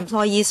aren't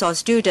employees or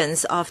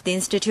students of the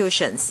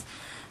institutions.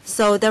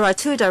 So there are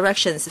two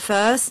directions.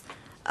 First,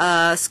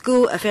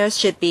 school affairs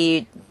should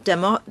be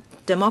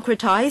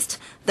democratized.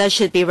 There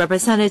should be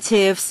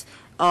representatives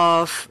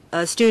of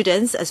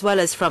students as well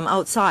as from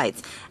outside.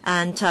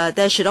 And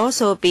there should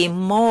also be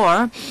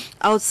more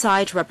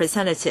outside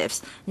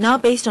representatives. Now,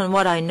 based on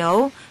what I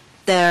know,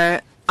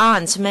 there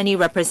aren't many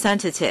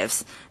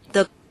representatives.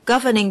 The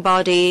governing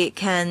body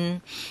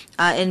can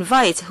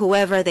invite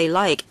whoever they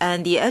like,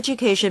 and the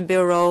Education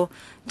Bureau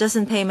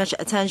doesn't pay much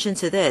attention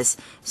to this.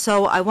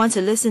 So I want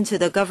to listen to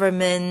the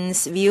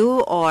government's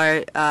view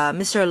or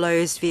Mr.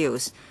 Leu's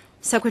views.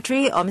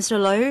 Secretary or Mr.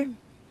 Leu?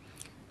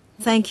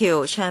 Thank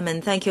you,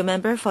 Chairman. Thank you,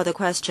 Member, for the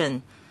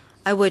question.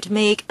 I would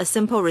make a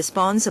simple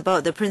response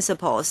about the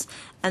principles,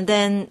 and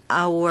then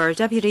our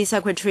Deputy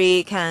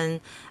Secretary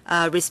can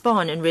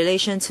respond in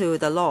relation to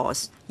the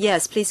laws.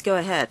 Yes, please go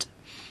ahead.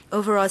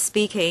 Overall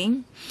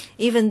speaking,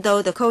 even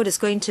though the code is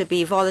going to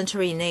be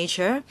voluntary in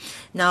nature,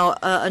 now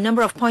a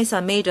number of points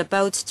are made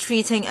about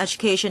treating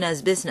education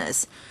as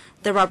business.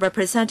 There are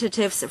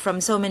representatives from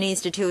so many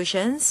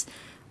institutions.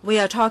 We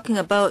are talking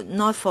about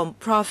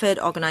not-for-profit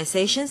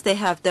organizations. They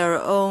have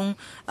their own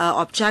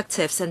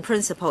objectives and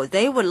principles.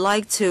 They would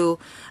like to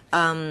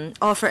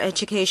offer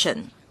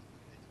education.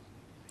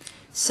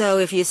 So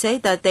if you say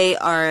that they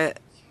are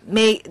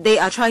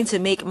trying to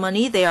make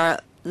money, they are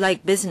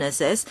like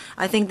businesses,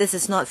 I think this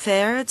is not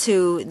fair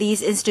to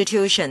these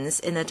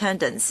institutions in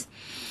attendance.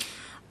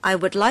 I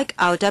would like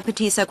our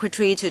Deputy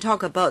Secretary to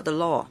talk about the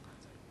law.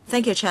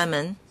 Thank you,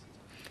 Chairman.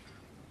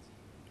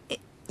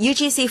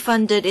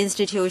 UGC-funded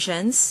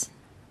institutions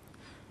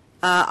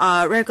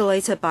are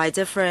regulated by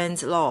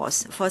different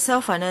laws. For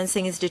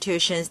self-financing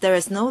institutions, there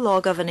is no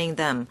law governing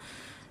them.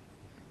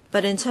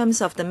 But in terms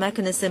of the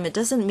mechanism, it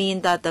doesn't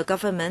mean that the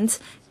government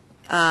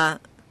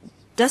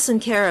doesn't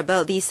care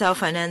about these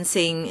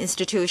self-financing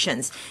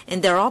institutions.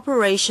 In their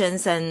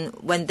operations and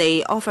when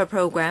they offer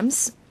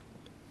programs,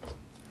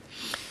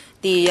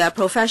 the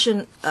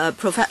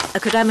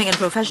Academic and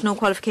Professional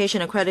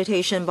Qualification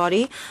Accreditation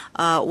Body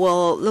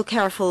will look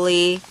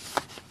carefully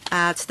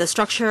at the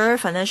structure,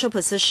 financial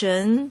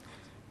position,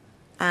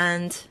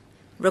 and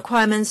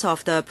requirements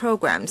of the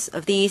programs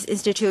of these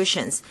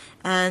institutions.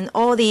 And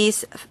all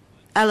these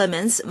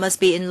elements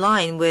must be in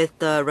line with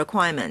the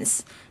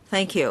requirements.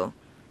 Thank you.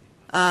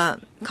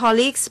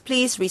 Colleagues,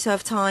 please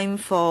reserve time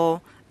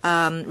for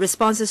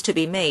responses to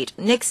be made.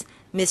 Next,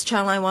 Ms.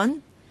 Chang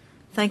Lai-wan.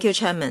 Thank you,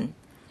 Chairman.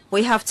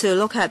 We have to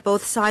look at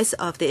both sides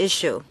of the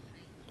issue.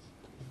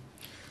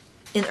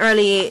 In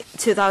early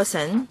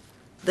 2000,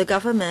 the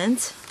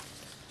government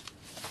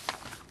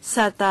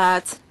said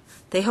that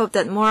they hope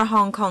that more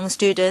Hong Kong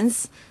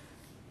students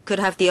could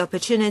have the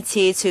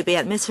opportunity to be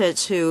admitted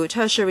to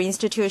tertiary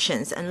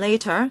institutions. And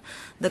later,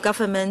 the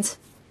government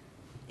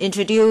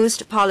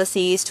introduced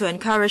policies to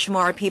encourage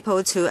more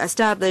people to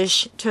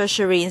establish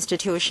tertiary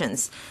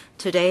institutions.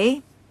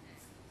 Today,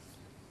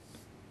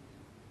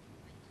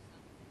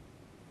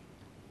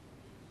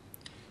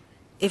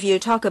 if you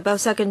talk about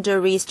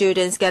secondary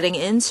students getting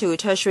into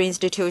tertiary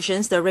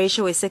institutions, the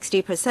ratio is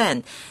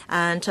 60%,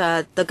 and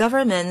the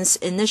government's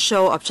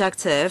initial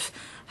objective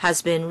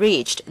has been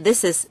reached.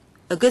 This is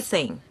a good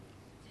thing.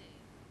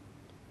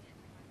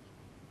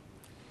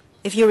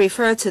 If you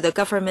refer to the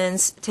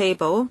government's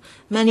table,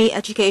 many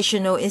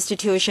educational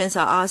institutions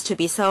are asked to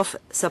be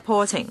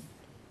self-supporting.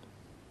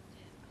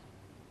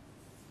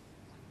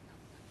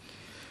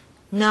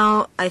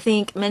 Now, I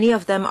think many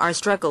of them are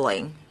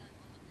struggling.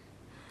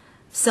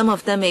 Some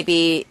of them may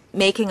be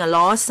making a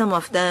loss. Some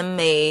of them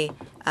may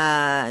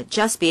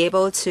just be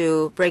able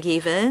to break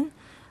even.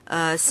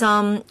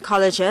 Some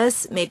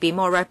colleges may be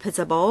more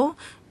reputable.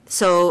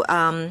 So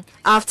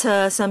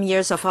after some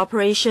years of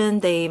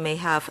operation, they may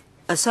have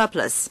a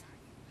surplus.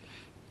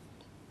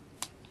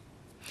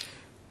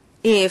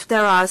 If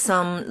there are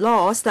some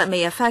laws that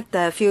may affect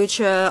their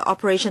future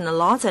operation a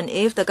lot, and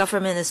if the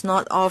government is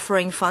not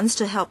offering funds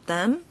to help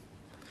them,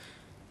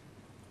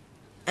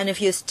 and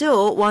if you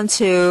still want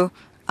to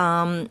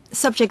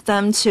subject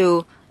them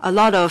to a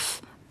lot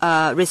of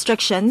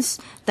restrictions,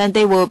 then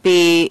they will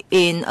be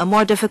in a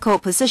more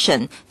difficult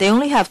position. They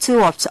only have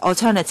two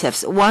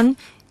alternatives. One,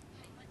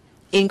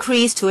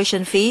 increase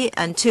tuition fee,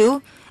 and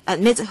two,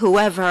 admit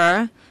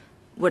whoever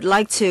would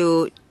like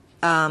to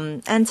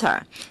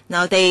enter.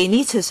 Now, they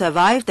need to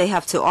survive. They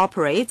have to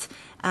operate.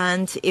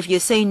 And if you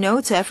say no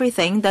to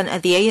everything, then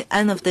at the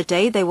end of the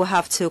day, they will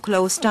have to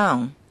close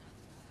down.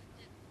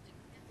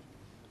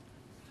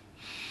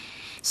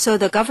 So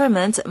the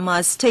government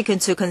must take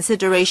into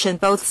consideration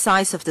both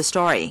sides of the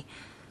story.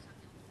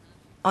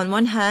 On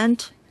one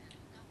hand,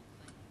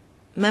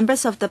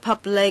 members of the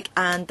public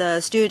and the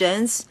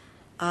students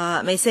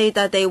may say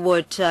that they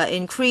would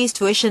increase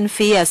tuition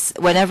fee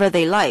whenever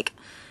they like.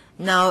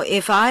 Now,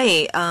 if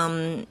I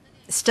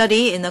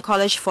study in the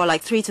college for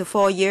like 3 to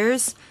 4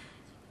 years,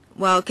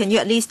 well, can you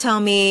at least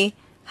tell me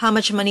how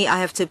much money I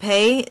have to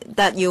pay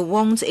that you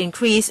won't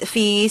increase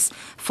fees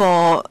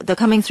for the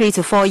coming 3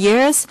 to 4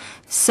 years?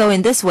 So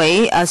in this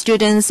way,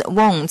 students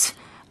won't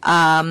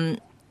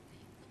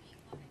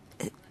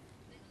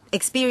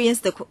experience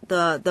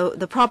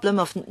the problem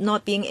of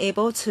not being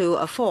able to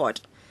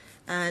afford.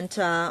 And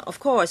of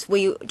course,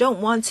 we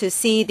don't want to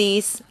see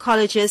these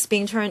colleges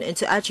being turned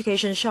into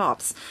education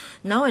shops.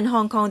 Now in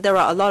Hong Kong, there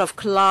are a lot of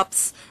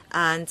clubs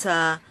and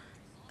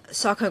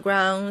soccer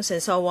grounds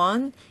and so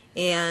on.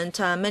 And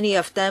many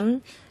of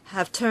them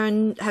have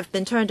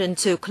been turned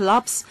into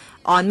clubs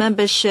on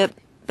membership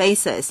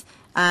basis.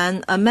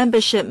 And a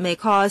membership may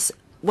cost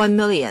 1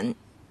 million,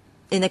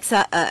 an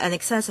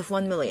excess of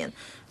 1 million.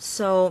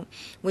 So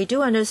we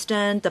do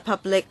understand the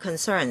public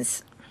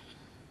concerns.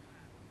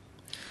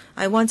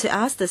 I want to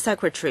ask the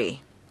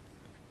Secretary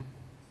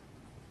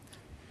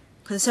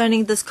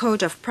concerning this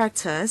code of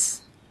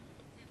practice.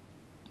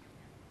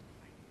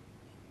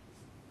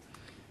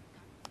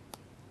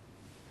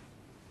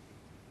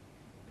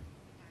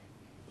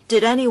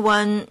 Did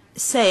anyone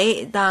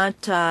say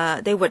that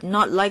they would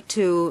not like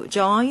to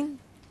join?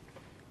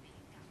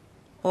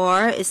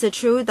 Or is it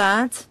true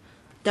that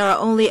there are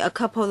only a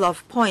couple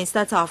of points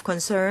that are of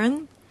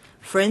concern?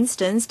 For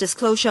instance,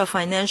 disclosure of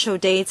financial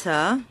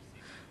data.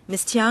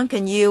 Ms. Tiang,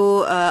 can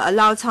you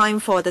allow time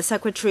for the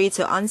Secretary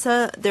to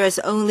answer? There is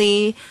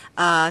only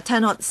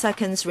 10 odd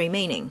seconds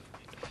remaining.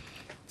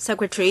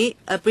 Secretary,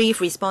 a brief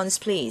response,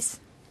 please.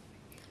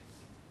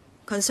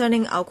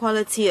 Concerning our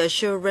quality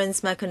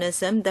assurance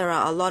mechanism, there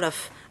are a lot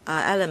of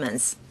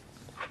elements.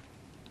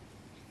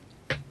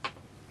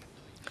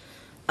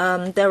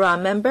 There are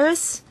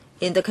members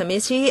in the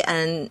committee,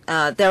 and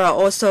there are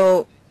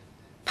also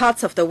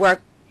parts of the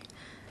work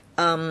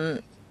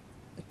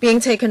being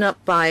taken up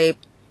by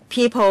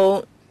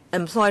people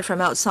employed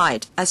from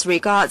outside. As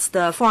regards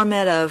the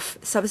format of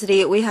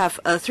subsidy, we have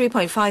a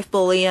 3.5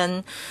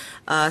 billion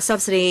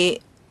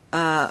subsidy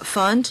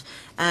fund,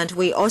 and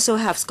we also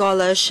have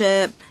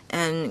scholarship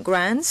and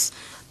grants.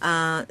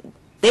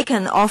 They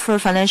can offer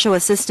financial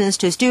assistance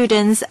to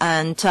students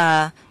and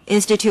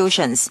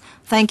institutions.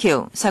 Thank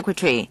you,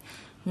 Secretary.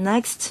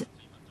 Next,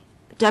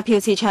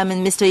 Deputy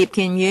Chairman, Mr. Ip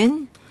Kim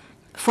Yun,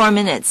 4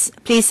 minutes.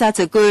 Please set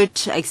a good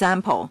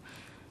example.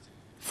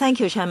 Thank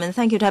you, Chairman.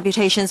 Thank you,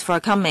 deputations, for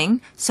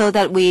coming so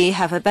that we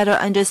have a better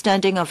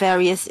understanding of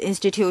various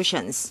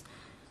institutions.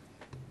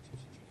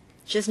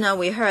 Just now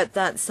we heard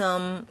that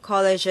some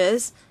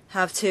colleges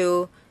have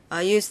to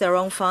use their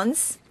own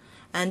funds,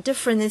 and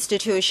different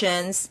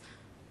institutions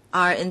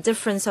are in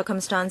different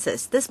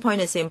circumstances. This point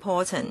is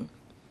important.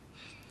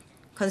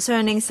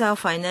 Concerning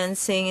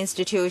self-financing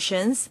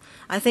institutions,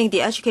 I think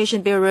the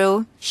Education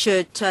Bureau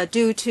should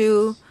do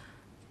two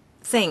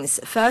things.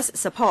 First,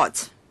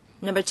 support.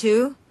 Number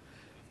two,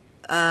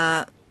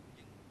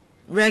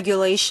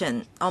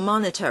 regulation or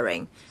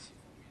monitoring.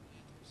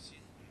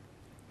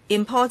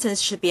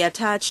 Importance should be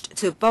attached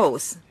to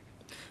both.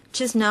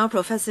 Just now,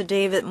 Professor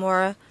David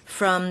Moore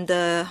from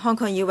the Hong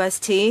Kong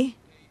UST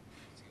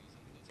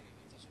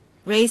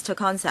raised a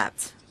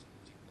concept.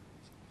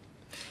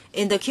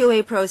 In the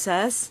QA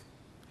process,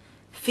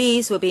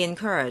 fees will be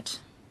incurred.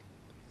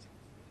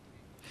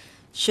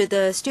 should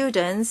the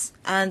students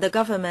and the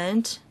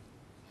government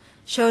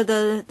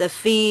shoulder the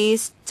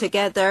fees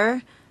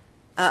together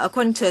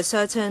according to a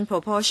certain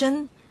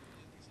proportion?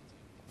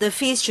 The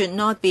fees should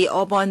not be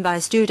all borne by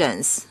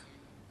students.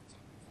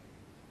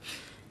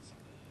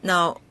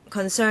 Now,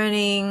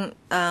 concerning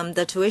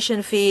the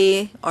tuition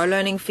fee or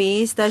learning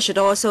fees, there should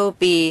also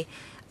be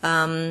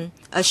a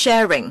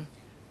sharing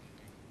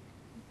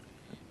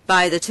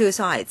by the two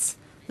sides.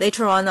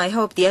 Later on, I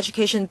hope the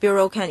Education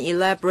Bureau can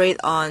elaborate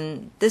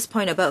on this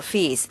point about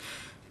fees.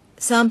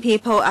 Some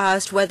people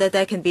asked whether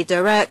there can be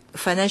direct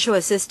financial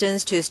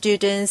assistance to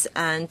students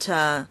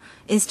and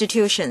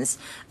institutions.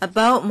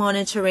 About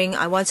monitoring,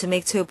 I want to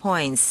make 2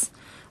 points.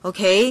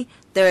 Okay,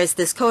 there is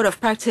this code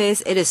of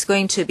practice. It is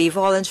going to be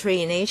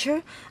voluntary in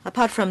nature.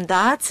 Apart from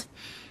that,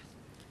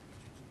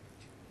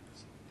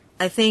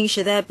 I think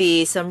should there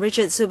be some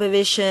rigid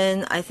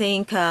supervision? I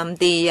think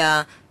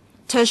the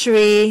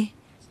tertiary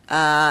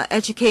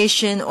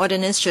education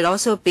ordinance should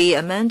also be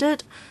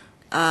amended.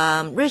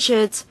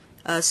 Rigid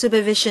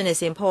supervision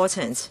is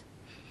important,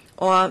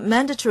 or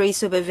mandatory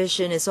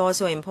supervision is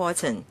also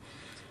important.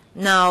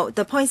 Now,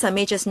 the points I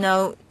made just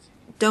now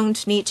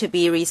don't need to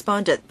be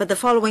responded, but for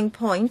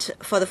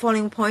the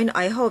following point,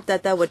 I hope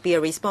that there would be a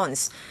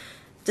response.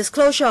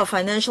 Disclosure of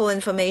financial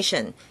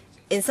information.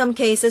 In some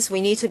cases, we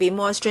need to be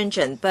more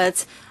stringent,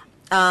 but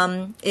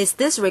is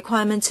this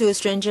requirement too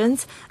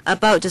stringent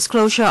about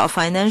disclosure of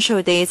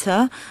financial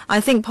data? I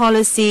think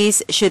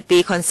policies should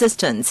be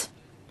consistent.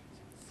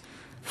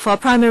 For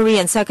primary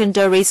and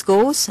secondary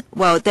schools,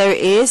 well, there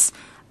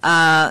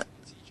are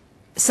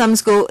some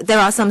schools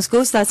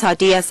that are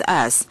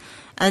DSS,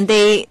 and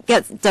they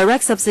get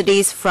direct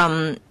subsidies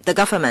from the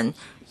government.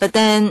 But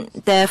then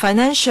their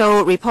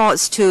financial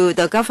reports to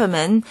the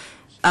government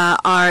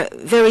are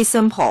very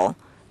simple.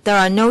 There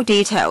are no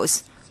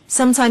details.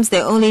 Sometimes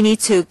they only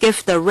need to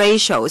give the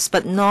ratios,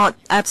 but not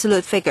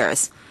absolute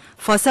figures.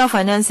 For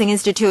self-financing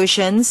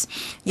institutions,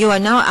 you are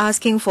now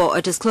asking for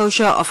a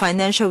disclosure of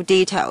financial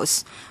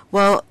details.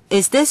 Well,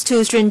 is this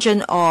too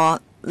stringent or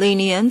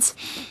lenient?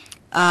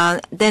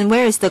 Then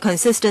where is the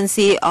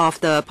consistency of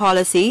the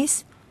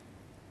policies?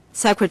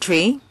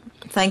 Secretary,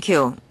 thank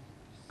you.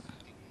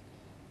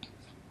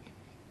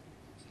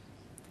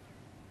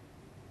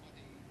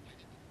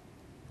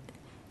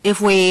 If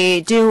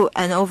we do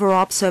an overall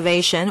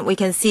observation, we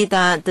can see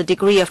that the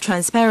degree of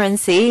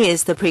transparency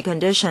is the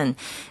precondition.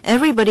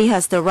 Everybody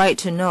has the right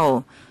to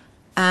know.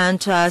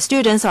 And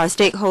students are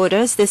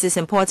stakeholders. This is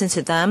important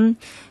to them.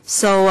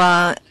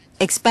 So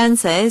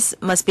expenses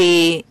must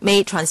be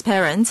made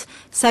transparent.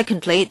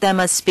 Secondly, there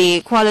must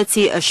be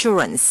quality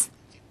assurance.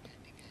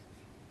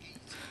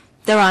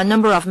 There are a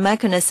number of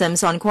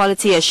mechanisms on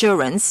quality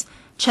assurance.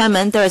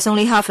 Chairman, there is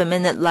only half a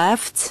minute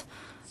left.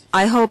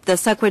 I hope the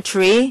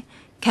Secretary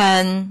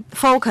can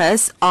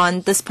focus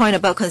on this point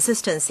about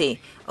consistency.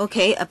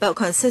 Okay, about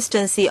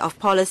consistency of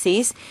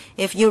policies.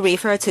 If you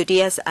refer to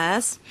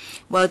DSS,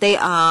 well, they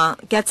are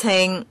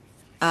getting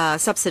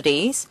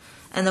subsidies,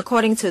 and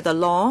according to the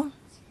law,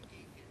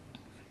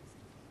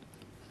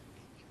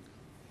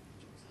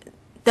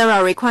 there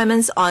are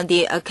requirements on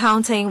the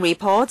accounting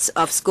reports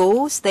of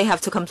schools. They have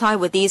to comply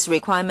with these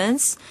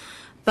requirements,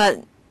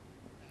 but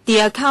the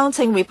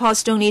accounting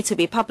reports don't need to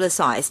be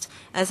publicized.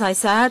 As I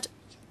said,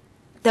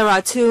 there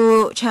are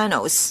two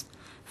channels.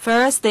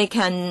 First, they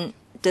can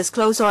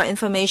disclose our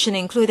information,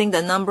 including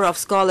the number of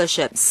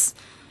scholarships,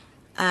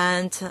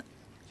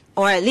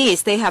 or at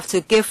least they have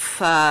to give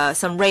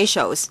some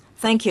ratios.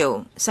 Thank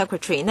you,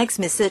 Secretary. Next,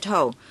 Ms.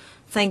 Sito.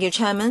 Thank you,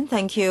 Chairman.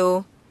 Thank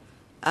you,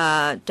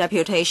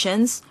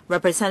 deputations,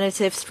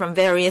 representatives from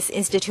various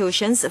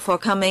institutions for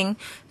coming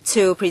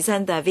to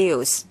present their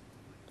views.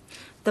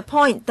 The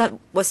point that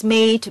was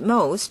made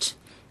most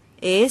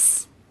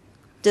is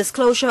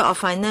disclosure of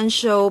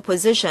financial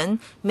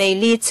position may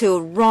lead to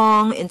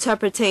wrong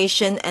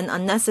interpretation and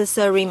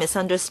unnecessary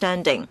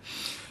misunderstanding.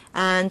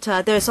 And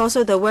there's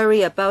also the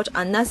worry about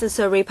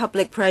unnecessary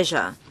public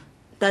pressure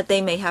that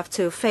they may have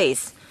to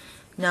face.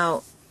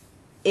 Now,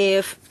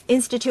 if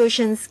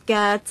institutions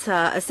get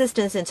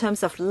assistance in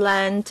terms of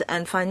land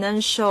and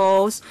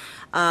financials,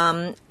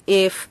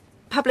 if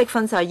public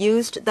funds are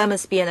used, there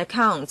must be an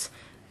account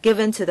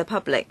given to the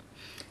public.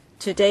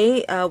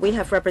 Today, we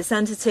have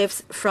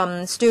representatives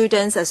from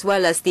students as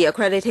well as the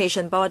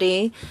accreditation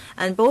body,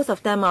 and both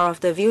of them are of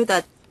the view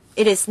that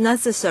it is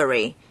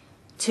necessary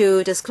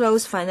to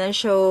disclose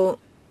financial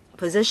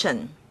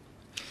position.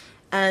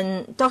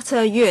 And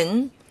Dr.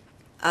 Yun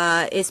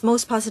is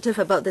most positive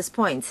about this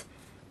point.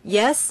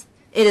 Yes,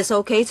 it is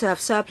okay to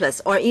have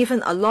surplus or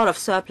even a lot of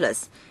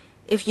surplus.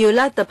 If you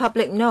let the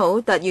public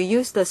know that you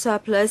use the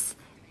surplus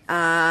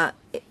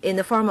in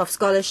the form of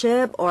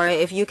scholarship, or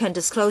if you can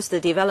disclose the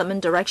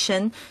development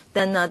direction,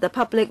 then the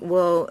public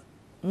will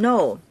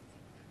know.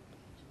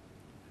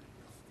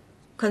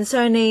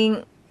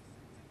 Concerning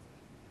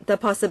the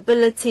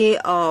possibility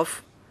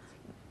of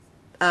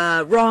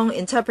wrong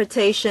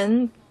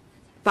interpretation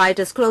by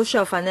disclosure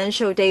of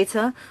financial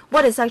data,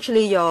 what is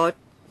actually your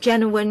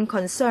genuine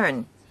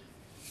concern?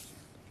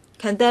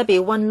 Can there be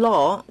one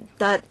law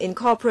that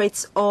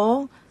incorporates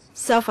all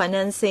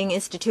self-financing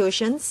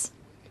institutions?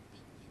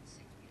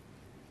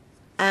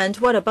 And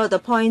what about the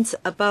point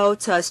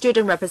about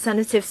student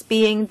representatives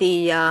being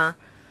the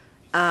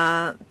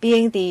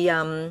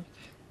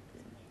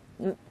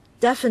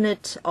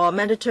definite or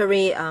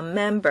mandatory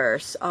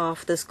members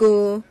of the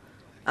school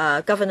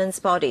governance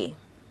body?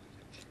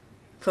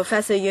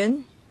 Professor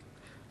Yun,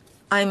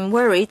 I'm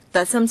worried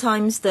that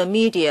sometimes the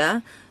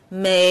media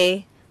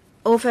may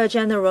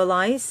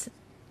overgeneralize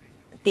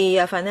the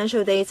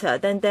financial data.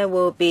 Then there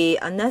will be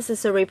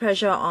unnecessary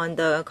pressure on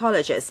the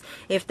colleges.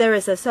 If there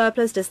is a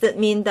surplus, does that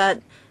mean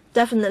that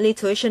definitely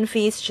tuition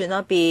fees should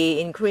not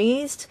be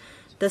increased?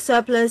 The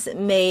surplus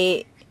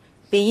may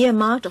be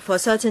earmarked for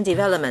certain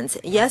developments.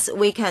 Yes,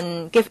 we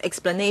can give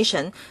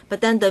explanation,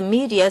 but then the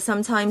media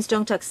sometimes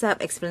don't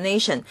accept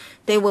explanation.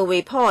 They will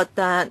report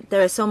that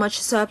there is so much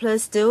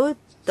surplus still.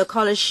 The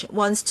college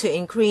wants to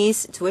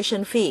increase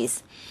tuition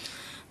fees.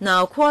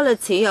 Now,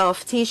 quality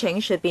of teaching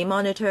should be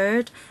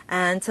monitored,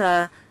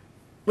 and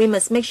we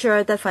must make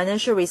sure that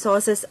financial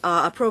resources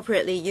are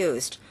appropriately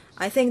used.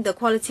 I think the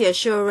quality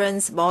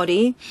assurance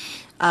body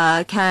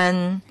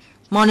can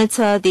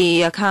monitor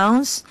the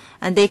accounts,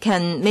 and they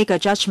can make a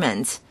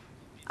judgment.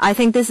 I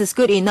think this is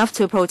good enough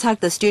to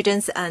protect the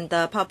students and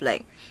the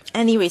public.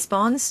 Any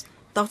response?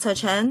 Dr.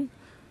 Chen,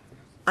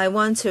 I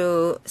want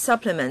to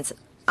supplement.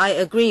 I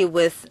agree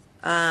with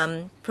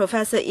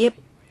Professor Ip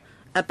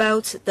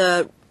about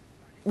the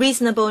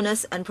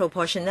reasonableness and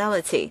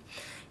proportionality.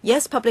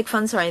 Yes, public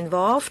funds are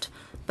involved,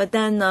 but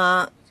then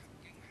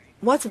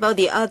what about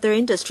the other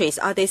industries?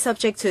 Are they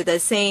subject to the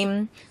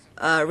same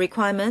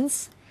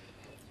requirements?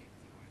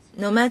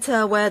 No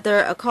matter whether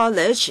a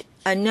college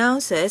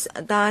announces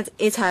that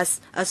it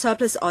has a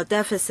surplus or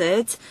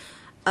deficit,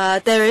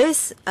 there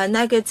is a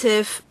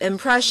negative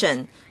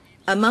impression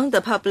among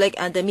the public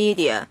and the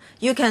media.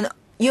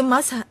 You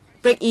must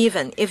break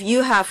even. If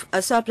you have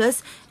a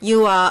surplus,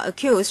 you are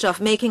accused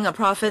of making a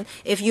profit.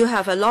 If you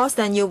have a loss,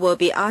 then you will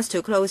be asked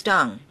to close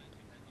down.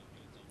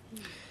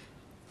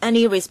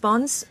 Any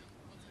response?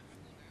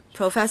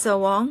 Professor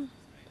Wong?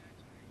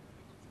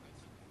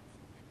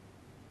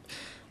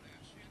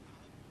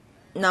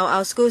 Now,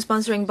 our school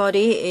sponsoring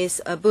body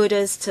is a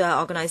Buddhist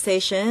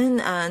organization,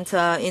 and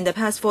in the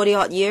past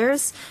 40-odd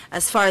years,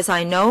 as far as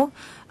I know,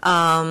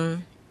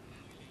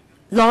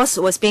 loss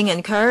was being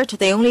incurred.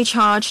 They only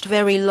charged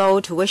very low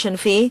tuition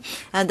fee,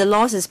 and the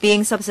loss is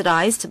being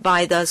subsidized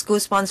by the school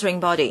sponsoring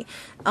body.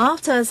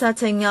 After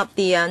setting up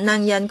the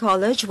Nanyang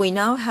College, we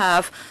now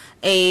have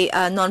a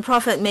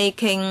non-profit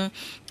making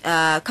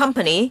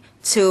company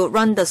to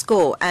run the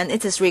school, and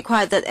it is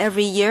required that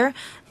every year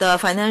the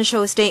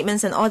financial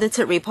statements and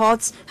audited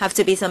reports have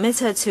to be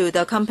submitted to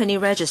the company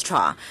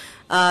registrar.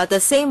 The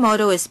same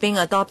model is being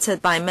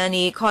adopted by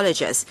many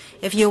colleges.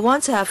 If you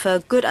want to have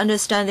a good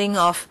understanding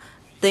of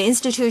the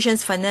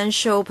institution's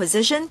financial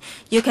position,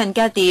 you can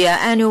get the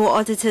annual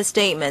audited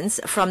statements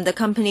from the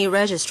company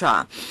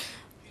registrar.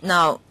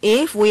 Now,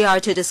 if we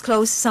are to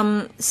disclose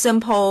some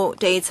simple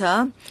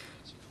data,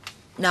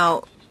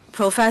 now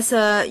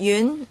Professor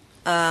Yun,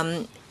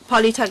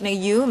 Polytechnic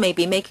U may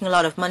be making a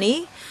lot of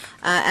money,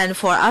 and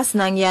for us,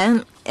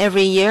 Nanyang,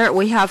 every year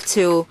we have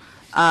to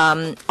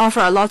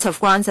offer a lot of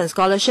grants and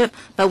scholarship,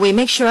 but we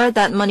make sure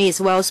that money is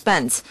well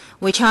spent.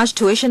 We charge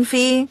tuition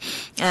fee,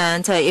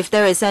 and if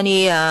there is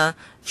any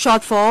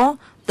shortfall,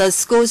 the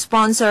school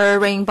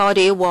sponsoring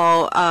body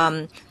will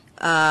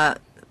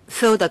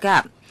fill the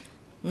gap.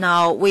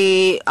 Now,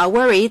 we are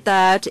worried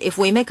that if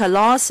we make a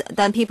loss,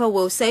 then people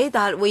will say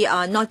that we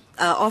are not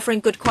offering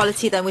good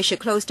quality, then we should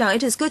close down.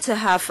 It is good to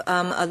have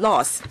a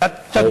loss.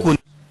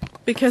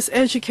 Because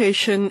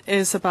education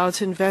is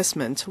about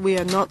investment. We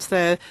are not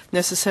there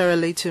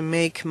necessarily to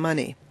make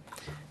money.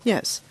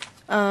 Yes.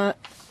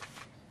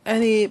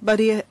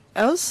 Anybody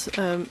else?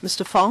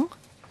 Mr. Fong?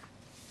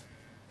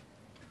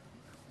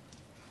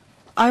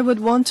 I would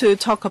want to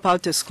talk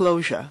about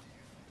disclosure.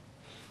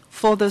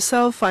 For the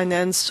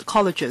self-financed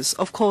colleges,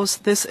 of course,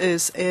 this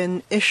is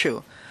an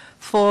issue.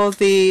 For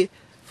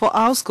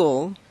our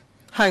school,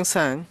 Hang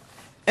Sang,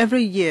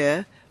 every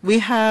year we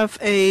have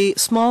a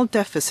small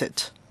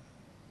deficit,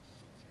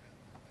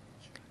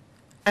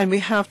 and we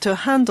have to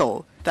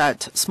handle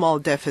that small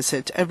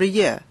deficit every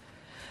year.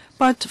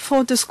 But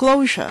for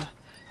disclosure,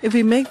 if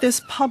we make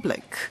this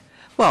public,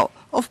 well,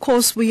 of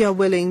course we are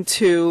willing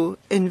to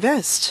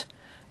invest,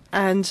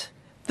 and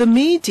the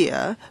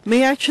media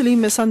may actually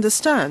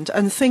misunderstand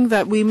and think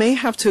that we may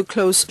have to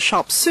close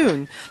shop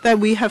soon, that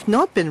we have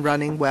not been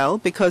running well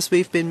because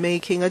we've been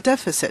making a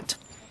deficit.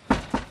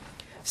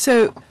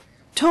 So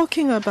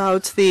talking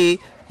about the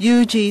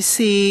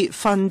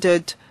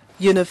UGC-funded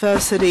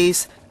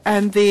universities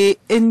and the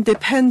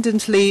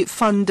independently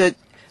funded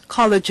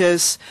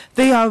colleges,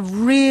 they are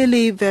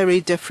really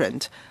very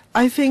different.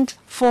 I think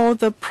for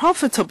the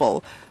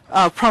profitability,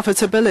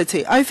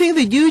 I think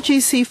the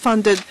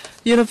UGC-funded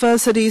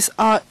universities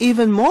are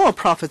even more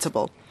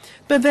profitable.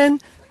 But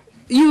then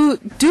you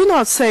do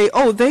not say,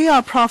 oh, they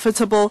are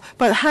profitable,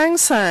 but Hang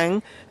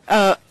Seng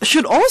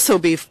should also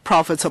be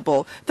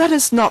profitable. That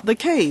is not the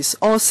case.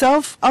 Or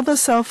other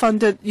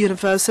self-funded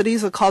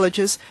universities or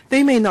colleges,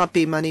 they may not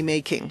be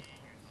money-making.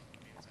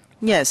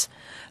 Yes,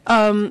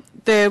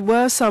 there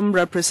were some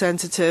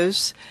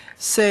representatives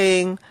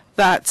saying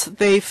that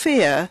they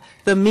fear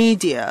the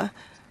media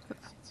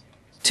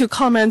to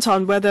comment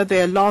on whether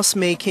they're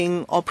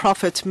loss-making or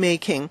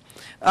profit-making.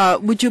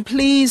 Would you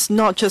please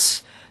not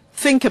just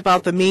think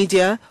about the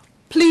media?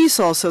 Please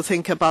also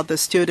think about the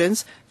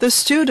students. The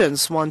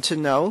students want to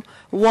know,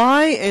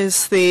 why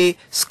is the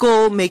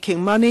school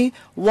making money?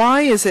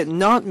 Why is it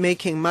not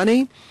making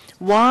money?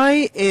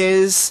 Why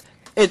is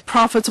it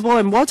profitable,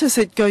 and what is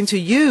it going to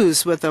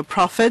use with the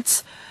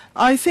profits?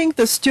 I think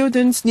the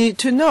students need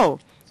to know.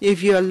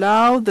 If you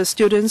allow the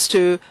students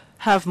to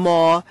have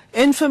more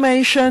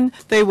information,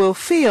 they will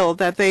feel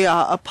that they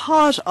are a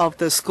part of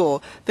the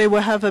school. They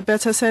will have a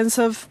better sense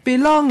of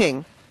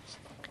belonging.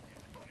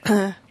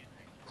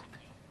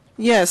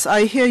 Yes,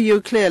 I hear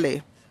you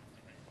clearly.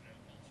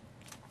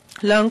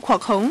 Leung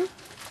Kwok Hong.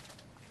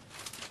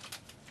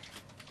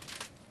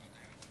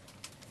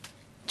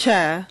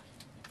 Chair,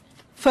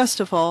 first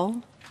of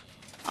all,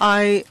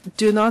 I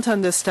do not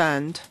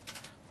understand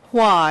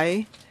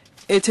why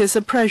it is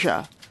a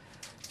pressure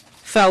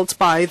felt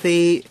by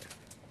the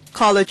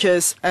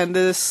colleges and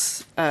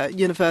the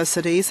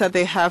universities that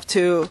they have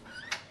to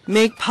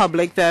make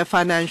public their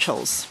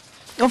financials.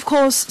 Of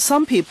course,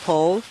 some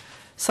people,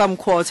 some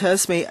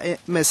quarters may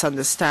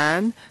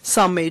misunderstand,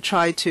 some may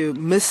try to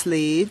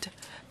mislead,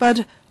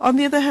 but on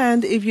the other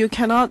hand, if you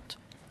cannot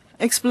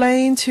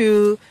explain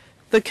to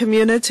the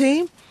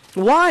community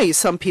why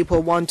some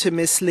people want to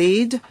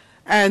mislead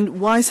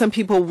and why some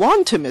people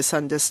want to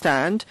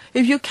misunderstand,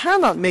 if you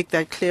cannot make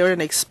that clear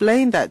and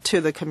explain that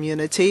to the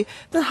community,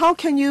 then how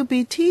can you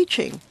be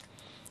teaching?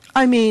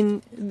 I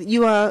mean,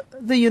 you are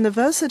the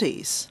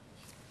universities.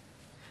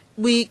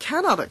 We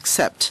cannot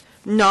accept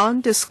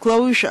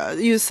non-disclosure.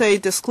 You say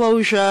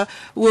disclosure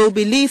will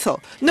be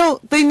lethal. No,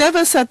 they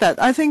never said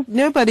that. I think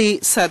nobody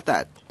said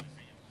that.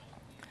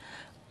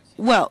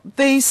 Well,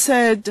 they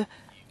said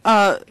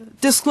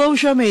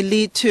disclosure may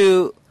lead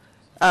to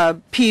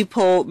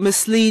people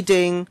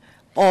misleading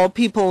or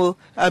people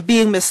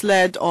being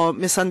misled or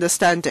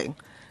misunderstanding.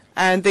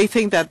 And they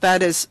think that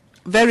that is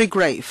very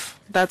grave.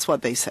 That's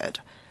what they said.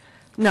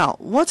 Now,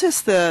 what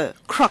is the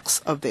crux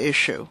of the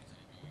issue?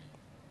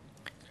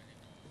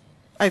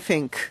 I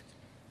think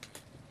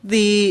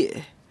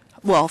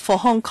for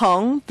Hong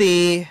Kong,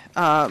 the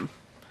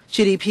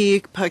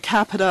GDP per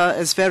capita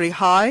is very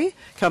high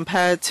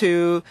compared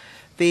to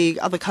the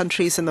other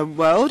countries in the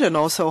world, and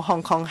also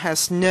Hong Kong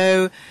has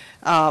no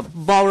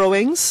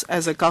borrowings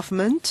as a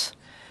government.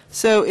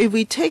 So if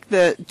we take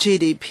the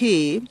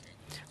GDP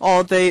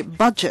or the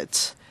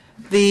budget,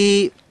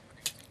 the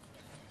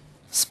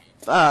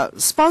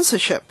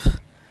sponsorship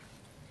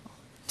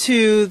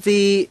to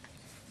the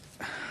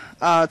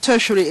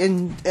tertiary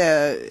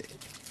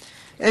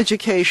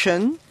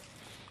education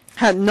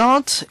had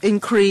not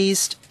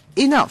increased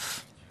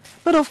enough.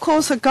 But of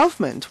course, the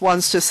government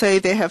wants to say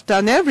they have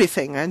done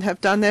everything and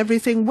have done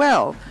everything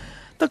well.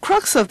 The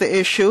crux of the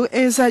issue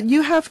is that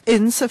you have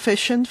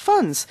insufficient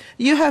funds.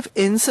 You have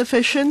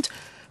insufficient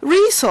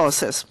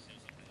resources.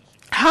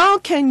 How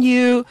can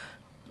you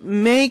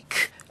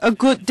make a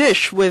good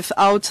dish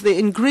without the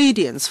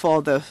ingredients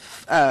for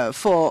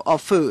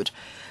food?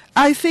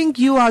 I think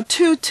you are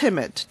too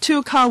timid,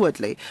 too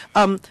cowardly.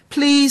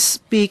 Please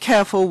be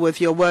careful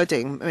with your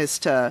wording,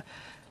 Mr.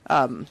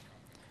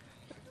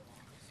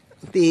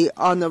 The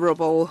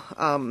Honourable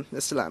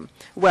Mr. Lam.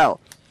 Well,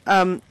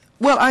 I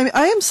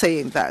am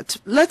saying that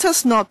let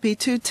us not be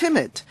too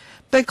timid,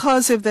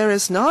 because if there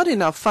is not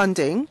enough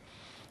funding,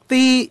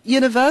 the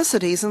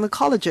universities and the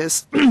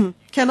colleges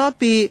cannot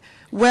be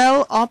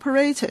well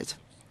operated.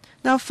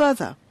 Now,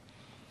 further,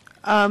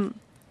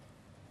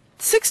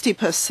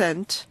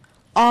 60%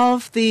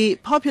 of the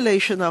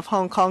population of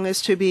Hong Kong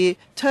is to be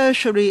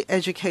tertiary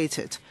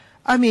educated.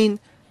 I mean,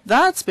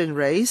 that's been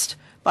raised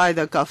by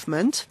the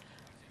government,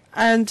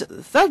 and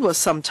that was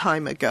some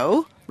time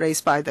ago,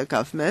 raised by the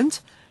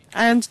government,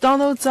 and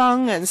Donald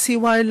Tsang and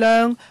C.Y.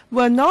 Leung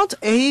were not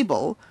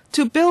able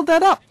to build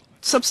that up,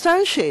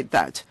 substantiate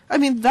that. I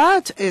mean,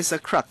 that is the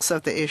crux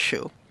of the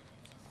issue.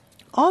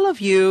 All of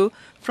you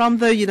from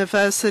the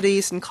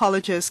universities and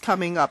colleges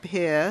coming up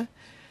here,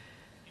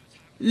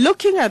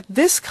 looking at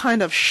this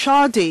kind of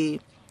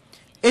shoddy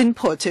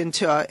input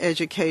into our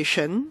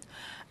education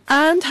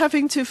and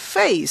having to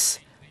face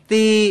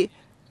the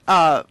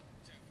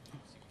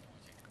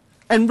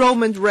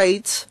enrollment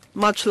rates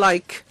much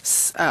like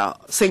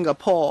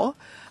Singapore.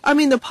 I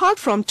mean, apart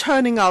from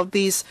turning out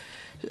these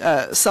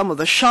some of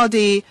the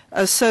shoddy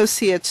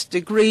associate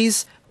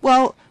degrees,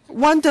 well,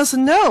 one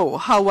doesn't know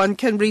how one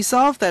can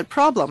resolve that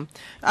problem.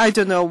 I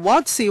don't know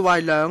what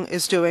C.Y. Leung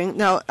is doing.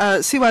 Now,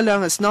 C.Y.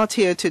 Leung is not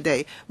here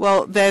today.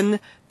 Well, then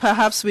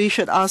perhaps we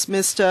should ask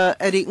Mr.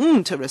 Eddie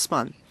Ng to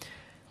respond.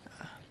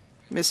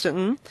 Mr.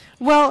 Ng.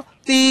 Well,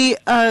 the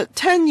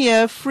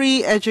 10-year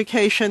free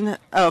education,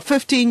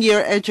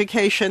 15-year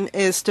education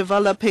is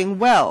developing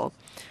well.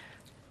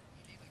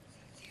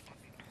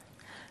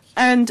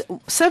 And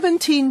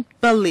 17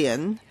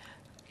 billion,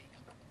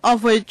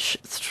 of which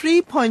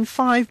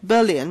 3.5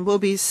 billion will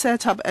be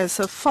set up as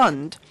a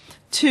fund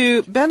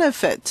to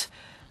benefit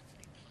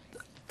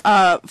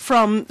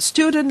from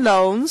student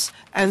loans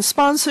and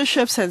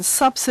sponsorships and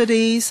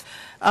subsidies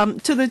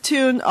to the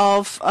tune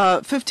of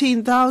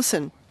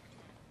 15,000.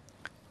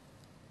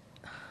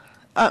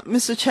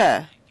 Mr.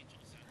 Chair,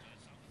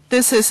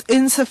 this is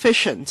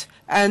insufficient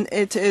and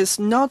it is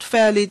not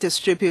fairly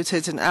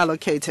distributed and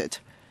allocated.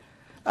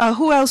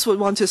 Who else would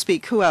want to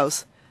speak? Who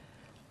else?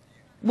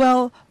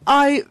 Well,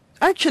 I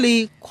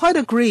actually quite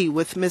agree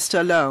with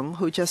Mr. Leung,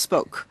 who just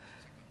spoke.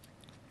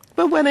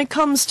 But when it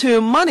comes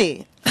to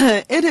money,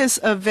 it is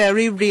a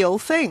very real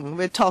thing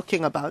we're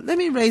talking about. Let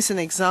me raise an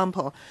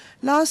example.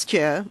 Last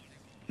year,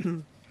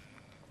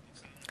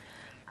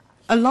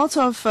 a lot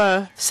of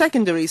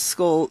secondary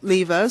school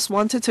leavers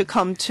wanted to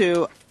come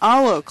to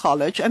our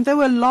college, and there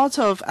were a lot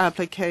of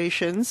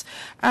applications.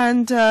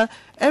 And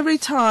every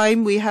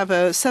time we have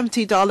a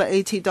 $70,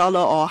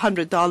 $80, or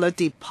 $100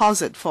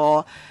 deposit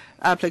for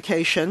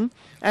application.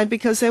 And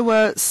because there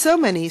were so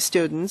many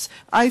students,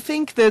 I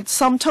think that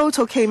sum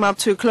total came up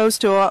to close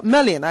to 1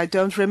 million. I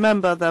don't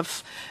remember the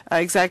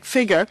exact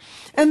figure.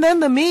 And then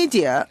the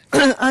media,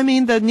 I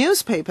mean the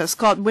newspapers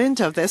got wind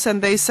of this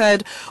and they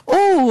said,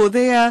 oh,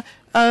 they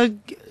are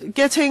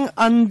getting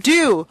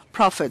undue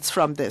profits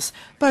from this.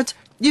 But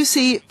you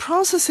see,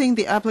 processing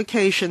the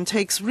application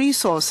takes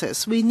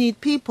resources. We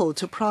need people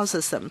to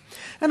process them.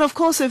 And of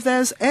course, if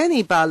there's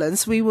any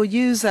balance, we will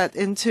use that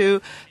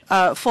into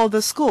for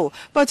the school.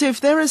 But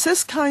if there is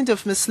this kind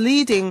of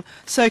misleading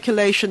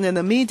circulation in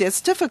the media,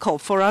 it's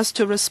difficult for us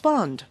to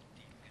respond.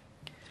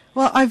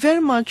 Well, I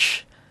very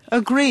much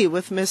agree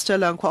with Mr.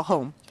 Leung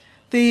Kwok-hong.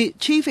 The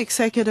chief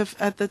executive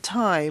at the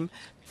time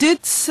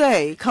did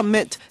say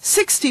commit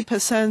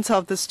 60%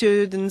 of the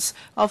students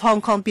of Hong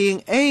Kong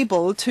being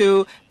able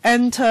to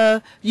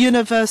enter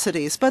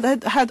universities, but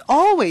it had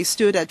always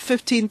stood at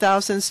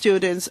 15,000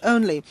 students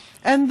only,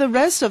 and the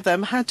rest of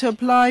them had to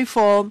apply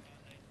for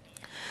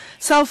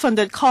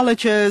self-funded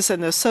colleges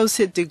and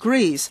associate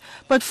degrees.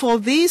 But for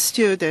these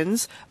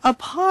students,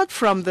 apart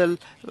from the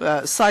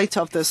site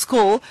of the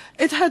school,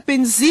 it had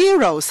been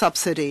zero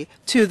subsidy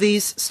to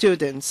these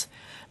students.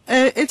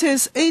 It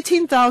is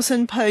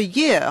 18,000 per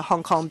year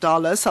Hong Kong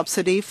dollar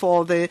subsidy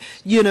for the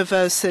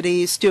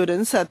university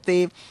students at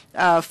the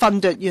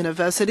funded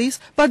universities,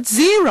 but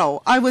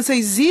zero, I would say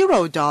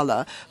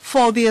 $0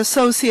 for the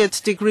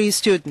associate degree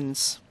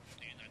students.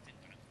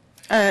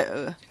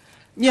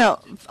 Yeah,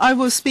 I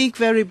will speak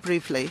very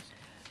briefly.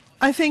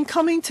 I think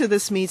coming to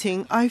this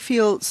meeting, I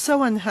feel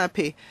so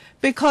unhappy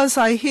because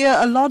I hear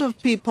a lot of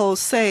people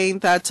saying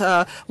that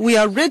we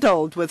are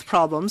riddled with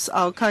problems,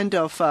 our kind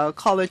of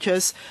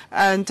colleges,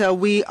 and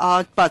we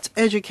are but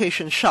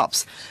education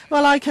shops.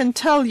 Well, I can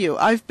tell you,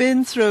 I've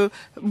been through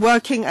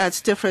working at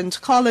different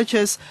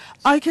colleges.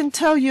 I can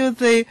tell you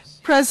the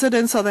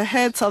presidents or the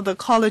heads of the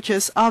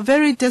colleges are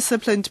very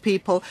disciplined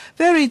people,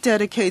 very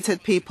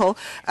dedicated people,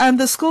 and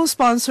the school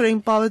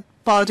sponsoring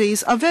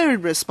bodies are very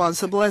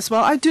responsible as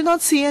well. I do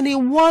not see any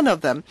one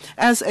of them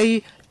as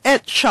a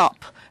ed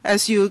shop,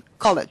 as you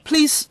call it.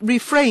 Please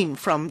refrain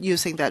from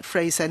using that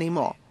phrase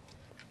anymore.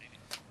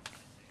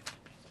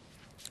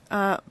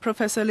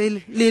 Professor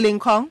Li Ling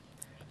Kwong?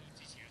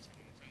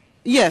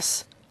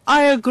 Yes,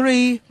 I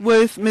agree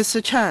with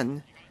Mr.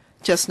 Chan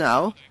just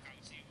now.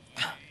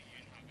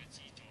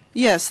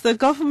 Yes, the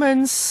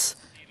government's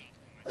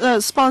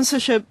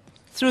sponsorship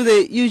through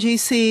the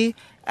UGC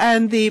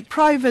and the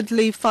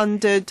privately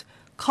funded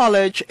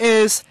college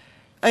is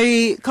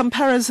a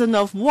comparison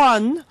of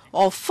 1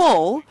 or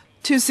full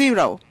to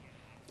 0.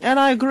 And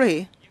I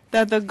agree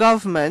that the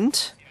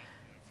government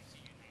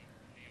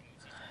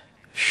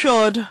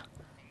should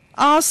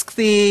ask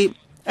the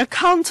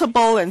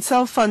accountable and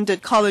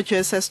self-funded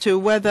colleges as to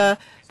whether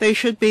they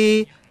should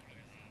be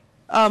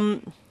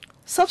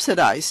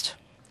subsidized.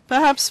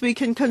 Perhaps we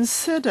can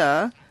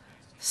consider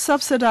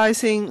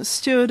subsidizing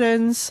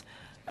students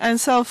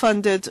and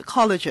self-funded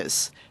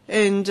colleges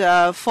and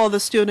for the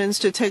students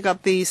to take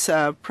up these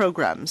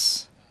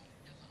programs.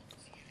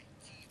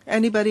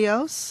 Anybody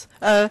else?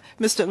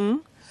 Mr.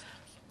 Ng?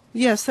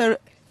 Yes, there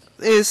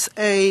is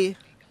a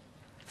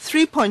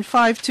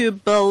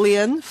 3.52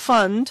 billion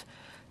fund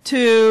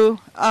to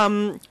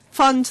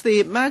fund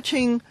the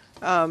matching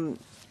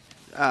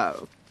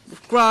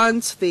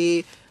grant,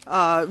 the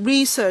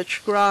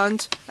research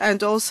grant,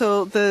 and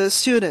also the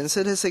students.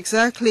 It is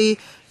exactly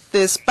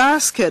this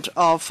basket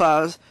of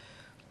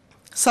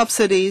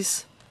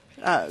subsidies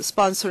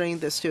sponsoring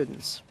the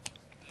students.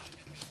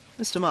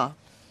 Mr. Ma.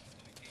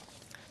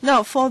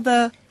 Now, for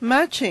the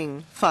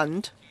matching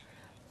fund,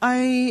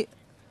 I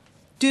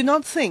do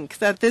not think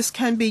that this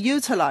can be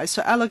utilized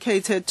or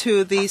allocated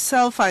to the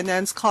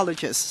self-financed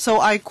colleges. So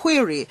I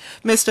query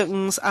Mr.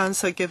 Ng's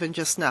answer given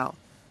just now.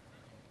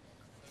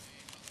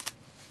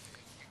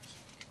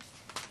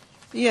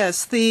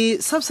 Yes, the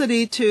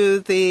subsidy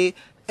to the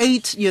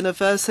 8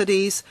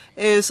 universities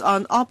is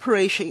on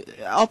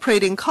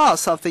operating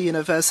costs of the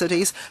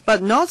universities,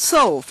 but not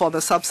so for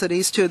the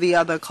subsidies to the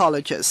other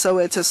colleges. So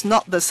it is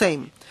not the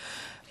same.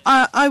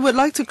 I would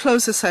like to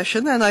close the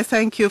session, and I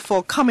thank you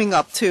for coming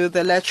up to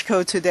the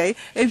LegCo today.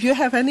 If you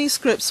have any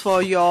scripts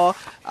for your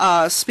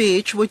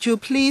speech, would you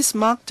please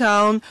mark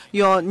down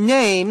your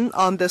name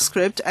on the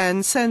script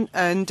and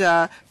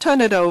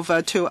turn it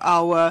over to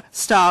our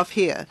staff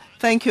here.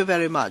 Thank you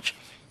very much.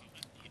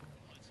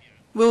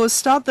 We will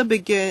start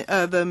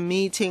the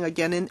meeting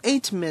again in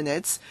 8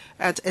 minutes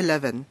at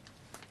 11.